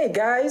say, hey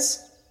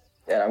guys.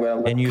 And I'm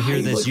going to And you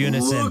hear this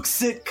unison.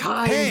 Looks at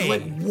Kai, Hey!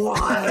 like,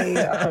 why?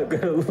 I'm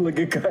going to look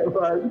at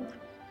Kaibon.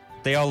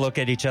 They all look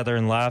at each other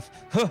and laugh.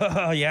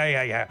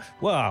 Yeah.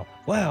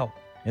 Wow.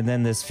 And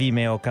then this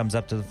female comes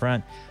up to the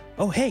front.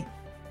 Oh, hey,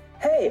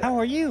 Hey, how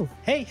are you?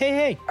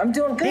 Hey. I'm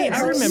doing good. Hey, I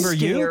remember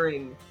you.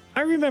 Staring.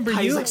 I remember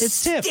Kai's you. like,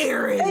 It's Tiff.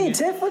 staring. Hey,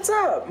 Tiff, what's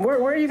up?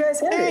 Where are you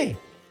guys headed? Hey.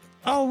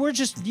 Oh, we're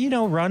just,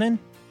 running.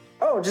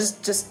 Oh,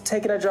 just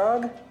taking a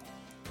jog?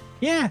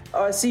 Yeah.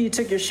 Oh, I see you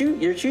took your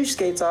shoe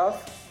skates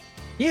off.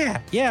 Yeah.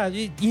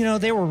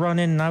 They were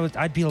running and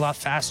I'd be a lot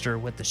faster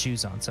with the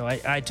shoes on. So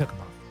I took them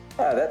off.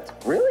 Oh, that's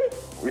really?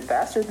 We're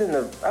faster than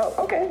the... Oh,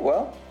 okay,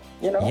 well,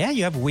 Yeah,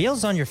 you have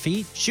wheels on your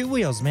feet. Shoe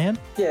wheels, man.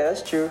 Yeah,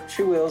 that's true.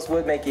 Shoe wheels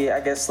would make you, I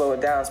guess, slow it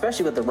down,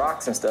 especially with the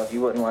rocks and stuff.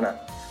 You wouldn't want to...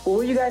 Well,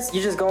 were you guys...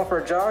 You're just going for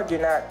a jog?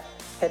 You're not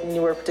heading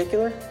anywhere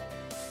particular?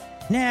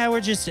 Nah,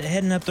 we're just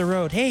heading up the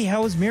road. Hey,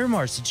 how was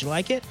Miramar's? Did you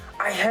like it?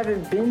 I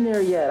haven't been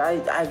there yet.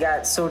 I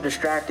got so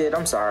distracted.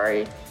 I'm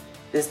sorry.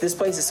 This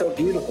place is so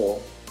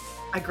beautiful.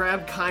 I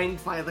grab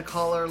Kind by the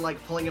collar,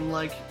 like pulling him,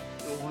 like,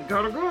 oh, I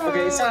gotta go.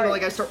 Okay, sorry.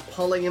 Like I start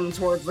pulling him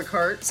towards the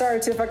cart. Sorry,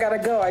 Tiff, I gotta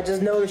go. I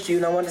just noticed you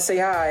and I wanted to say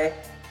hi.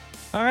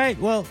 All right,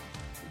 well,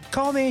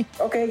 call me.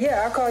 Okay,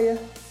 yeah, I'll call you.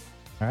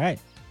 All right.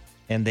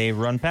 And they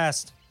run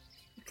past.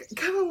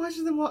 Come on,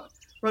 watching them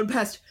run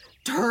past,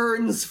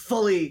 turns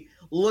fully,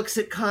 looks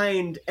at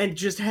Kind, and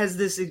just has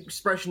this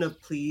expression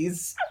of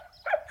please.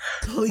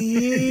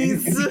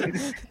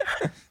 Please.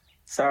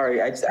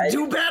 Sorry, I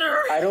Do better.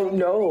 I don't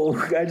know.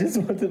 I just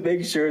want to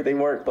make sure they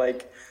weren't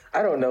like,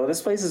 I don't know.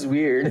 This place is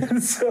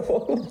weird.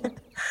 So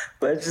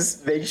let's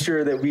just make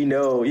sure that we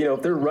know,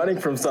 if they're running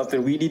from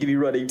something, we need to be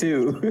running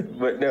too.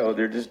 But no,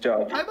 they're just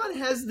jogging. Kaibon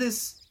has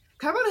this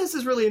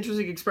really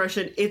interesting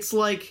expression. It's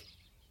like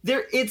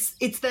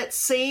it's that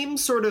same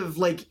sort of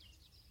like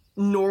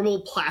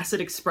normal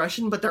placid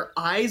expression, but their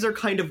eyes are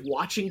kind of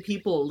watching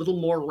people a little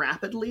more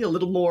rapidly, a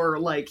little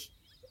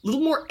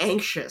more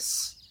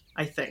anxious,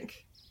 I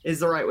think. Is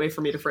the right way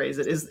for me to phrase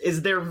it. Is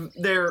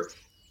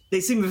they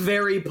seem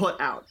very put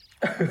out.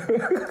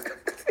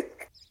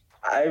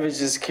 I was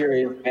just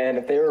curious, man.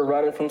 If they were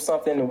running from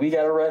something and we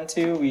got to run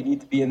too, we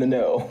need to be in the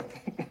know.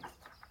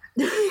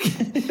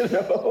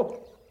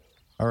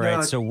 All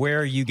right, so where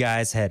are you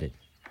guys headed?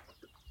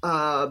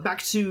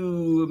 Back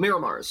to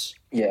Miramar's.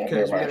 Yeah,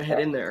 Because we gotta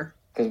head in there.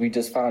 Because we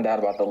just found out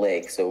about the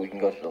lake, so we can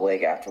go to the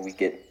lake after we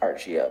get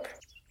Archie up.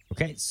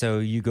 Okay, so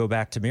you go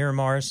back to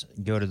Miramar's,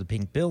 go to the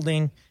pink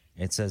building.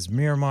 It says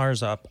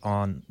Miramar's up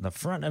on the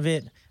front of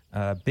it,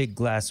 a big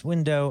glass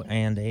window,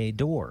 and a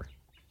door.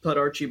 Put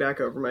Archie back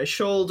over my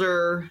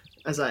shoulder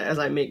as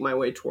I make my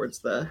way towards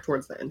the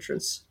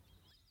entrance.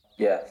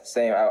 Yeah,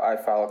 same. I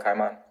follow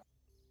Kaimon.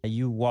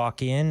 You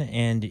walk in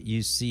and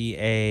you see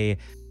a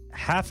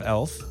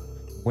half-elf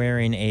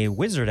wearing a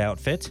wizard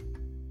outfit,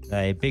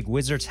 a big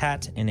wizard's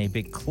hat and a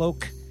big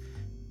cloak,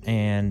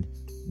 and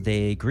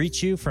they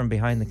greet you from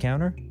behind the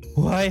counter.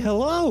 Why,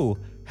 hello!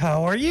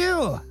 How are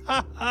you?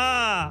 Ha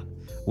ha!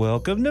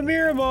 Welcome to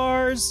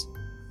Miramar's.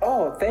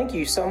 Oh, thank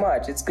you so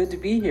much. It's good to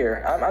be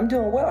here. I'm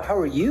doing well. How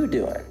are you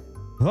doing?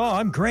 Oh,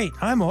 I'm great.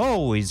 I'm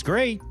always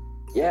great.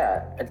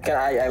 Yeah.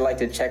 I like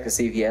to check to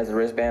see if he has a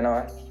wristband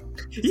on.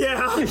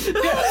 Yeah,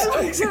 that's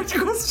my exact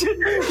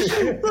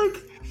question.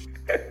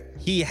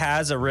 He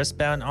has a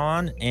wristband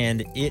on,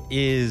 and it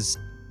is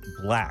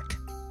black.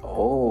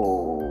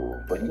 Oh,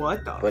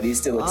 but he's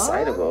still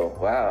excitable.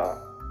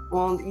 Wow.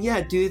 Well,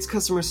 yeah, dude, it's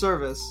customer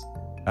service.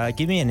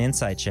 Give me an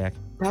insight check.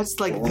 That's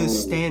like the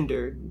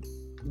standard.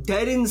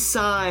 Dead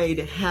inside,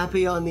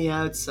 happy on the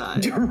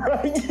outside.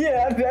 Right,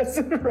 yeah,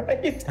 that's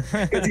right.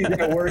 Because he's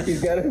at work,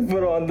 he's got to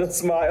put on the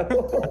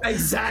smile.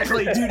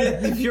 Exactly, dude.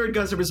 If you're in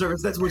customer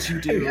service, that's what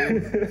you do.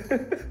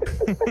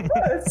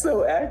 That's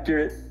so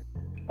accurate.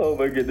 Oh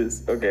my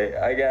goodness. Okay,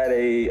 I got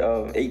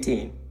a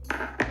 18.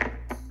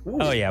 Ooh.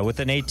 Oh yeah, with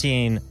an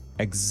 18,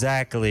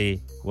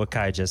 exactly what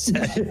Kai just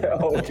said. Yeah,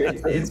 okay.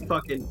 It's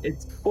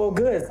well,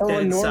 good.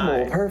 Someone normal.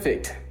 Inside.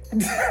 Perfect.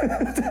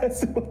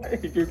 That's why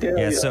you're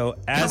telling me. So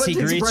as he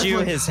greets you,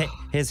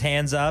 his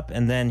hand's up,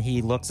 and then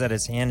he looks at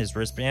his hand, his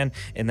wristband,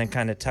 and then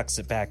kind of tucks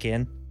it back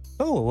in.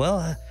 Oh,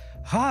 well,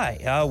 hi.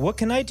 What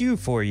can I do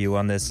for you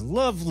on this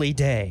lovely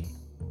day?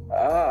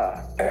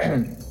 I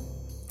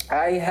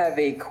have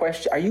a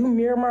question. Are you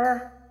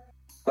Miramar?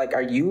 Like,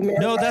 are you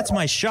Miramar? No, that's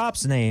my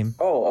shop's name.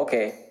 Oh,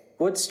 okay.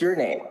 What's your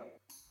name?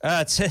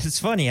 It's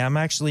funny. I'm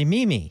actually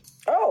Mimi.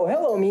 Oh,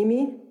 hello,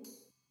 Mimi.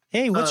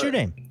 Hey, what's your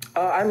name?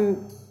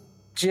 I'm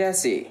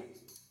Jesse.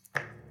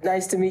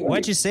 Nice to meet you.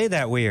 Why'd you say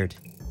that weird?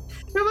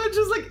 Everyone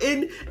just like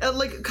in and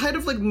like kind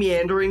of like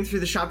meandering through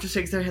the shop, just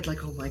shakes their head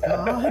like, oh my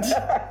god.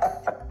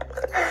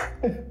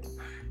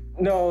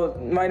 No,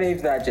 my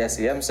name's not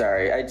Jesse. I'm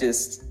sorry. I look at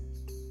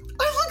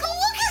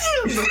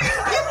him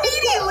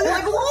immediately.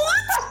 Like what?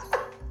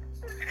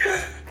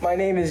 My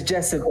name is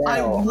Jezebel.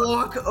 I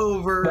walk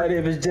over. My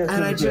name is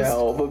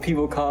Jezebel, but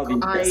people call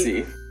me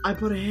Jesse. I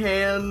put a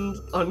hand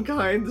on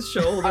Kyne's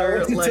shoulder. I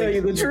want to tell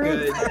you the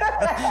truth.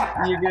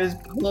 You guys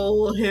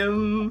pull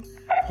him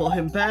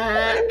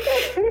back,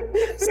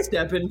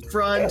 step in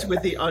front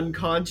with the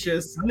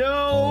unconscious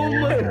gnome.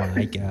 Oh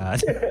my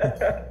god.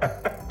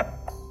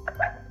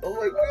 Oh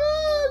my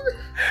god.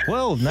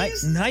 Well,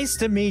 nice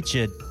to meet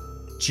you,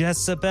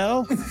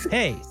 Jezebel.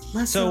 Hey,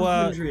 so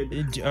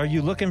are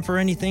you looking for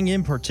anything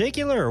in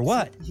particular or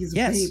what? He's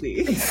a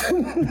baby.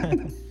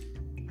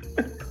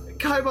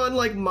 Kaimon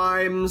like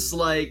mimes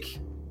like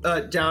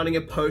downing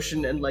a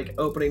potion and like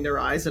opening their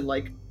eyes and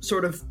like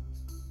sort of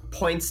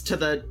points to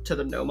the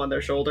gnome on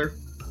their shoulder.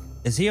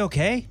 Is he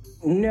okay?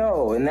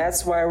 No, and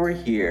that's why we're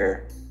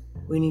here.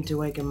 We need to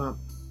wake him up.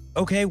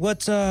 Okay,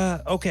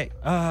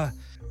 I'm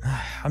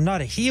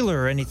not a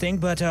healer or anything,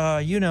 but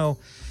and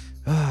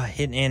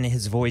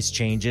his voice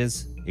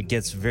changes. It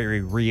gets very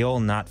real,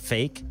 not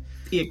fake.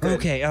 Yeah, good.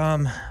 Okay,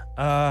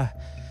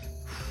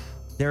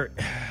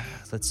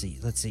 let's see.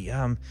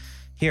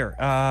 Here,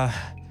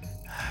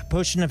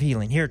 potion of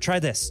healing. Here, try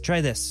this.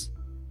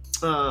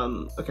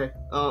 Okay.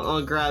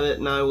 I'll grab it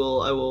and I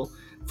will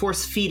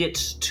force feed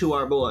it to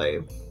our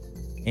boy.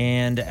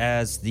 And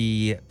as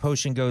the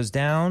potion goes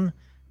down,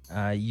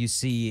 you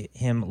see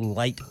him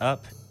light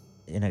up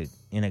in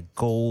a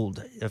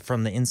gold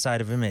from the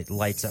inside of him. It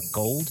lights up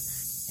gold,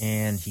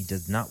 and he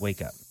does not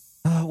wake up.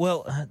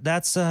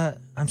 That's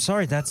I'm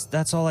sorry.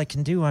 That's all I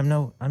can do. I'm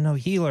no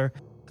healer.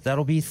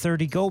 That'll be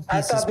 30 gold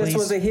pieces. I thought this please.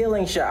 was a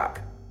healing shop.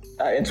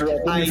 I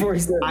interrupted before he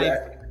said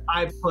that.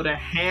 I put a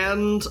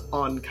hand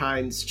on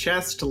Kyne's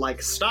chest to like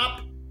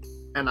stop,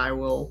 and I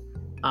will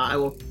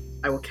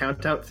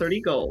count out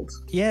 30 gold.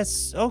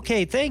 Yes.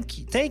 Okay. Thank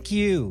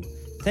you.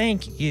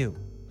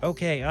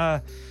 Okay.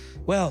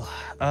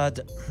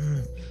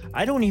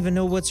 I don't even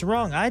know what's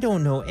wrong. I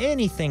don't know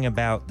anything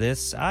about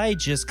this. I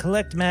just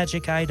collect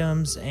magic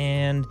items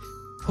and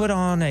put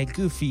on a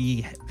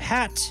goofy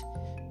hat,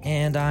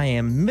 and I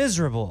am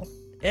miserable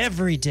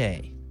every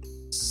day.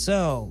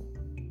 So,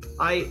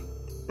 I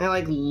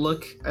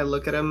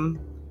look at him,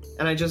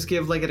 and I just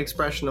give like an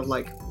expression of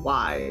like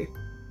why,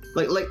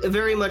 like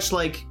very much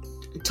like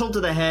tilt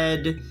of the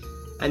head,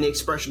 and the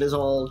expression is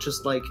all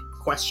just like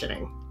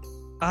questioning.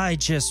 I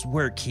just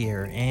work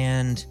here,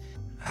 and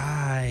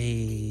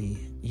I'm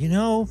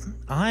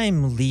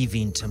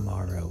leaving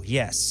tomorrow,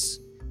 yes.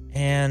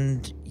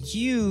 And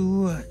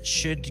you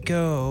should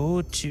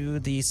go to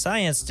the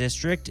science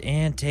district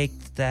and take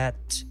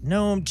that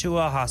gnome to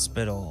a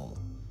hospital.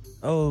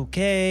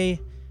 Okay.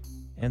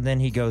 And then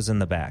he goes in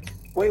the back.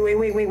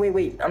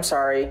 Wait. I'm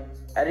sorry.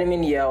 I didn't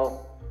mean to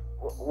yell.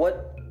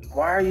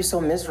 Why are you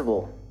so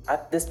miserable?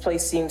 This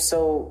place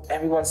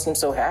everyone seems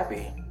so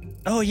happy.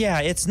 Oh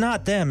yeah, it's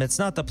not them. It's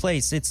not the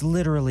place. It's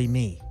literally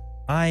me.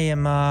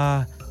 I'm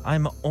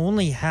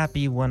only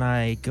happy when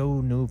I go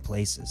new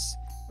places.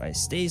 If I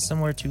stay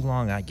somewhere too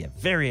long, I get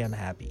very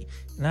unhappy.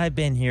 And I've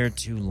been here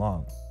too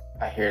long.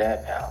 I hear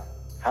that, pal.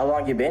 How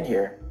long you been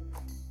here?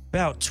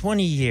 About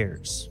 20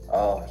 years.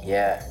 Oh,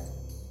 yeah.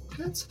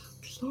 That's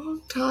a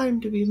long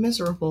time to be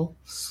miserable.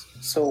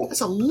 So,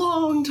 That's a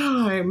long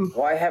time.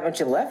 why haven't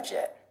you left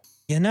yet?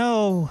 You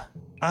know,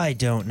 I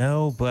don't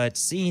know, but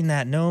seeing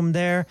that gnome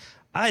there,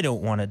 I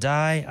don't want to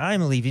die.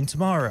 I'm leaving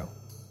tomorrow.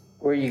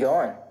 Where are you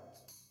going?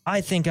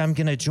 I think I'm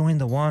gonna join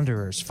the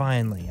Wanderers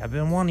finally. I've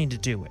been wanting to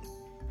do it.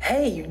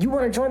 Hey, you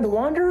want to join the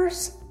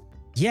Wanderers?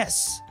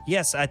 Yes,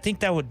 I think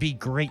that would be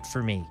great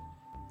for me.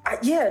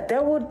 Yeah,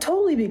 that would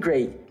totally be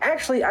great.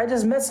 Actually, I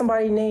just met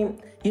somebody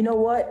named, you know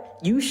what?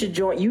 You should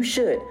join. You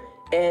should.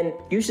 And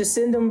you should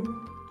send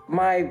them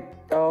my,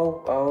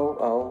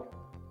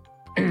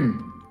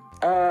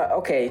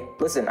 okay,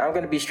 listen, I'm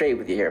going to be straight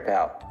with you here,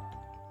 pal.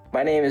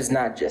 My name is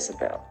not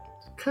Jezebel.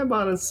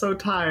 Kaimon is so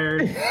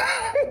tired.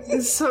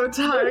 He's so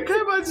tired.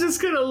 Kaimon's just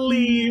gonna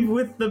leave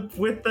with the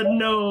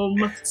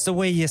gnome. It's the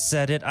way you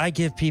said it. I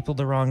give people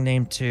the wrong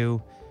name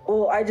too.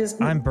 Well,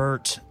 I'm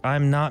Bert.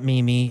 I'm not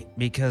Mimi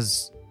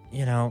because,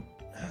 you know,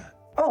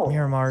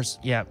 Miramar's,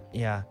 yeah.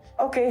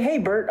 Okay, hey,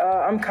 Bert,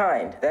 I'm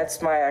Kind.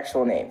 That's my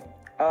actual name.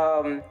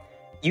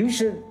 You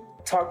should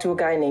talk to a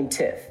guy named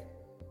Taff.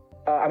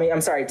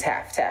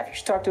 Taff. You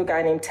should talk to a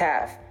guy named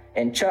Taff,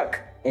 and Chuck,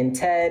 and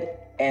Ted,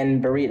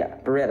 and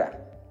Beretta.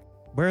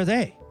 Where are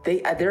they?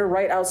 They're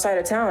right outside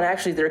of town.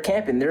 Actually, they're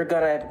camping. They're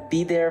gonna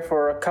be there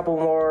for a couple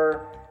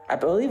more, I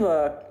believe,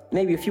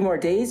 maybe a few more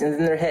days, and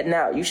then they're heading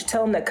out. You should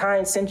tell them that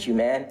Kind sent you,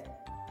 man.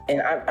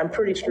 And I'm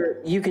pretty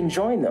sure you can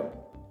join them.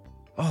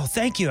 Oh,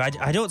 thank you.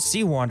 I don't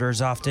see Wanderers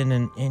often,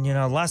 and you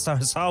know, last time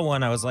I saw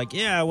one, I was like,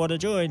 yeah, I want to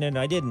join, and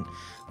I didn't.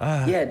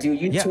 Yeah,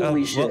 dude, you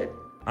totally should.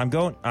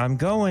 Well, I'm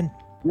going.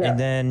 Yeah. And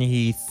then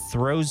he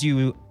throws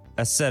you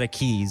a set of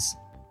keys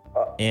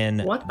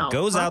and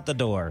goes out the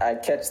door. I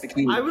catch the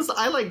key.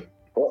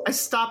 I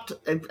stopped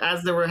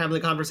as they were having the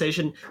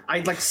conversation.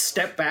 I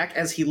step back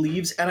as he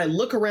leaves and I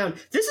look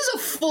around. This is a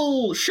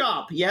full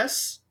shop,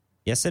 yes?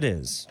 Yes, it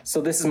is.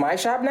 So this is my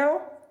shop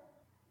now?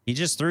 He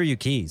just threw you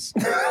keys.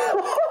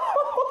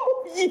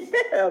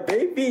 Yeah,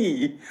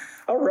 baby.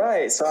 All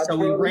right. So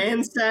we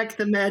ransack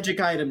the magic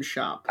item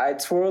shop. I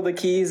twirl the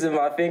keys in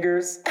my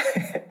fingers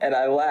and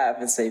I laugh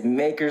and say,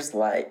 Maker's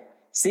Light.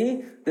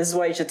 See, this is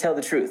why you should tell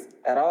the truth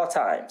at all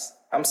times.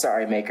 I'm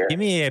sorry, Maker. Give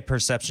me a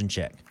perception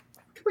check.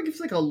 Come on,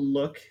 give a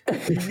look.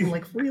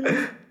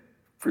 Really?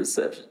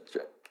 Perception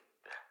check.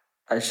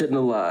 I shouldn't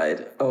have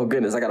lied. Oh,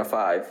 goodness, I got a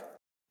 5.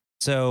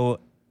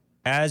 So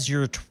as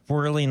you're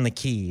twirling the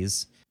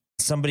keys,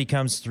 somebody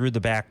comes through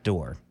the back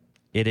door.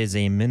 It is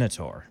a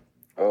Minotaur.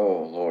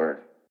 Oh,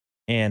 Lord.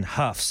 And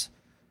huffs.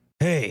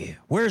 Hey,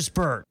 where's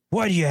Bert?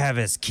 Why do you have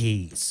his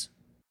keys?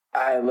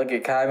 I look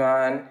at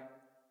Kaimon,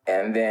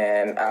 and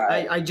then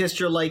I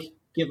gesture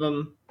give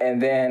him.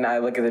 And then I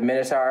look at the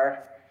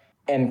Minotaur,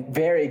 and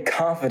very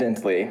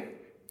confidently,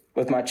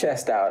 with my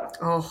chest out.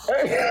 Oh,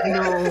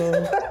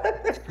 no.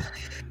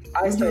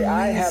 I say,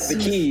 I have the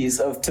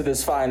keys to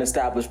this fine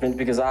establishment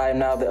because I am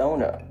now the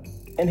owner.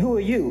 And who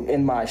are you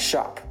in my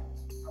shop?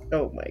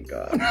 Oh my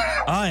god.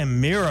 I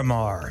am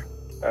Miramar.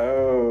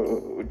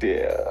 Oh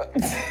dear.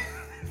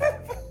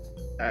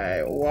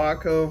 I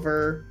walk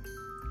over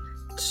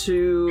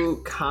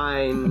to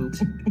Kind.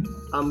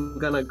 I'm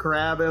gonna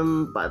grab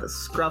him by the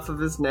scruff of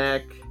his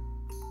neck,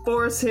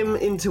 force him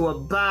into a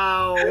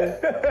bow,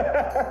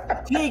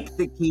 take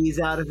the keys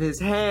out of his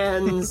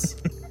hands,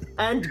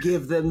 and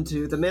give them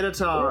to the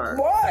Minotaur.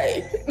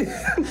 Why?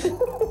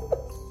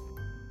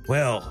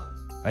 Well,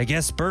 I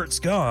guess Bert's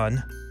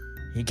gone.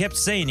 He kept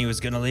saying he was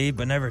going to leave,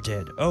 but never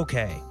did.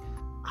 Okay.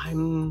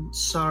 I'm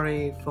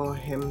sorry for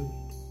him.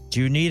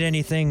 Do you need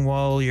anything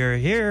while you're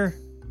here?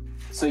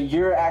 So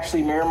you're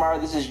actually Miramar?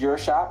 This is your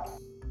shop?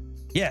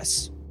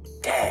 Yes.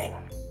 Dang.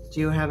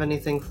 Do you have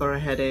anything for a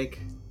headache?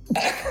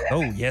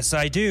 Oh, yes,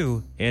 I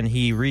do. And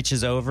he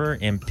reaches over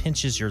and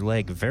pinches your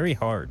leg very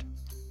hard.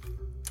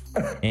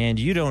 And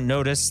you don't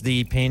notice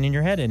the pain in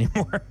your head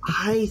anymore.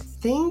 I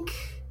think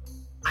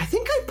I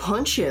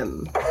punch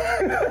him.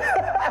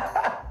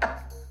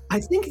 I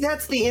think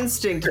that's the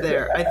instinct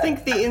there. I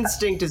think the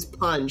instinct is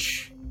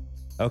punch.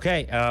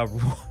 Okay,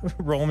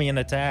 roll me an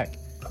attack.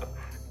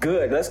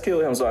 Good, let's kill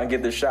him so I can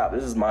get this shop.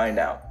 This is mine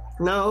now.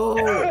 No.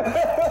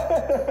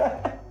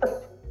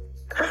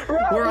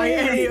 Were I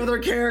any other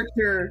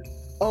character?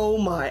 Oh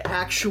my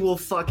actual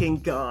fucking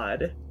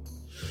god.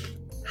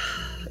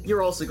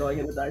 You're also going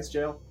into dice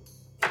jail.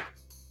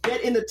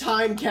 Get in the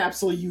time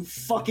capsule, you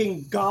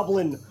fucking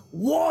goblin.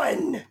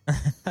 1!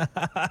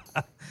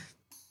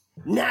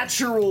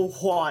 Natural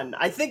 1.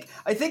 I think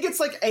it's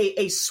like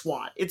a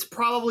SWAT. It's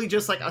probably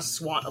just like a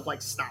SWAT of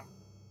stop.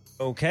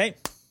 Okay.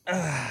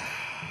 I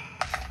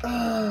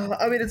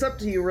mean, it's up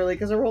to you really,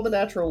 because I rolled a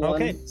natural 1.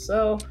 Okay.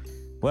 So.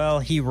 Well,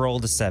 he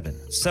rolled a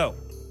 7. So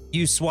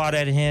you swat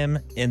at him,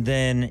 and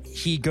then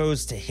he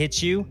goes to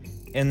hit you,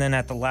 and then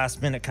at the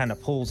last minute kind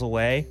of pulls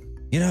away.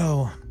 You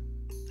know,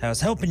 I was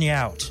helping you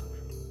out.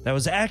 That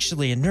was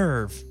actually a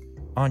nerve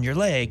on your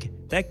leg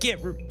that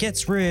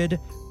gets rid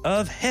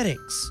of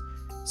headaches.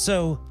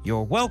 So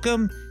you're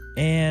welcome,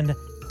 and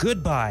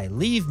goodbye.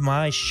 Leave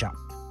my shop.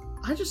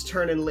 I just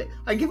turn and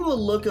I give him a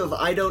look of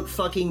I don't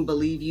fucking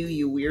believe you,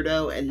 you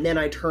weirdo, and then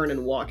I turn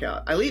and walk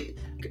out. I leave.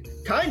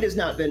 Kind has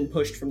not been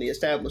pushed from the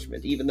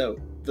establishment, even though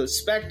the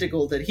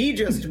spectacle that he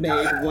just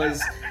made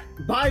was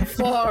by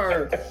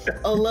far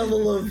a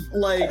level of,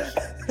 like,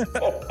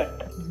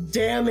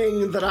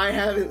 damning that I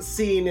haven't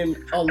seen in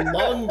a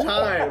long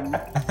time.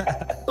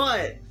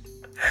 But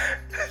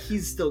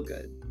he's still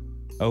good.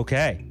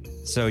 Okay,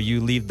 so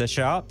you leave the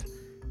shop,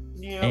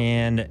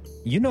 and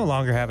you no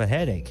longer have a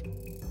headache.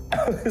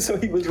 So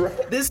he was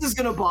right. This is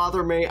gonna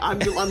bother me. I'm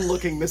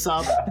looking this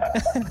up.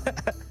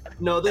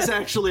 No, this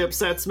actually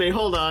upsets me.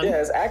 Hold on.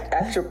 Yeah, it's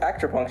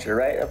acupuncture,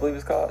 right? I believe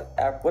it's called.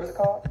 What is it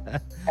called?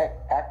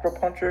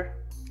 Acupuncture?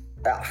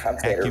 I'm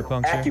scared.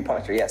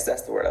 Acupuncture, yes,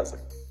 that's the word I was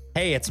looking for.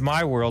 Hey, it's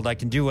my world. I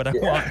can do what I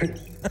want.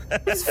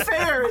 It's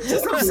fair. It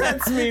just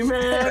upsets me,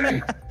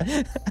 man.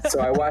 So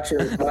I watch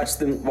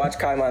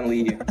Kaimon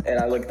leave, and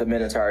I look at the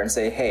Minotaur and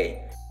say,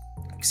 hey,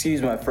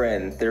 excuse my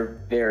friend,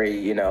 they're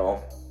very,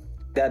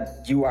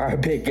 that you are a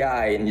big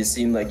guy and you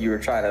seem like you were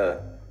trying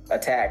to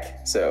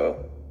attack,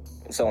 so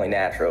it's only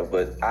natural,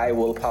 but I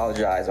will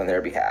apologize on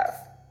their behalf.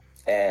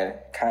 And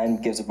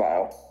Kaim gives a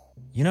bow.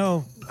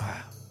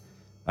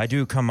 I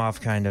do come off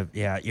kind of,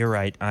 yeah, you're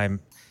right.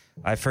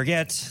 I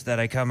forget that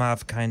I come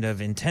off kind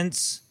of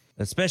intense,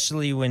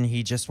 especially when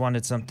he just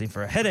wanted something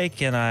for a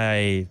headache and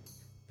I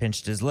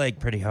pinched his leg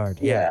pretty hard.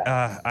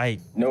 I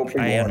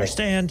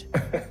understand.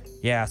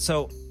 Yeah,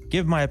 so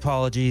give my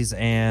apologies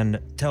and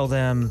tell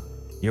them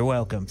you're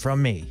welcome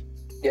from me.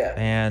 Yeah,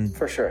 and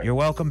for sure. You're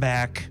welcome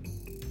back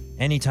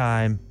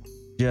anytime,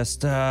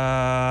 just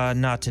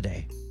not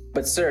today.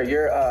 But sir,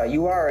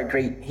 you are a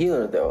great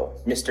healer, though,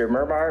 Mr.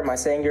 Miramar. Am I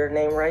saying your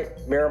name right?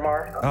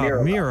 Miramar.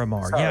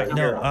 Miramar. Sorry, yeah,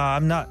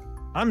 Miramar. no,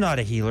 I'm not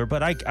a healer,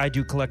 but I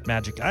do collect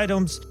magic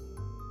items.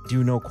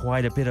 Do know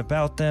quite a bit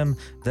about them.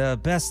 The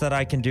best that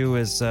I can do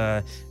is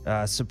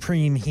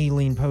supreme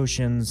healing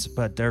potions,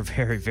 but they're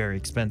very, very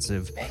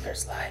expensive.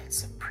 Maker's Light,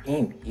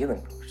 supreme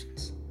healing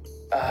potions.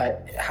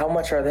 How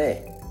much are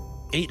they?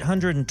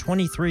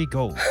 823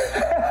 gold.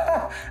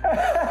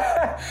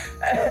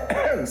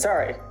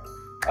 Sorry.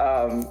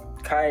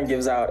 Kain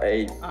gives out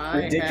a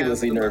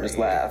ridiculously nervous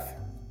laugh.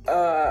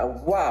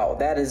 Wow,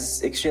 that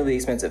is extremely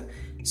expensive.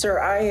 Sir,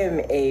 I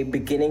am a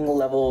beginning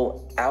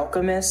level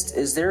alchemist.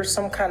 Is there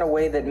some kind of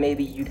way that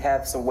maybe you'd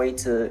have some way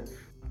to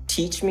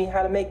teach me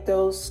how to make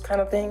those kind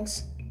of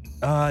things?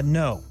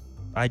 No.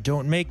 I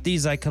don't make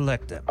these, I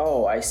collect them.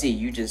 Oh, I see.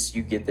 You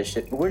get the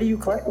shit. Where do you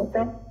collect them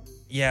from?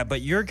 Yeah,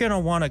 but you're going to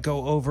want to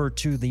go over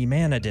to the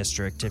Mana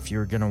District if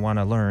you're going to want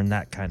to learn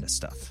that kind of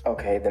stuff.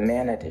 Okay, the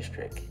Mana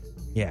District.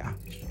 Yeah.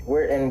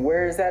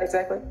 Where is that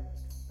exactly?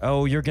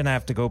 Oh, you're going to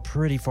have to go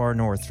pretty far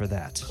north for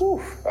that.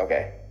 Whew,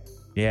 okay.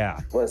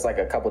 Yeah. Well, it's like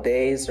a couple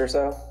days or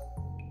so?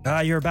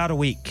 You're about a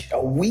week.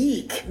 A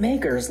week?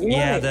 Maker's Light.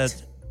 Yeah,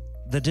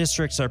 the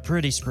districts are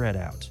pretty spread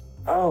out.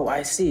 Oh,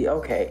 I see.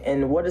 Okay.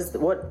 And what's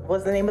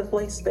the name of the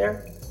place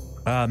there?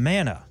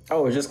 Mana.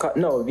 Oh, it's just called,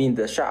 no, I mean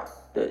the shop.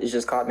 It's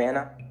just called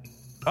Mana?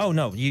 Oh,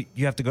 no, you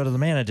have to go to the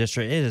Mana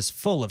District. It is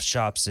full of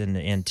shops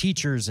and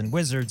teachers and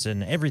wizards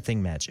and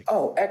everything magic.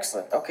 Oh,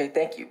 excellent. Okay,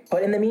 thank you.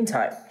 But in the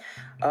meantime,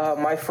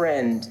 my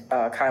friend,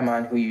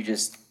 Kaimon, who you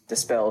just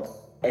dispelled,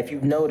 if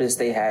you've noticed,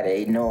 they had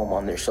a gnome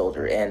on their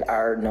shoulder, and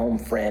our gnome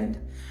friend,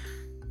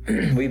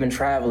 we've been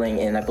traveling,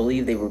 and I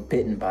believe they were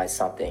bitten by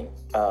something.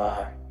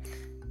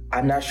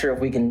 I'm not sure if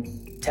we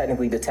can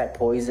technically detect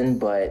poison,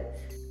 but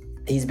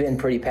he's been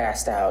pretty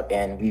passed out,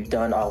 and we've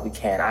done all we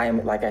can. I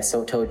am, like I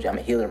told you, I'm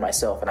a healer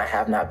myself, and I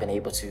have not been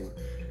able to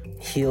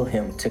heal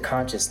him to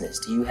consciousness.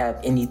 Do you have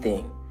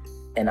anything?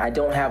 And I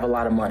don't have a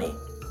lot of money,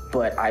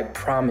 but I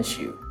promise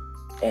you,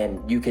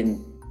 and you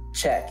can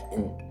check,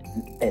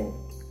 and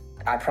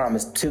I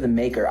promise to the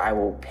maker I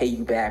will pay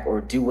you back or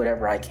do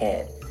whatever I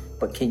can.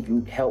 But can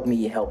you help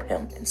me help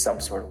him in some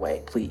sort of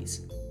way,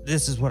 please?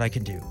 This is what I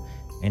can do.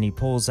 And he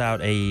pulls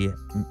out a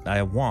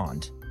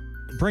wand.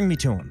 Bring me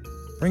to him.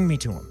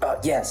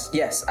 Yes.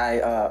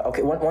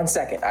 Okay, one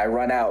second. I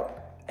run out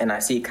and I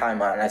see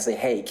Kaimon and I say,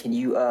 hey, can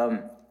you,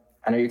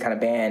 I know you're kind of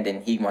banned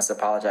and he wants to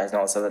apologize and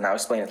all this other, and I'll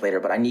explain it later,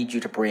 but I need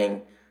you to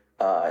bring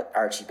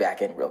Archie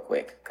back in real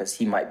quick because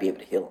he might be able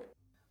to heal him.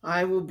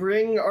 I will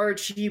bring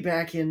Archie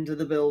back into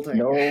the building.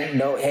 No,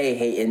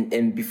 hey,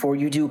 and before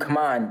you do, come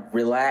on,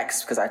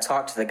 relax, because I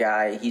talked to the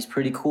guy. He's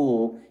pretty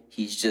cool.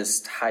 He's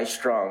just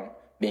high-strung,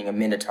 being a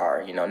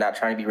Minotaur, not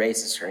trying to be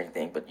racist or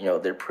anything, but,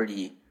 they're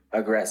pretty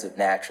aggressive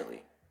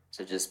naturally.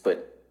 So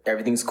but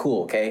everything's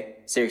cool, okay?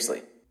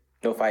 Seriously,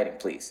 no fighting,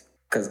 please,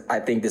 because I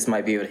think this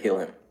might be able to heal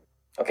him,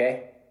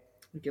 okay?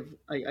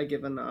 I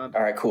give a nod.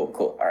 All right, cool,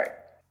 all right.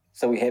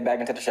 So we head back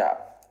into the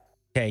shop.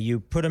 Okay, you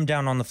put him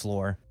down on the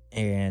floor,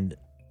 and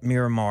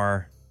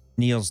Miramar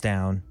kneels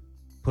down,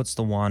 puts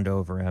the wand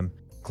over him,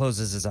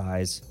 closes his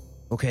eyes.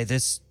 Okay,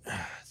 this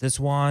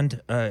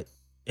wand,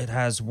 it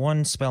has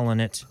one spell in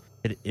it.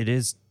 It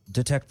is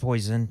detect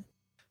poison.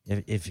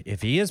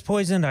 If he is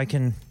poisoned, I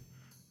can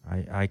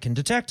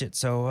detect it.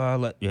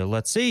 So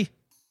let's see.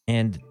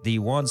 And the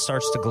wand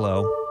starts to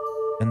glow,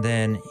 and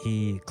then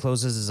he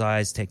closes his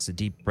eyes, takes a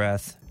deep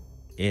breath,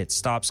 it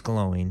stops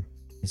glowing.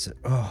 He said,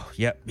 "Oh,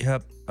 yep,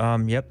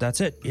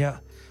 that's it. Yeah.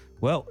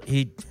 Well,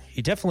 he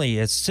definitely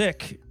is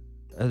sick.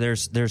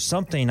 There's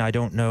something I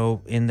don't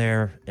know in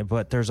there,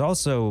 but there's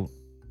also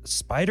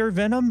spider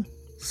venom.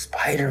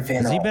 Spider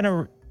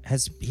venom.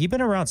 Has he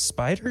been around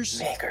spiders?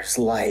 Maker's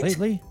light.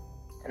 Lately?"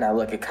 And I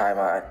look at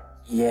Kaimon.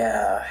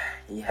 Yeah,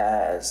 he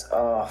has.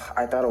 Oh,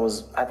 I thought it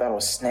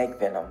was snake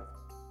venom.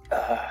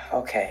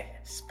 Okay,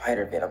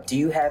 spider venom. Do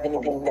you have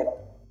anything that?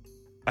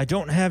 I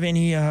don't have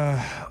any.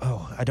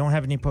 I don't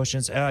have any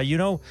potions. I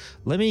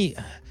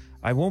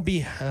won't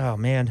be. Oh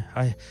man,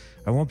 I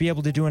won't be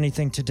able to do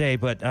anything today.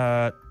 But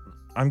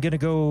I'm gonna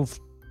go.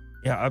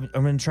 I'm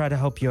gonna try to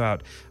help you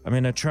out.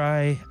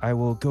 I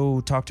will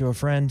go talk to a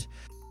friend.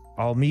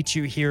 I'll meet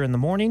you here in the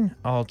morning.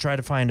 I'll try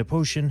to find a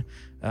potion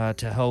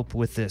to help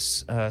with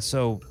this.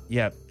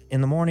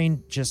 In the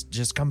morning,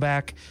 just come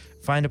back,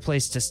 find a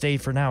place to stay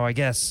for now, I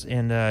guess,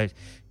 and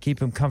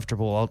keep him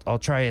comfortable. I'll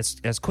try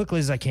as quickly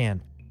as I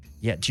can.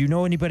 Yeah. Do you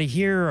know anybody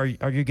here?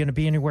 Are you going to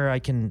be anywhere I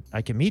can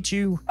meet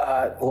you?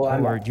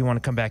 Or do you want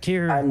to come back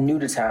here? I'm new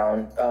to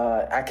town.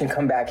 I can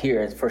come back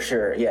here for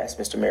sure. Yes,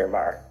 Mr.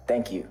 Miramar.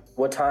 Thank you.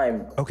 What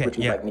time would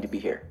you like me to be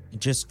here?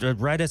 Just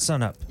right at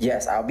sunup.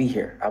 Yes, I'll be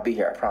here. I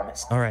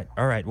promise. All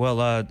right. Well,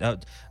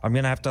 I'm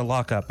gonna have to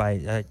lock up.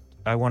 I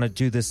want to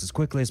do this as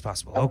quickly as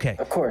possible. Okay.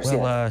 Of course.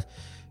 Well,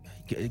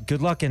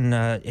 good luck and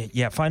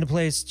find a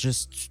place.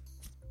 Just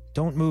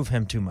don't move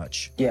him too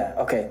much. Yeah.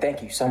 Okay.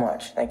 Thank you so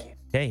much. Thank you.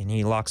 Okay, and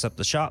he locks up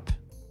the shop,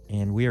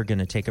 and we are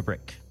gonna take a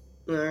break.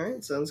 All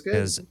right, sounds good.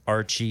 Because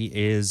Archie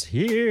is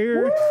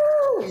here. Woo!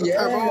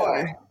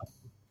 Yeah.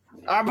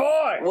 Our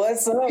boy.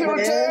 What's up, He man?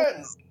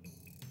 returns.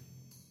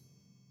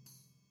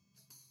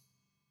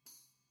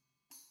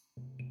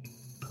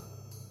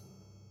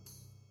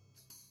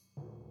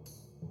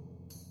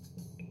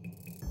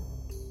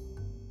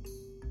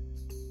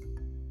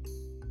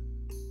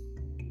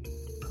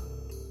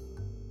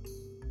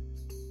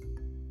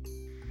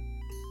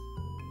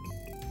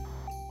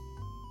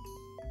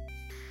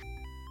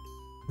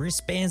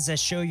 Wristbands that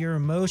show your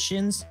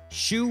emotions,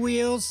 shoe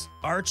wheels,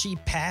 Archie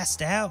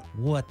passed out.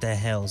 What the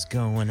hell's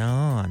going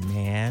on,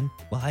 man?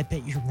 Well, I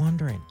bet you're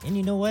wondering. And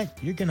you know what?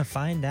 You're gonna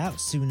find out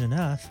soon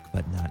enough,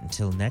 but not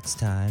until next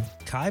time.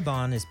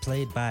 Kaibon is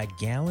played by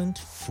Gallant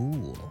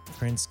Fool.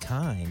 Prince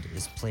Kind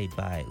is played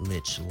by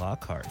Lich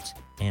Lockhart.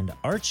 And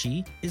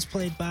Archie is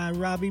played by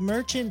Robbie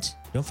Merchant.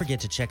 Don't forget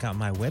to check out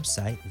my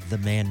website,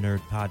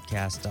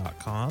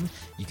 themannerdpodcast.com.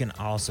 You can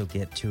also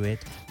get to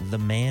it,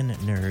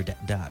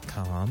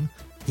 themannerd.com.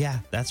 Yeah,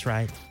 that's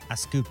right. I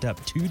scooped up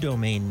 2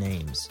 domain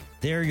names.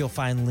 There you'll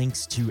find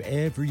links to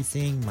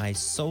everything, my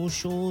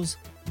socials,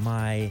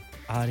 my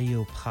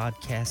audio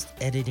podcast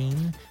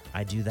editing.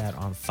 I do that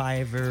on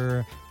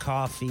Fiverr,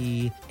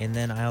 Coffee, and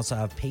then I also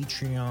have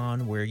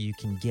Patreon where you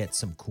can get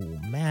some cool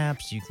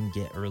maps. You can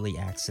get early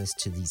access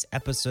to these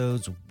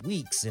episodes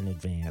weeks in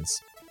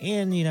advance.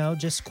 And,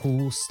 just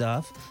cool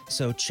stuff.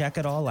 So check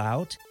it all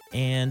out.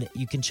 And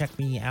you can check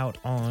me out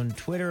on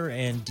Twitter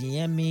and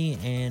DM me,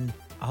 and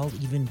I'll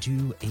even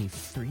do a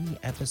free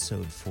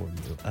episode for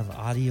you of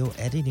audio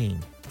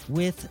editing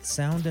with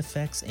sound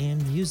effects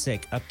and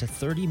music, up to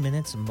 30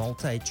 minutes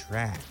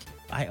multi-track.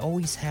 I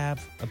always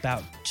have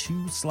about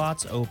 2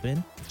 slots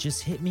open.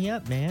 Just hit me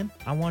up, man.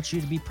 I want you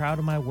to be proud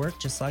of my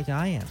work just like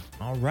I am.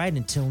 All right,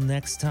 until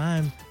next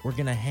time, we're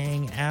going to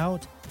hang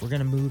out. We're going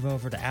to move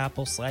over to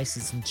apple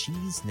slices and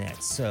cheese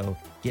next. So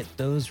get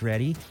those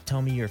ready.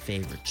 Tell me your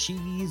favorite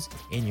cheese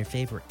and your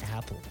favorite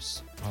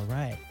apples. All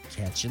right,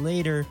 catch you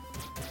later.